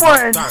mental,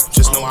 my thumb.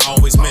 Just know I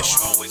always miss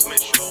you.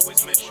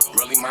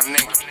 Really my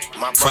nigga.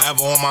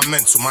 Forever on my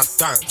mental, my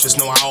thumb. Just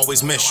know I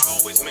always miss you.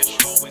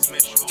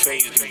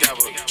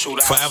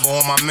 Forever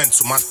on my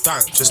mental, my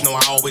thumb. Just know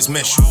I always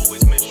miss you.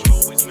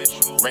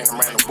 Ran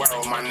around the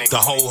world, my nigga. The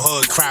whole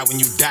hood cry when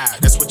you die.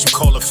 That's what you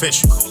call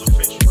official.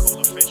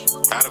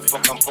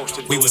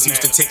 We was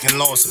used to taking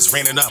losses,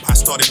 ran it up, I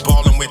started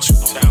balling with you.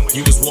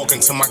 You was walking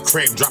to my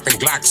crib, dropping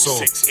Glocks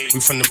off. We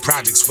from the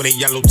projects where they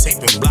yellow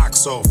taping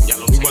blocks off.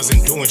 We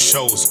wasn't doing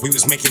shows, we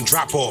was making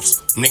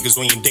drop-offs. Niggas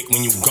on your dick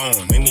when you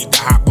gone, they need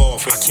to hop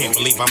off. I can't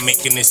believe I'm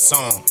making this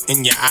song.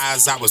 In your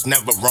eyes, I was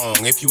never wrong.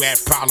 If you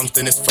had problems,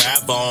 then it's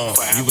forever on.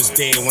 You was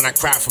dead when I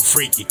cried for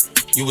Freaky.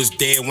 You was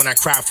dead when I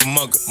cried for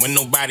Mugger. When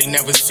nobody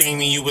never seen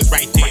me, you was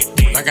right there.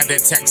 I got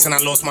that text and I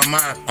lost my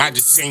mind. I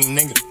just seen you,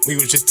 nigga. We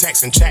was just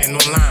texting, chatting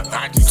online.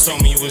 You told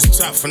me you was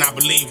tough and I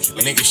believed you.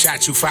 A nigga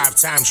shot you 5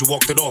 times, you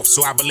walked it off,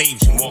 so I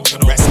believed you.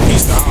 Rest in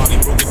peace to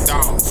Harley, broke it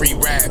down, free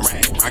raps.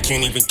 I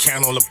can't even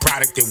count all the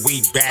product that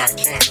we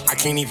bag. I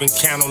can't even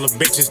count all the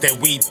bitches that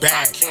we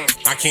bag.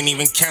 I can't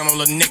even count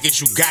all the niggas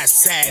you got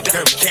sad.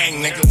 Dirt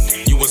gang, nigga.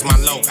 You was my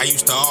low, I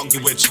used to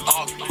argue with you.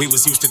 We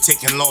was used to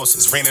taking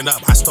losses, ran it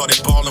up, I started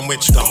balling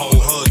with you. The whole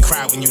hood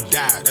cried when you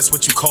died, that's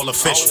what you call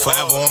official.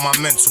 Forever on my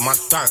mental, my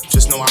thumb,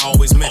 just know I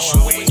always miss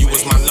you. You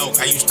was my low,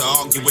 I used to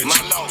argue with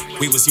you.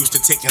 We was used to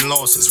taking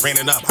losses, ran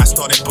it up, I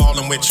started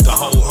balling with you. The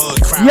whole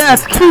hood cried.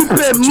 Yes, keep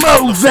it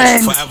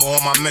moving. Forever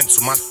on my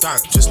mental, my thumb,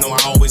 just know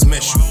I always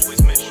miss you.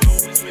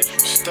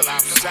 Still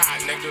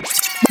outside, nigga.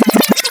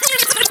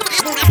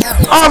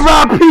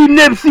 R.I.P.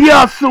 Nipsey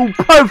Hussle,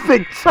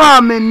 perfect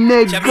timing,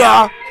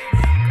 nigga.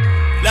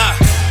 Look,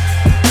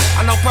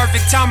 I know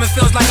perfect timing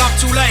feels like I'm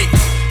too late.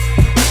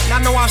 And I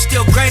know I'm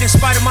still great in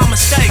spite of my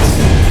mistakes.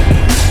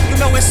 You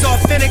know it's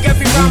authentic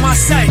every rhyme I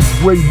say.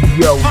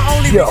 My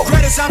only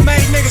regret is I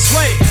made niggas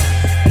wait.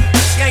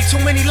 See, ain't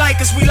too many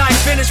like us, we like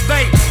finished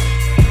bait.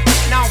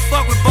 And I don't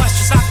fuck with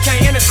busters, I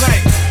can't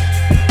integrate.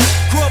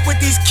 Grew up with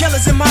these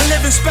killers in my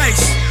living space.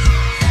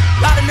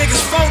 A lot of niggas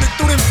folded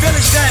through them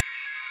village days.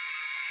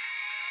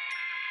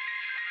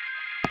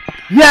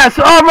 Yes,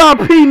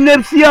 R.I.P.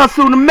 Nipsey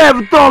Hussle, the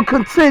marathon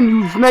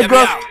continues,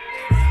 nigga.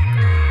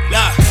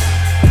 Look,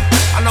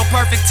 I know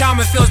perfect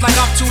timing feels like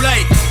I'm too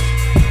late.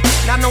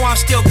 And I know I'm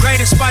still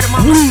great in spite of my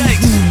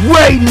mistakes.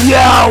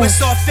 Radio. It's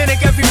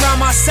authentic every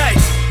rhyme I say.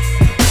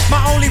 My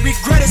only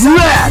regret is I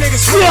let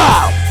niggas go.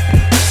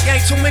 See,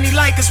 ain't too many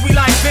like us, we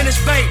like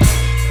finished bait.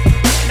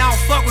 And I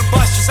don't fuck with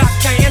busters, I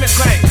can't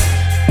integrate.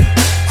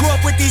 Grew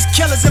up with these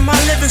killers in my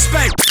living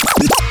space.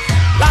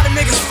 A lot of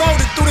niggas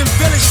folded through them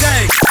village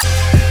days.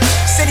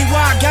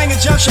 Citywide gang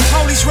injunction,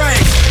 police raid.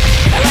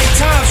 LA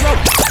Times wrote,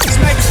 he's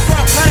made the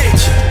front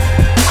page.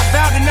 I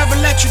vowed to never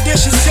let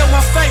tradition seal my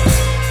fate.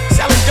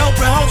 Selling dope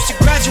in hopes to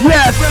graduate.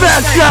 Yes,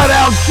 that shout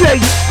out Jay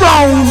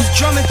Stone.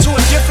 Drumming to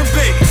a different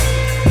beat.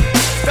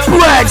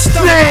 Black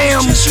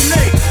Sam.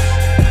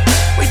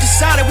 We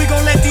decided we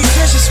gon' let these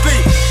visions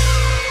speak.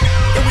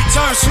 Then we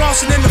turned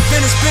Slauson into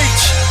Venice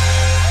Beach.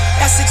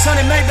 That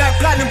 600 Maybach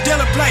platinum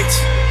dealer plates.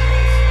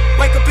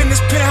 Wake up in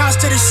this penthouse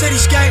to the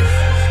cityscape.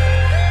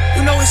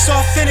 You know it's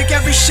authentic,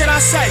 every shit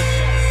I say.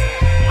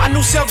 I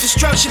knew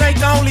self-destruction ain't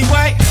the only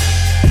way.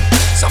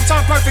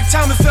 Sometimes perfect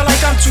timing feel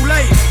like I'm too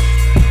late.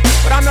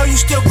 But I know you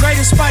still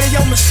great in spite of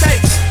your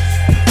mistakes.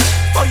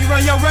 Before you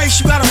run your race,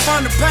 you gotta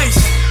find the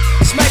pace.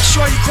 Just make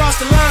sure you cross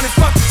the line and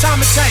fuck the time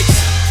it takes.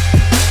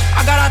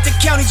 I got out the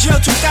county jail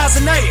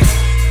 2008.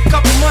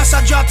 Couple months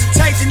I dropped the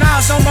tape and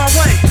I was on my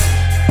way.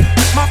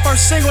 My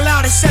first single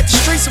out and set the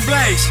streets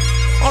ablaze.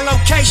 On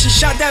location,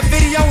 shot that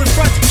video in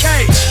front the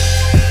cage.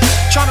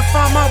 Tryna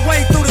find my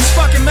way through this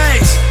fucking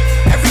maze.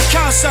 Every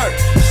concert,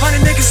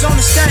 100 niggas on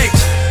the stage.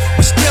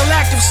 We're still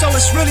active, so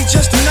it's really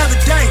just another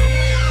day.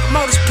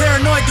 Promoters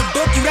paranoid, the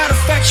book you, that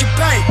affects your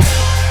pay.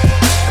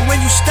 And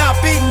when you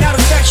stop eating, that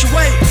affects your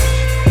weight.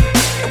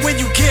 And when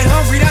you get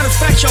hungry, that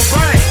affects your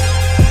brain.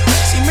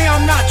 See me,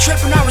 I'm not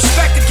tripping, I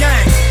respect the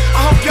game.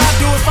 I hope y'all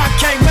do, if I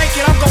can't make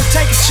it, I'm gon'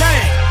 take a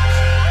chain.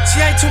 See,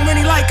 ain't too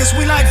many like us,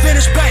 we like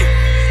vintage bait.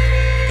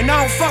 And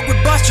I don't fuck with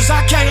busters,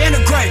 I can't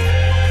integrate.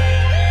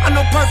 I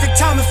know perfect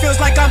timing feels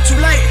like I'm too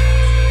late.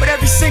 But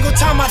every single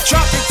time I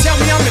drop, they tell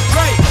me I'm the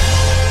great.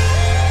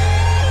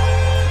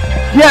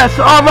 Yes,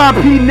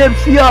 R.I.P.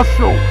 Nipsey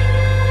Hussle.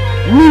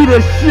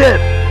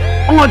 Leadership,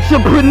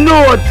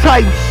 entrepreneur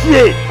type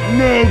shit,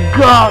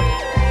 nigga.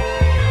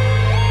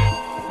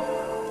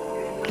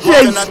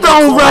 Jay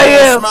Stone right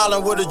here.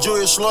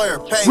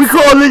 We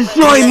call this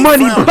joint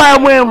money,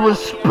 power, and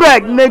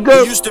respect,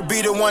 nigga. He used to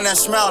be the one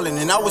that's smiling,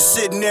 and I was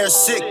sitting there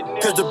sick,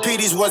 cause the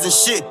PDs wasn't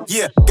shit.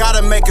 Yeah,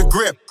 gotta make a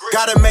grip,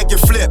 gotta make it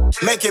flip,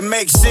 make it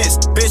make sense,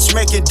 bitch,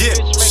 make it dip.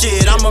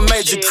 Shit, I'm a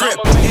major crip,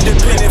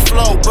 independent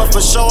flow, but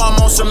for sure I'm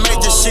on some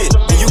major shit.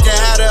 And you can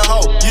have that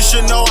hoe, you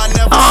should know I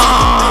never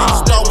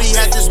bitch. Thought we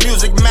had this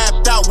music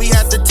mapped out, we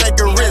had to take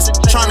a risk.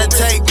 Tryna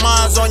take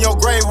mines on your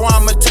grave where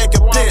I'ma take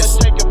a piss.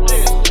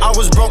 I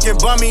was broken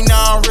bummy,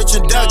 now I'm rich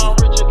and Dougie.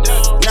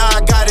 Now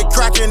I got it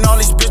cracking, all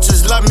these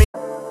bitches love me.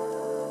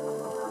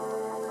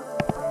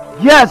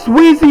 Yes,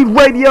 Weezy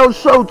Radio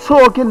Show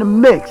talk in the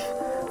mix.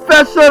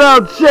 First shout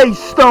out Jay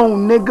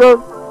Stone,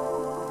 nigga.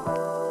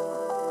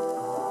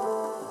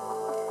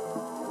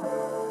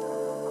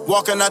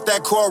 Walking out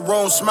that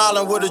courtroom,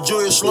 smiling with a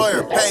Jewish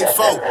lawyer, paid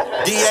for,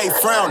 DA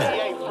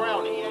frowning.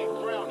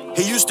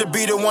 He used to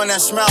be the one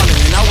that's smiling,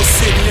 and I was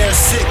sitting there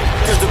sick,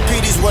 cause the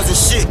PDs wasn't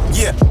shit.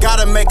 Yeah,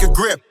 gotta make a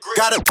grip,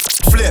 gotta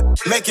flip,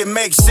 make it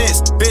make sense,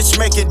 bitch,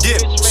 make it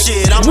dip.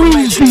 Shit, I'm a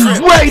major trip.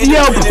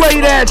 Radio,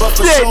 play that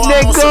shit,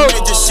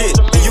 nigga. Shit.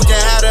 And you can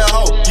have that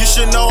hoe, you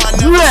should know I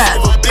never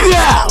save a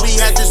bitch. We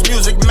had this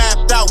music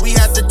mapped out, we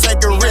had to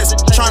take a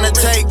risk. Tryna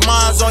take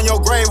mines on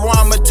your grave where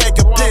I'ma take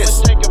a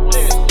piss.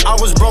 I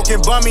was broken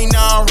bummy,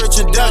 now I'm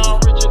rich and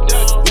Dougie.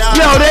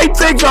 Yo, they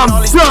think I'm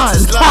done.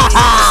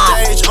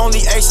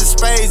 Only ace of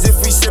spades if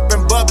we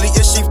sippin' bubbly.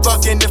 Is she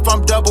fucking if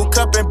I'm double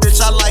cupping?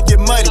 Bitch, I like it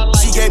muddy.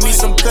 She gave me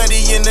some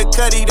cutty in the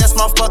cutty, that's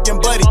my fucking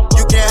buddy.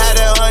 You can have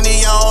that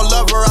honey, I don't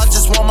love her, I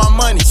just want my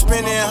money.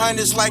 Spending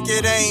hundreds like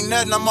it ain't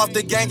nothing. I'm off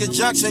the gang of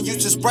junction. You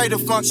just spray the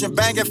function,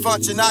 bang it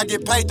function, I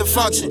get paid to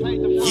function.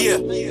 Yeah,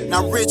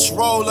 now rich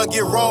roll or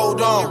get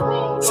rolled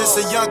on. Since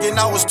a youngin',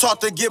 I was taught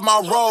to get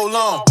my roll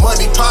on.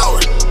 Money, power,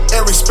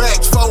 and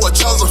respect for a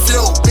chosen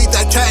few. Beat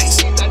that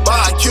case,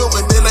 buy a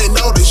Cuban, then they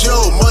know it's you.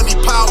 Money,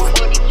 power,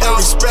 and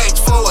respect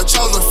for a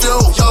chosen few.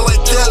 Y'all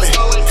ain't killing,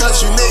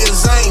 cause you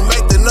niggas ain't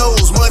make the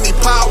news. Money,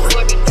 power,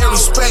 and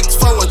respect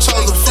for a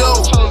chosen few.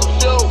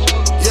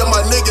 Yeah,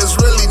 my niggas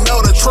really know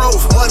the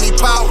truth. Money,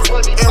 power,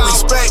 and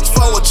respect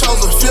for a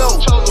chosen few.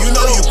 You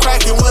know you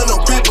crackin' when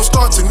them people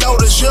start to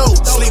notice you.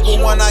 Sleep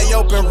with one eye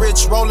open,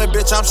 rich rollin',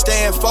 bitch, I'm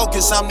staying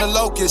focused. I'm the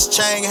locust,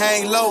 chain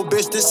hang low,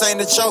 bitch, this ain't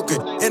a choker.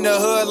 In the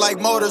hood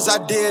like motors, I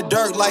did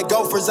dirt like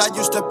gophers. I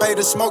used to pay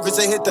the smokers,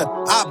 they hit the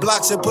eye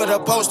blocks and put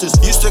up posters.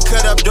 Used to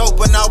cut up dope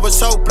when I was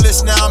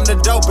hopeless, now I'm the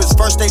dopest.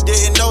 First they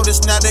didn't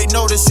notice, now they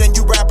noticing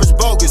you rappers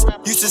bogus.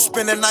 Used to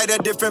spend the night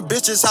at different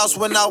bitches' house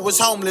when I was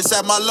homeless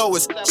at my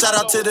lowest. Shout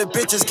out to the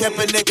bitches, kept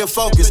a nigga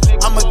focused.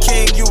 I'm a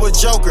king, you a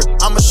joker.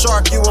 I'm a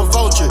shark, you a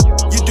vulture.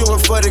 You do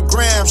it for the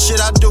gram,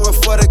 shit, I do it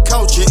for the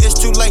culture. It's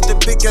too late to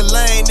pick a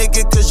lane,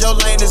 nigga, cause your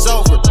lane is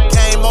over.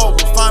 Game over,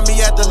 find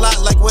me at the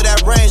lot like with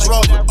that Range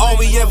Rover. All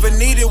we ever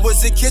needed was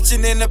the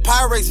kitchen and the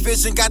Pyrex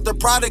vision. Got the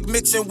product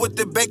mixing with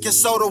the baking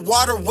soda,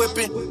 water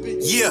whipping.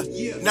 Yeah,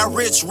 now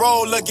rich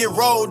roll or get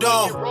rolled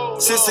on.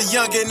 Since a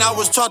youngin', I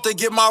was taught to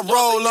get my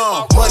roll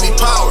on. Money,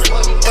 power,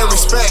 and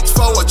respect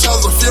for a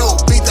chosen few.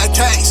 Beat that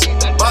case,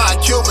 buy a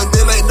Cuban,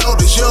 then they know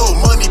it's you.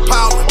 Money,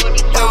 power,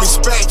 and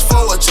respect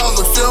for a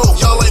chosen few.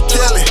 Y'all ain't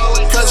killing,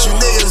 cause you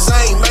niggas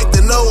ain't make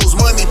the news.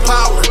 Money,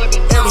 power,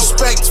 and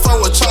respect for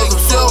a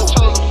chosen few.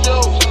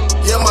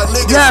 Yeah, my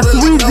niggas yes,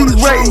 really know the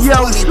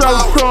Radio Show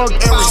talk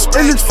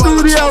in the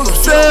studio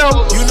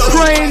still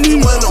playing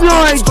these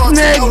joints,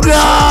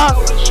 nigga.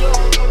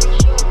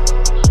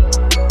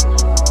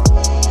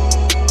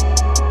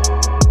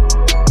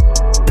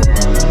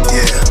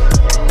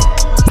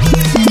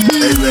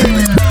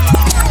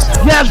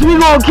 Yes, we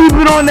gon' keep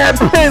it on that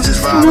pimp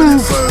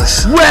smooth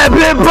rap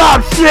hip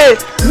hop shit.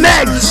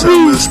 Next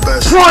beat,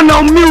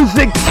 porno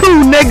music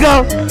too,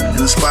 nigga.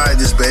 You inspired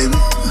this, baby.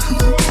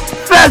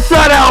 Fast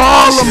shout out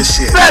Harlem.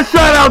 Fast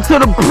shout out to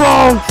the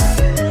Bronx.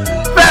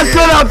 Fast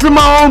shout out to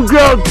my own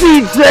girl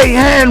DJ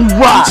Henry.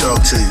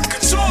 Talk to you.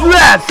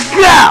 Let's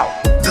go.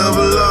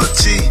 Double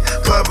OT,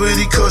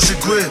 property kosher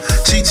grip.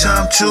 Tea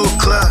time 2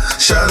 o'clock.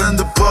 Shot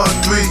under part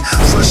 3.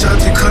 Fresh out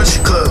the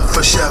country club.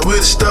 Fresh out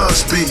with a star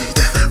speed.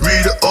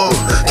 Read the O,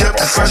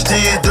 kept it fresh to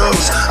your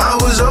dose. I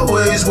was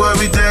always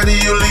worried, daddy,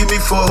 you leave me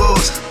for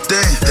hoes.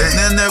 Damn,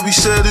 now that we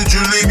settled,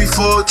 you leave me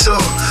for a tour.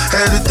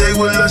 Had a day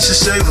with lunch and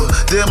savor.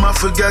 Damn, I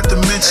forgot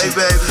to mention.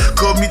 Hey, baby,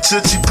 called me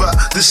Tootsie Pop.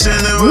 The center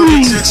of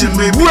attention,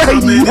 baby,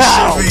 come in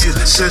serious.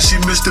 Said she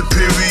missed the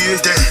period.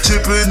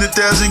 Tipping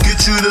 1,000,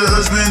 get you the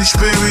husband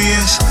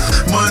experience.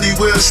 Money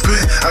well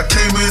spent. I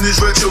came in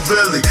this retro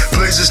valley.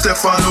 Blazing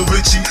Stefano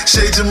Ricci,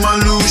 shades of my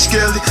Louis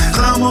Kelly.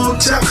 Climb on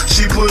top,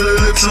 she put her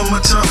lips on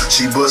my tongue.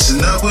 She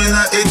bustin' up when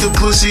I ate the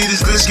pussy. This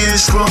bitch getting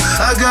sprung.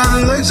 I got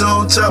her legs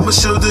on top, my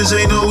shoulders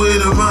ain't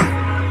nowhere to run.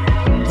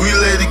 We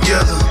lay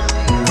together,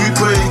 we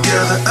pray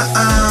together.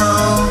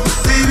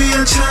 Baby,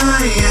 I'm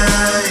trying.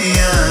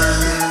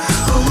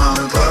 Oh, mom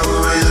and papa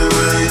raised a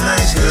really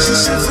nice girl. She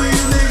said for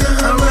you,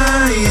 nigga, I'm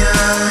right.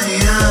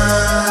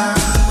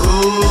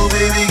 Oh,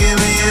 baby,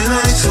 give me a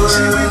nice word.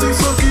 She make me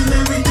fucking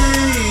every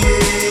day.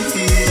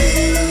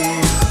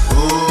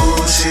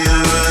 Oh, she a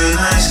really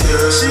nice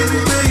girl. She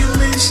be begging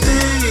me to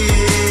stay.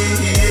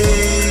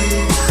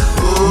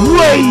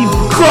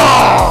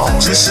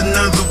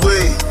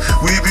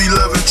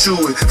 chew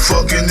it.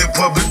 Fucking in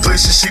public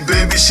places, she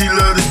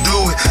love to do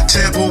it.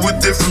 Tamper with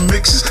different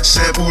mixes,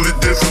 sample the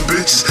different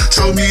bitches.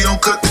 Told me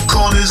don't cut the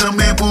corners, I'm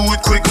ample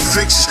with quicker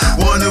fixes.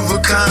 One of a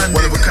kind,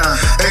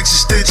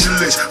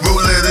 existentialist.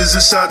 Wrote letters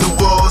inside the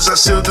walls, I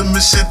sealed them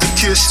and sent the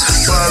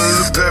kiss.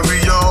 Bottle of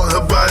Perry on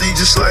her body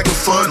just like a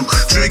funnel.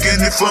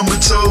 Drinking it from her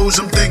toes,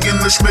 I'm thinking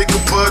let's make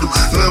a puddle.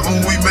 Love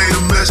when we made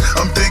a mess,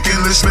 I'm thinking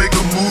let's make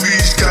a movie.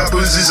 These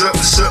coppers is up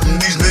to something,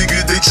 these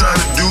niggas they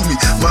tryna do me.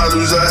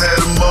 Models I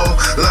had them all,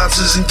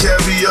 lobsters and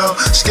caviar,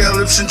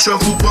 scallops and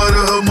truffle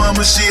butter. Her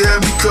mama she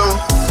had me cold.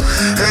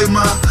 Hey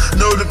ma,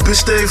 know the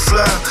bitch stay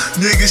fly.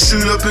 Niggas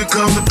shoot up and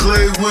come to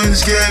play when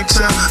it's game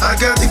time. I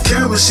got the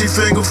camera, she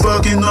finger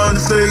fucking on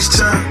the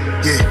FaceTime.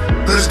 Yeah,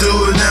 let's do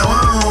it now,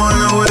 I don't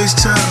wanna waste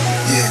time.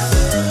 Yeah,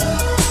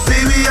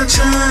 baby I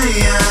try,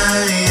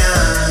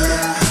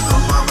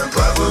 her mama and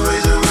papa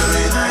raised a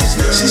really nice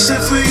girl. She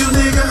said for you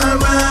nigga I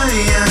ride.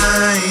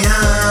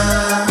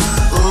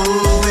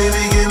 Oh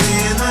baby give me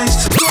a nice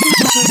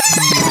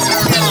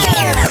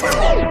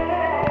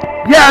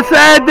Yes, I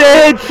had to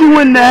hit you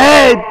in the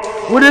head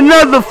with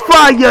another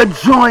fire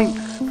joint.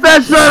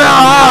 Fresh out of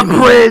our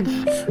bridge.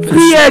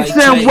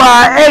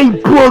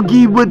 PXNY,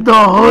 Boogie with the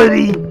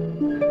hoodie.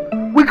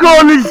 We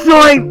call this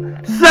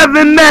joint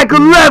 7 Mac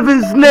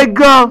 11s,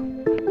 nigga.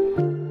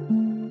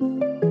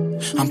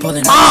 I'm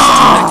pulling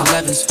up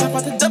 11s. Hop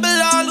out the double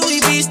R, Louis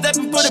V, step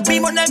and put a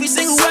beam on every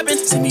single weapon.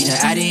 Send me the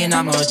Addy and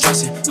I'ma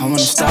address it. I wanna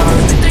start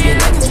with 3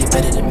 legends, you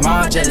better than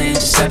Margiela and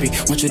Giuseppe.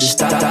 Want you to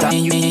stop,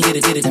 and you ain't get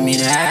it to me.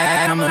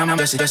 I'm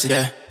just it,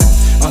 yeah.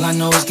 All I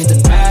know is get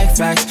the bag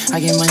facts. I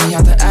get money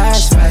out the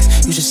ass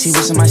facts. You should see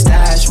what's in my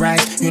stash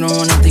rack. You don't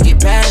want them to get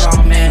bad,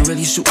 oh man.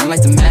 Really shooting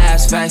like the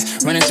mass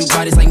facts. Running through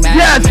bodies like mad.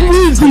 Yes,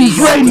 Weezy's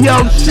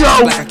radio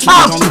show.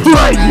 I'll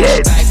play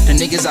it. The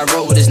niggas I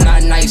roll with is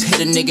not nice.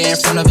 Hit a nigga in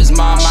front of his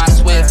mom. I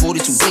swear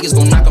 42 niggas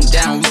gon' knock him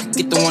down. We can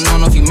get the one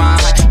on if you mind.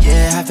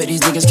 Yeah, half of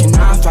these niggas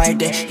cannot fight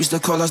that. Used to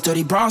call us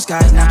dirty bronze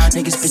guys. Now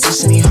niggas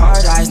bitches send me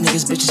hard eyes.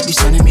 Niggas bitches be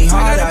sending me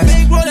hard eyes. I got a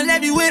big rollin'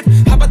 every whip.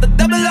 How about the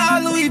double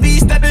R, Louis V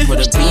steppin'? Put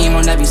a beam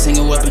on every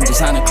single weapon.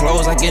 Designer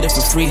clothes, I get it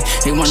for free.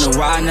 They wonder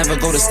why I never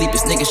go to sleep.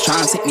 It's niggas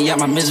trying to take me out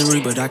my misery,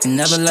 but I can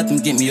never let them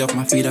get me off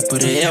my feet. I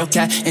put a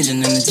Hellcat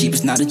engine in the Jeep.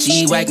 It's not a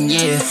G-Wagon,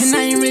 yeah. And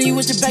I ain't really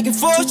with your back and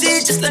forth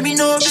shit. Just let me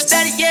know if it's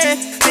static, yeah.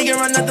 Nigga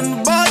run nothing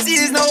but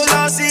bosses, no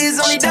losses,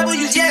 only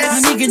W's, yeah.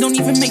 My nigga don't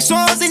even make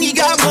songs and he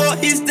got more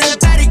hits than a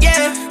patty,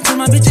 yeah. Turn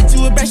my bitch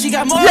into a brat, she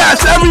got more.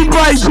 Yes,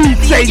 everybody be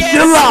safe,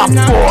 July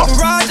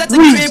 4th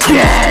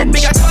weekend.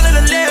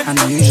 I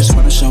know you just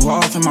wanna show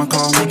off in my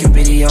car, making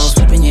videos,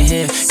 flipping your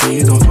hair. Yeah,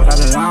 you gon' fall out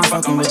of line,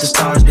 fucking with the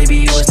stars, baby,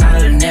 you was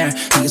not in there.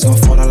 Niggas gon'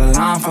 fall out of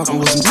line, fucking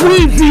with some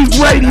Weezy's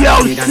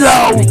radio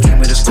show,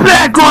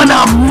 back on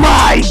the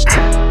mic.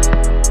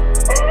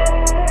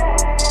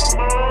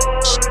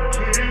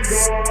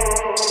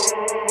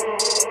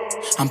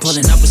 I'm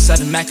pulling up with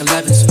 7 Mac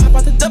 11s. Hop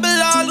out the double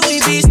R, Louis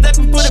V, step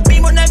and put a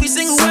beam on every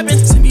single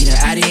weapon. Send me the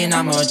Addy and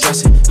I'ma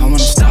address it. I wanna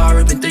start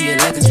ripping 3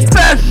 legends.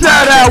 Fast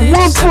shout out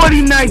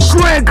 149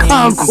 Grand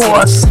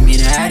Concourse. Send me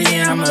the Addy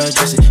and I'ma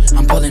address it.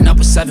 I'm pulling up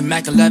with 7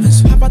 Mac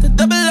 11s. Hop out the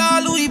double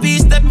R, Louis V,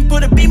 step and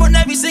put a beam on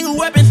every single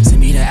weapon.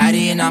 Send me the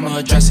Addy and I'ma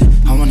address it.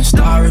 I wanna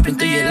start ripping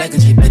 3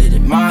 legends. You better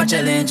than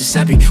Margiela and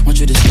Giuseppe. Want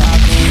you to stop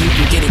and you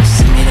can get it.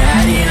 Send me the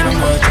Addy and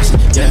I'ma address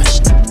it. Yeah.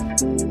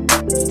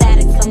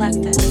 Static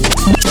selected.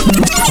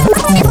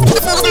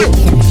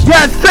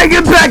 Yes, take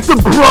it back to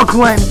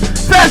Brooklyn.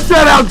 Fast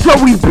shout out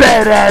Joey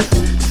Badass,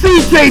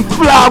 CJ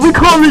Fly. We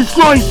call this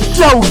joint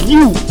Show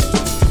You.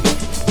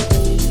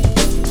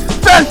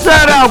 Fast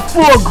shout out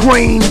Fort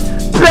Greene,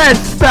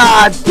 Best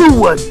Star,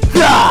 Do or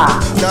Die.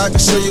 Now I can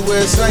show you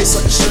where it's nice,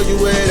 I can show you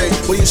where it ain't.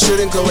 Where you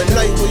shouldn't go at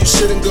night, where you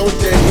shouldn't go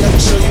day. I can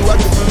show you, I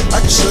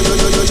can show you,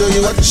 I can show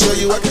you, I can show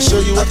you, I can show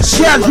you.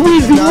 Yes,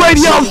 Weezy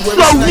Radio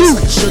Show You.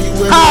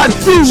 How I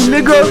do,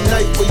 nigga.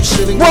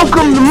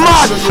 Welcome to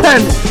my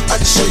channel,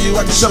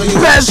 the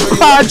best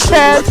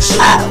podcast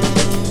out.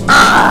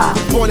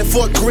 Born in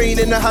Fort Greene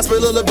in the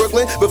hospital of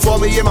Brooklyn. Before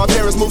me and my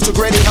parents moved to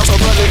Granny House on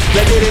Brooklyn.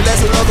 They did it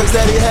less than all cause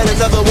daddy had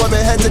another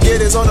woman. Had to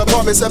get his own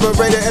apartment,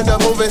 separated, end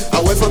up moving.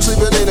 I went from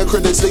sleeping in a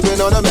crib to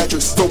sleeping on a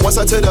mattress. From one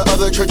side to the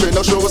other, church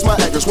no sure was my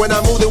address. When I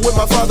moved in with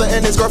my father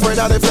and his girlfriend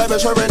out in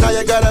Flemish, her and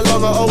I got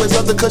along. I always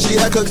loved her cause she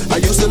had cooked. I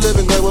used to live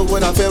in Glenwood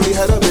when our family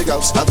had a big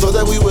house. I thought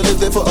that we would live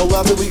there for a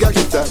while till we got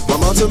kicked out. My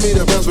mom took me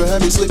to Brownsville, had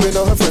me sleeping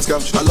on her friend's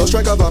couch. I lost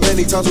track of how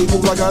many times we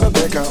moved, I got a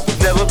back out.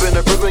 Never been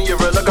to Brooklyn, you're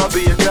a look, I'll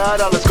be a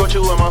guide. I'll escort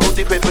you in my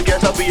hoodie, pay for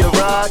gas, I'll be a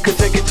ride. Could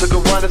take it to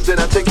Gowanus, then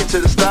I take it to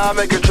the style.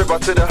 Make a trip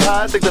out to the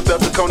high, take the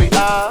belt to Coney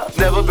Eye.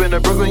 Never been to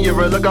Brooklyn, you're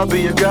a look, I'll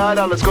be a guide.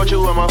 I'll escort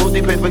you in my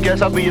hoodie, pay for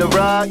gas, I'll be a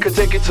ride. Could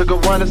take it to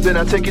Gowanus, then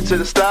I take it to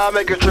the style.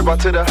 Make a trip out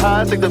to the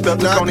high, take the belt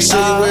to Coney Eye. I can show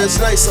you where it's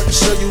nice, I can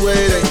show you where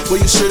it ain't. Where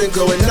you shouldn't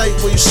go at night,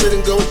 where you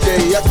shouldn't go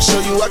day. I can show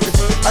you, I can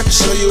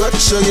show you, I can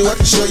show you, I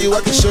can show you,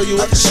 I can show you,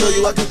 I can show you,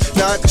 you,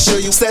 now I can show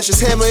you. Stash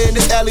his hammer in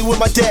this alley where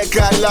my dad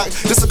got locked.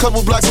 Just a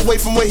couple blocks away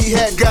from where he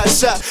had got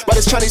shot by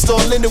this Chinese store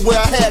Linden where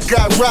I had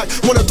got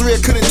rocked. 1 of 3, I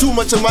couldn't do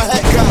much and my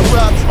hat got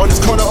robbed. On this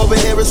corner over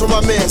here is where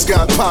my man's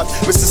got popped.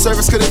 Mr.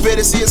 Service couldn't bear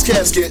to see his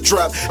casket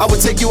drop. I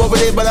would take you over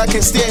there, but I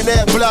can't stand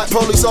that block.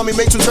 Police saw me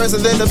make 2 turns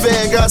and then the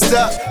van got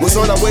stopped. Was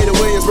on our way to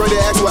Williamsburg, they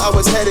asked where I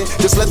was headed.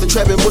 Just left the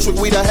trap in Bushwick,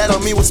 weed I had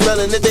on me was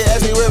smelling. If they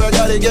asked me where I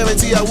got it,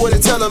 guarantee I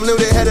wouldn't tell them. Knew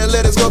they had to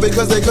let us go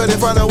because they couldn't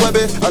find a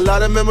weapon. A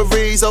lot of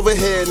memories over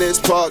here in this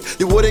park.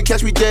 You wouldn't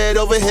catch me dead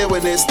over here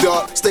when it's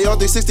dark. Stay on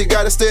 360,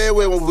 gotta stay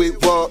away when we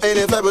walk. Ain't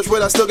in Fabridge,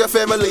 but I still got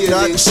family in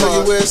I can show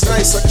you where it's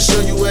nice, I can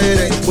show you where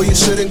it ain't. Where you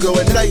shouldn't go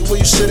at night, where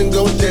you shouldn't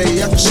go at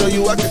day. I can show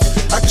you, I can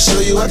show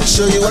you, I can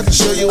show you, I can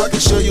show you, I can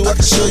show you, I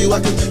can show you,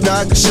 now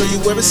I can show you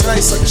where it's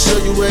nice, I can show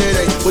you where it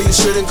ain't. Where you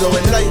shouldn't go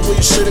at night, where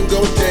you shouldn't go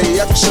at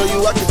day. I can show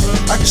you, I can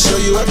show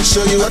you, I can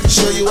show you, I can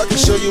show you, I can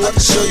show you, I can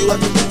show you,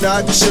 now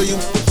I can show you.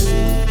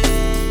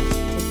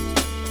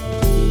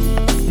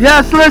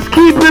 Yes, let's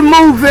keep it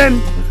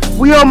moving.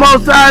 We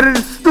almost out of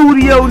the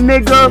studio,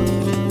 nigga.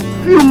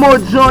 Few more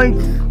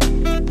joints.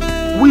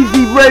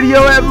 Weezy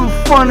Radio having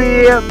fun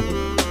here.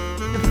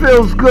 It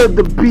feels good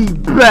to be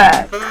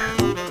back.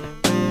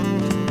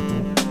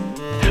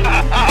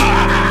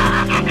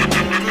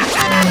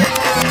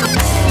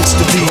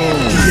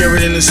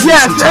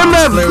 Yes,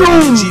 MF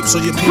Doom,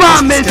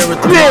 promise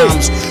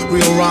bitch.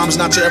 Real rhymes,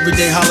 not your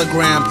everyday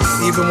hologram.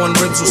 Even when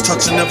ribs was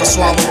touching, never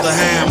swallowed the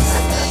ham.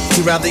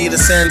 You'd rather eat a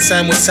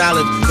sandwich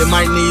salad. It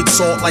might need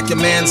salt like your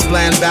man's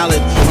bland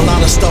ballad. A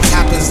lot of stuff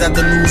happens that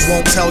the news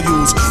won't tell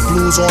yous.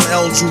 Blues on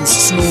L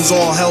juice, snooze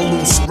all hell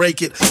loose.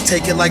 Break it,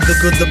 take it like the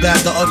good, the bad,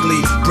 the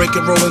ugly. Break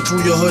it rolling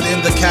through your hood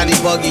in the caddy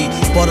buggy.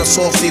 Butter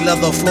softy,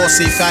 leather,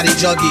 flossy, fatty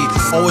juggy.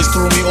 Always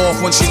threw me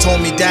off when she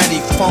told me, daddy,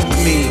 funk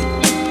me.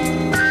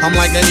 I'm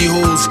like any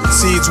who's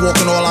seeds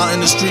walking all out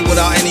in the street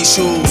without any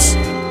shoes.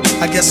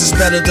 I guess it's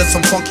better than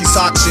some funky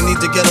socks. You need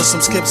to get her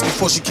some skips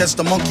before she catch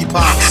the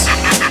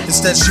monkeypox.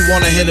 Instead she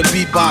wanna hit a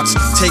beatbox,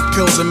 take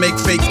pills and make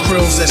fake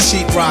krills that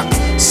sheetrock.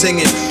 Sing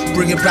it,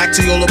 bring it back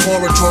to your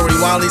laboratory.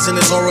 While he's in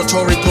his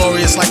oratory,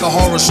 glorious like a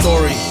horror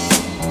story.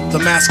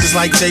 The mask is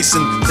like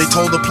Jason, they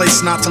told the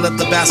place not to let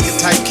the basket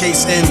type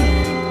case in.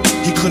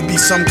 He could be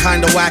some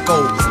kind of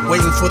wacko,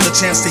 waiting for the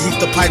chance to heat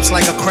the pipes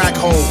like a crack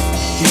hole.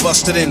 He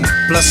busted in,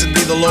 blessed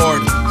be the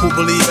Lord, who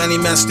believe any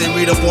mess they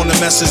read up on the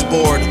message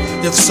board.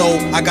 If so,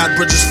 I got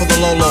bridges for the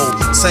Lolo.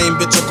 Same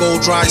bitch a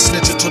gold dry,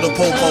 snitch it to the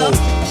popo.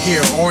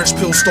 Here, orange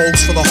peel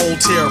stoves for the whole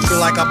tier. Feel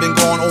like I've been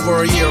gone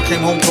over a year, came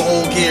home to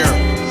old gear.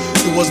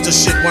 It was the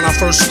shit when I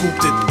first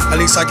scooped it.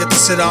 At least I get to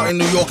sit out in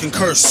New York and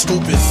curse,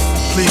 stupid.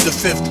 Plead the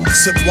fifth,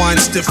 sip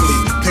wine stiffly.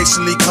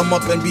 Patiently come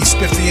up and be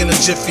spiffy in a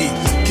jiffy.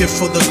 Gift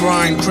for the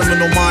grind,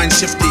 criminal mind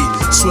shifty.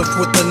 Swift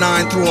with the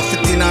 9 through a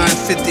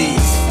 5950.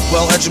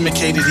 Well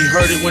educated, he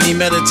heard it when he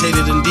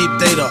meditated in deep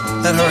data.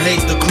 Let her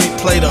hate the creep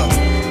plater.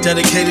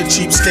 Dedicated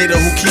cheap skater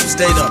who keeps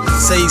data.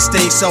 Say he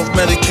stays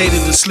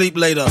self-medicated to sleep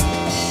later.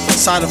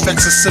 Side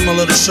effects are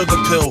similar to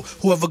sugar pill.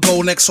 Whoever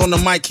go next on the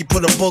mic, he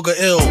put a booger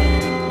ill.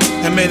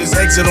 And made his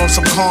exit on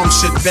some calm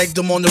shit. Begged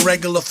him on the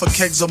regular for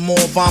kegs of more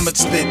vomit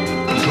spit.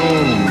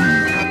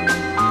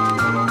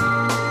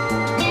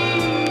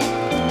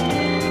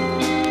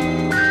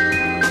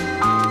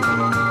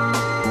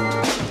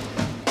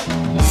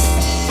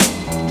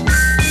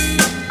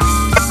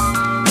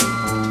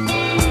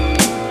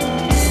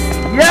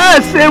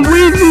 Yes, and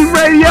Weezy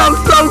Radio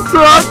so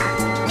talk.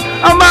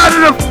 I'm out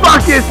of the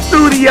fucking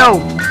studio.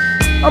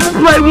 I'ma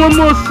play one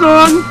more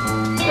song,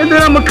 and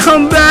then I'ma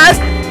come back,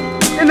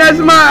 and that's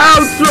my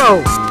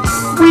outro.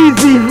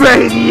 Weezy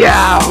Radio,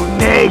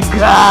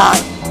 nigga.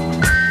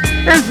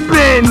 It's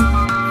been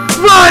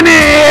fun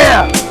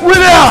here.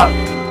 What up?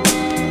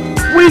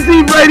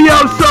 Weezy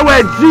Radio Show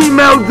at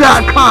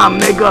gmail.com,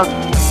 nigga.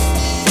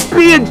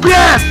 Be a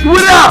guest.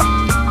 What up?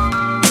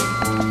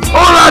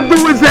 All I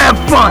do is have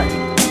fun.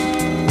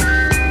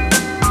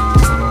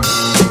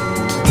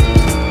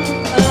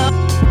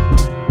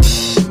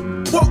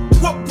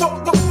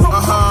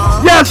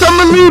 Yes, I'm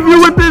gonna leave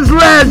you with this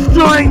last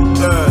joint.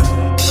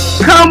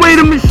 Conway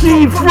the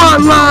Machine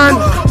Frontline.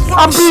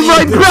 I'll be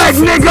right back,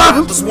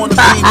 nigga. It's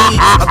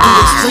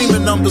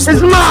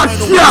my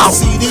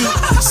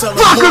show.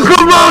 Fuck a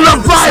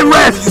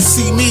coronavirus. You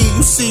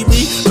see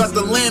me, got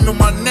the land on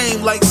my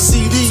name like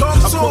CD.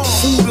 I put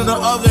food in the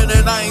oven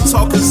and I ain't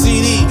talking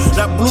CD.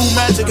 That blue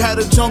magic had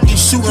a junkie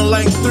shooting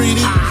like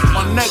 3D.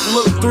 My neck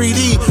look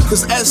 3D,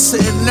 cause S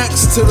sitting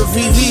next to the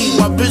VV.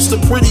 My bitch the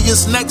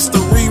prettiest next to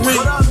Riri.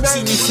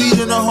 See me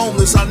feeding the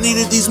homeless, I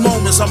needed these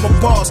moments. I'm a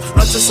boss,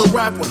 not just a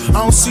rapper,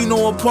 I don't see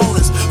no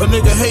opponents. A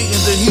nigga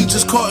hating that he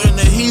just caught in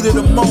the heat of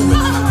the moment.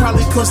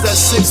 Probably cause that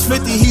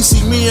 650, he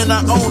see me and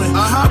I own it.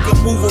 I can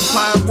move a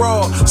pile suicide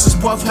raw. Since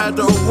Puff had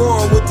the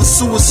Aurora with the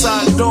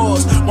suicide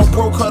doors. My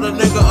bro cut a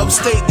nigga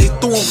upstate, they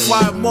threw him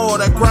 5 more.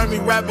 That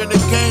Grammy rap in the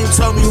game,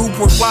 tell me who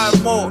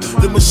provide more.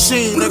 The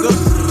machine, nigga.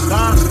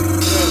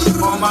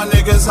 All my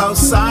niggas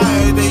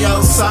outside, they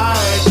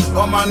outside.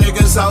 All my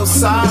niggas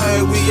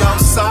outside, we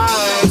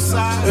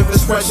outside. If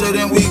it's pressure,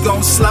 then we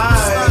gon'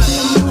 slide.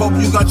 Hope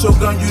you got your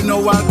gun, you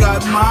know I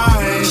got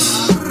mine.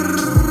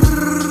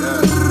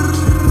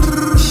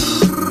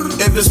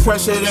 If it's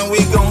pressure, then we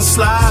gon'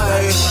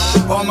 slide.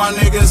 All my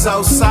niggas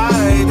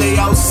outside, they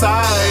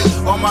outside.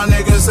 All my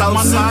niggas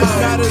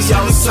outside, they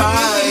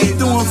outside.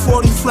 Doing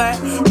 40 flat,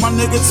 my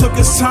nigga took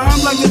his time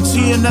like a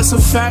G, and that's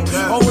a fact.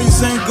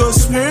 Always in good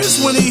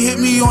spirits when he hit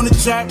me on the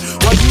jack.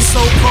 While you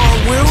so-called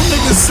real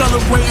niggas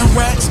celebrating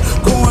rats,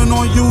 going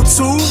on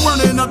YouTube,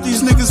 running up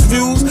these niggas'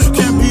 views.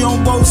 Can't be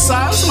on both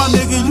sides, my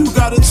nigga, you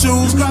gotta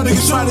choose.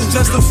 Niggas try to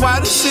justify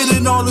this shit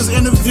in all his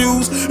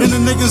interviews, and the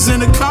niggas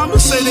in the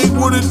comments say they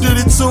would've did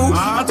it too.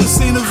 I just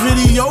seen a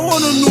video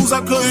on the news I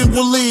couldn't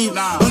believe.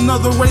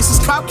 Another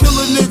racist cop kill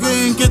a nigga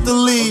and get the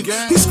lead.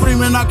 He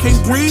screaming I can't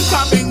breathe,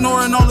 cop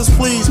ignoring all his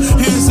pleas.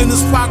 Hands in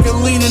his pocket,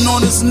 leaning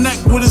on his neck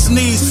with his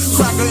knees.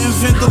 Cracker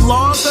invent the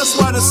laws, that's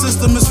why the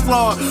system is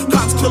flawed.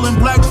 Cops killing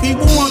black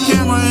people on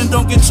camera and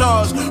don't get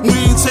charged. We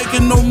ain't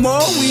taking no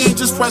more, we ain't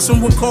just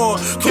pressing record.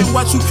 Can't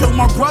watch you kill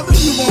my brother,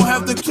 you gon'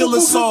 have to kill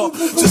us all.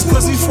 Just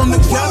cause he from the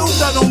ghetto,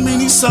 that don't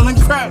mean he's selling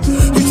crack.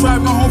 He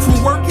driving home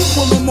from work, you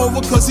pull him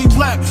over cause he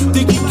black.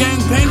 Think he gang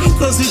banging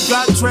cause he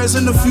got dreads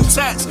and a few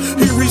tats.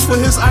 He reached for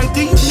his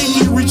ID, you think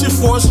he reaching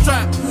for a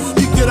strap.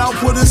 He get out,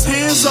 put his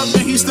hands up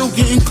and he still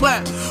getting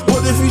clapped.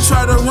 What if he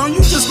try to run, you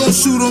just gon'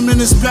 shoot him in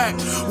his back.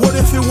 What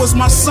if it was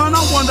my son,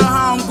 I wonder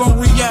how I'm gon'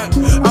 react.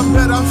 I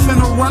bet I'm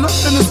finna run up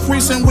in this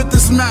precinct with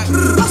this Mac.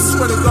 I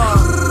swear to God.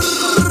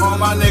 All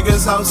my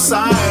niggas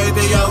outside,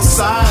 they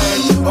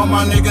outside. All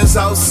my niggas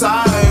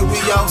outside, we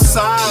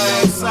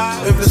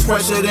outside. If it's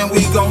pressure, then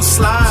we gon'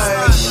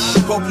 slide.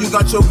 Hope you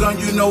got your gun,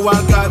 you know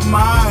I got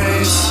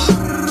mine.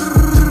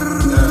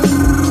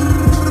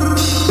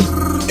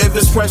 If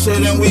it's pressure,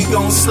 then we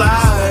gon'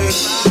 slide.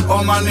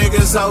 All my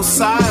niggas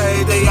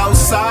outside, they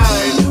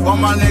outside. All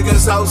my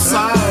niggas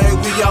outside,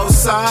 we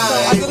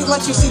outside. I didn't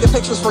let you see the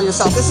pictures for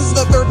yourself. This is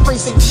the 3rd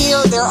precinct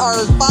here. There are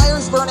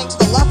fires burning to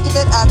the left of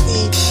it at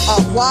the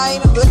wine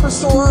liquor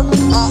store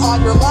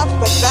on your left.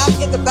 But back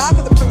in the back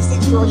of the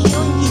precinct, you're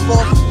hearing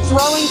people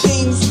throwing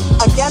things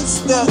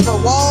against the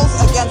walls,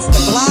 against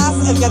the glass,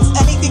 against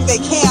anything they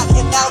can.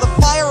 And now the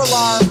fire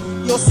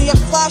alarm, you'll see it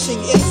flashing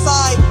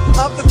inside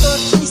of the 3rd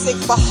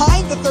precinct.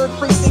 Behind the 3rd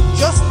precinct,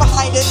 just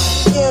behind it,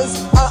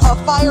 is a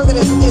fire that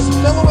is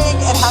billowing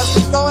and has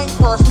been going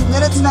for a few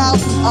minutes now,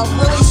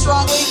 really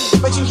strongly.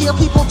 But you hear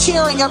people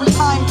cheering every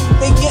time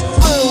they get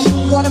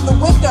through one of the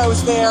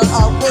windows there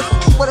with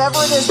whatever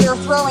it is they're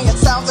throwing. It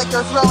sounds like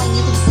they're throwing,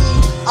 you can see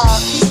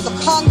pieces of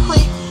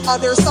concrete.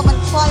 There's someone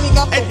climbing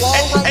up the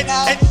wall right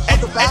now at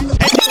the back of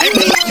the At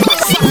 8, you're a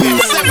sucker. At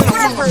 7, a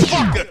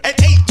motherfucker. At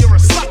 8, you're a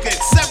sucker.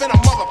 At 7,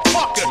 a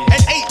motherfucker.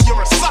 At 8,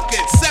 you're a sucker.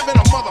 At 7,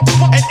 a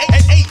motherfucker.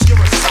 At 8,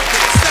 you're a sucker.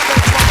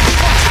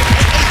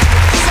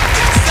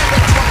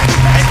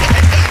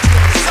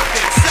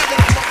 At 7,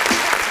 a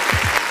motherfucker.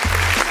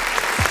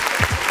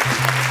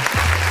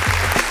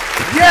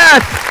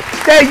 Yes,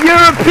 that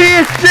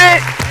European shit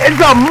is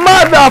a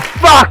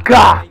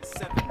motherfucker.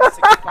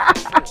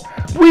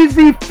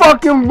 Weezy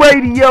fucking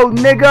radio,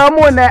 nigga. I'm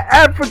on that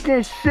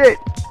African shit.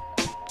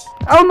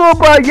 I don't know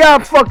about y'all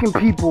fucking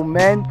people,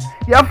 man.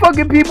 Y'all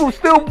fucking people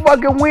still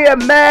fucking wear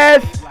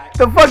masks.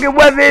 The fucking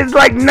weather is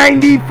like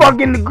 90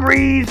 fucking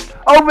degrees,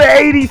 over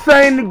 80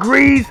 something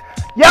degrees.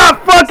 Y'all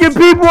fucking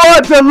people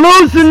are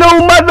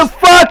delusional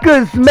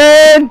motherfuckers,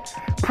 man.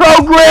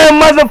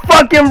 Program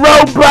motherfucking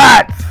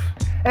robots.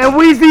 And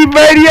Weezy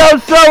Radio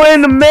Show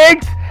in the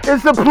mix.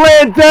 It's a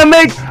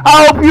pandemic.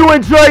 I hope you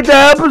enjoyed the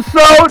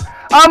episode.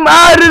 I'm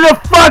out of the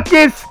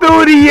fucking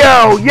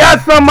studio.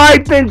 Yes, I'm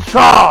hyped in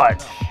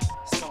charge.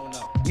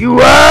 You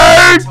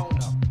heard?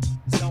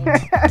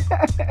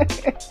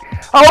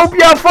 I hope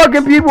y'all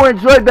fucking people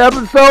enjoyed the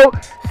episode.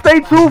 Stay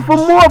tuned for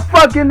more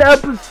fucking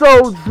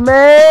episodes,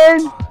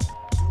 man.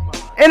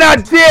 And I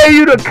dare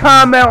you to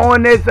comment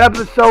on this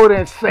episode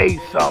and say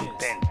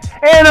something.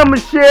 And I'm gonna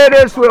share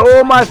this with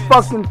all my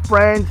fucking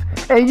friends.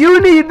 And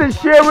you need to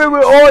share it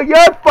with all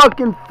your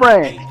fucking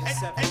friends.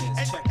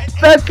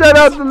 Let's shout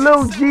out to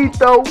Lil G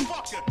though.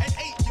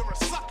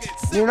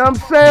 You know what I'm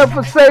saying?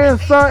 For saying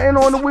something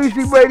on the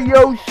Weezy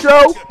Radio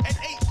Show.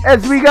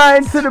 As we got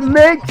into the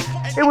mix,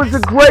 it was a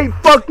great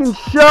fucking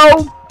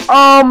show.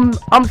 I'm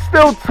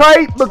still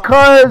tight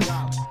because,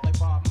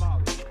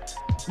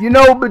 you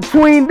know,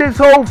 between this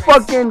whole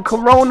fucking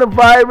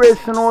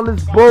coronavirus and all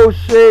this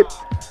bullshit,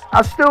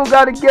 I still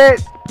gotta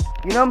get,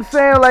 you know what I'm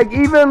saying? Like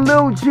even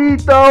Lil G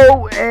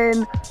though,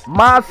 and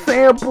my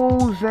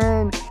samples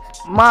and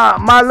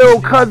my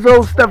little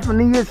cousin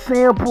Stephania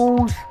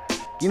samples.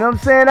 You know what I'm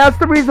saying? That's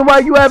the reason why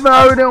you haven't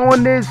heard it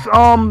on this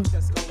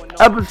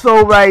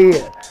episode right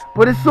here.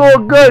 But it's all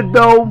good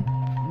though,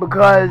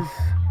 because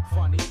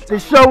the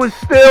show is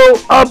still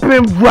up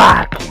and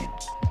rocking.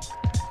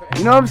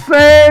 You know what I'm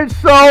saying?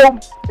 So,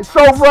 it's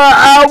over an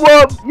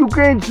hour. You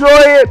can enjoy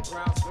it.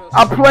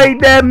 I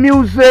played that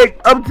music.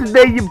 Up to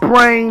date your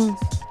brain.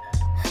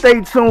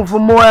 Stay tuned for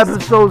more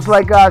episodes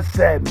like I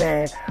said,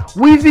 man.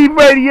 Weezy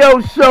Radio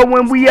Show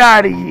when we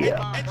out of here.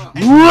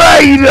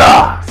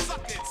 Later!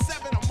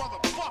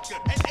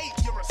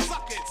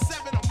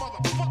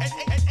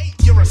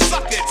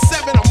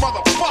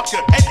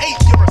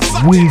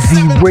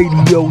 Weezy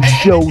Radio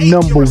Show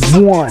number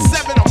 1.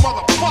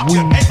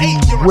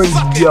 Weezy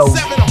Radio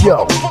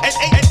Show.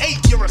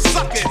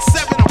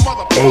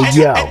 Hey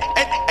yo,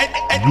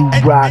 you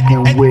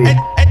rockin' with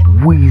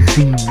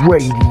Weezy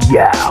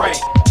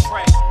Radio.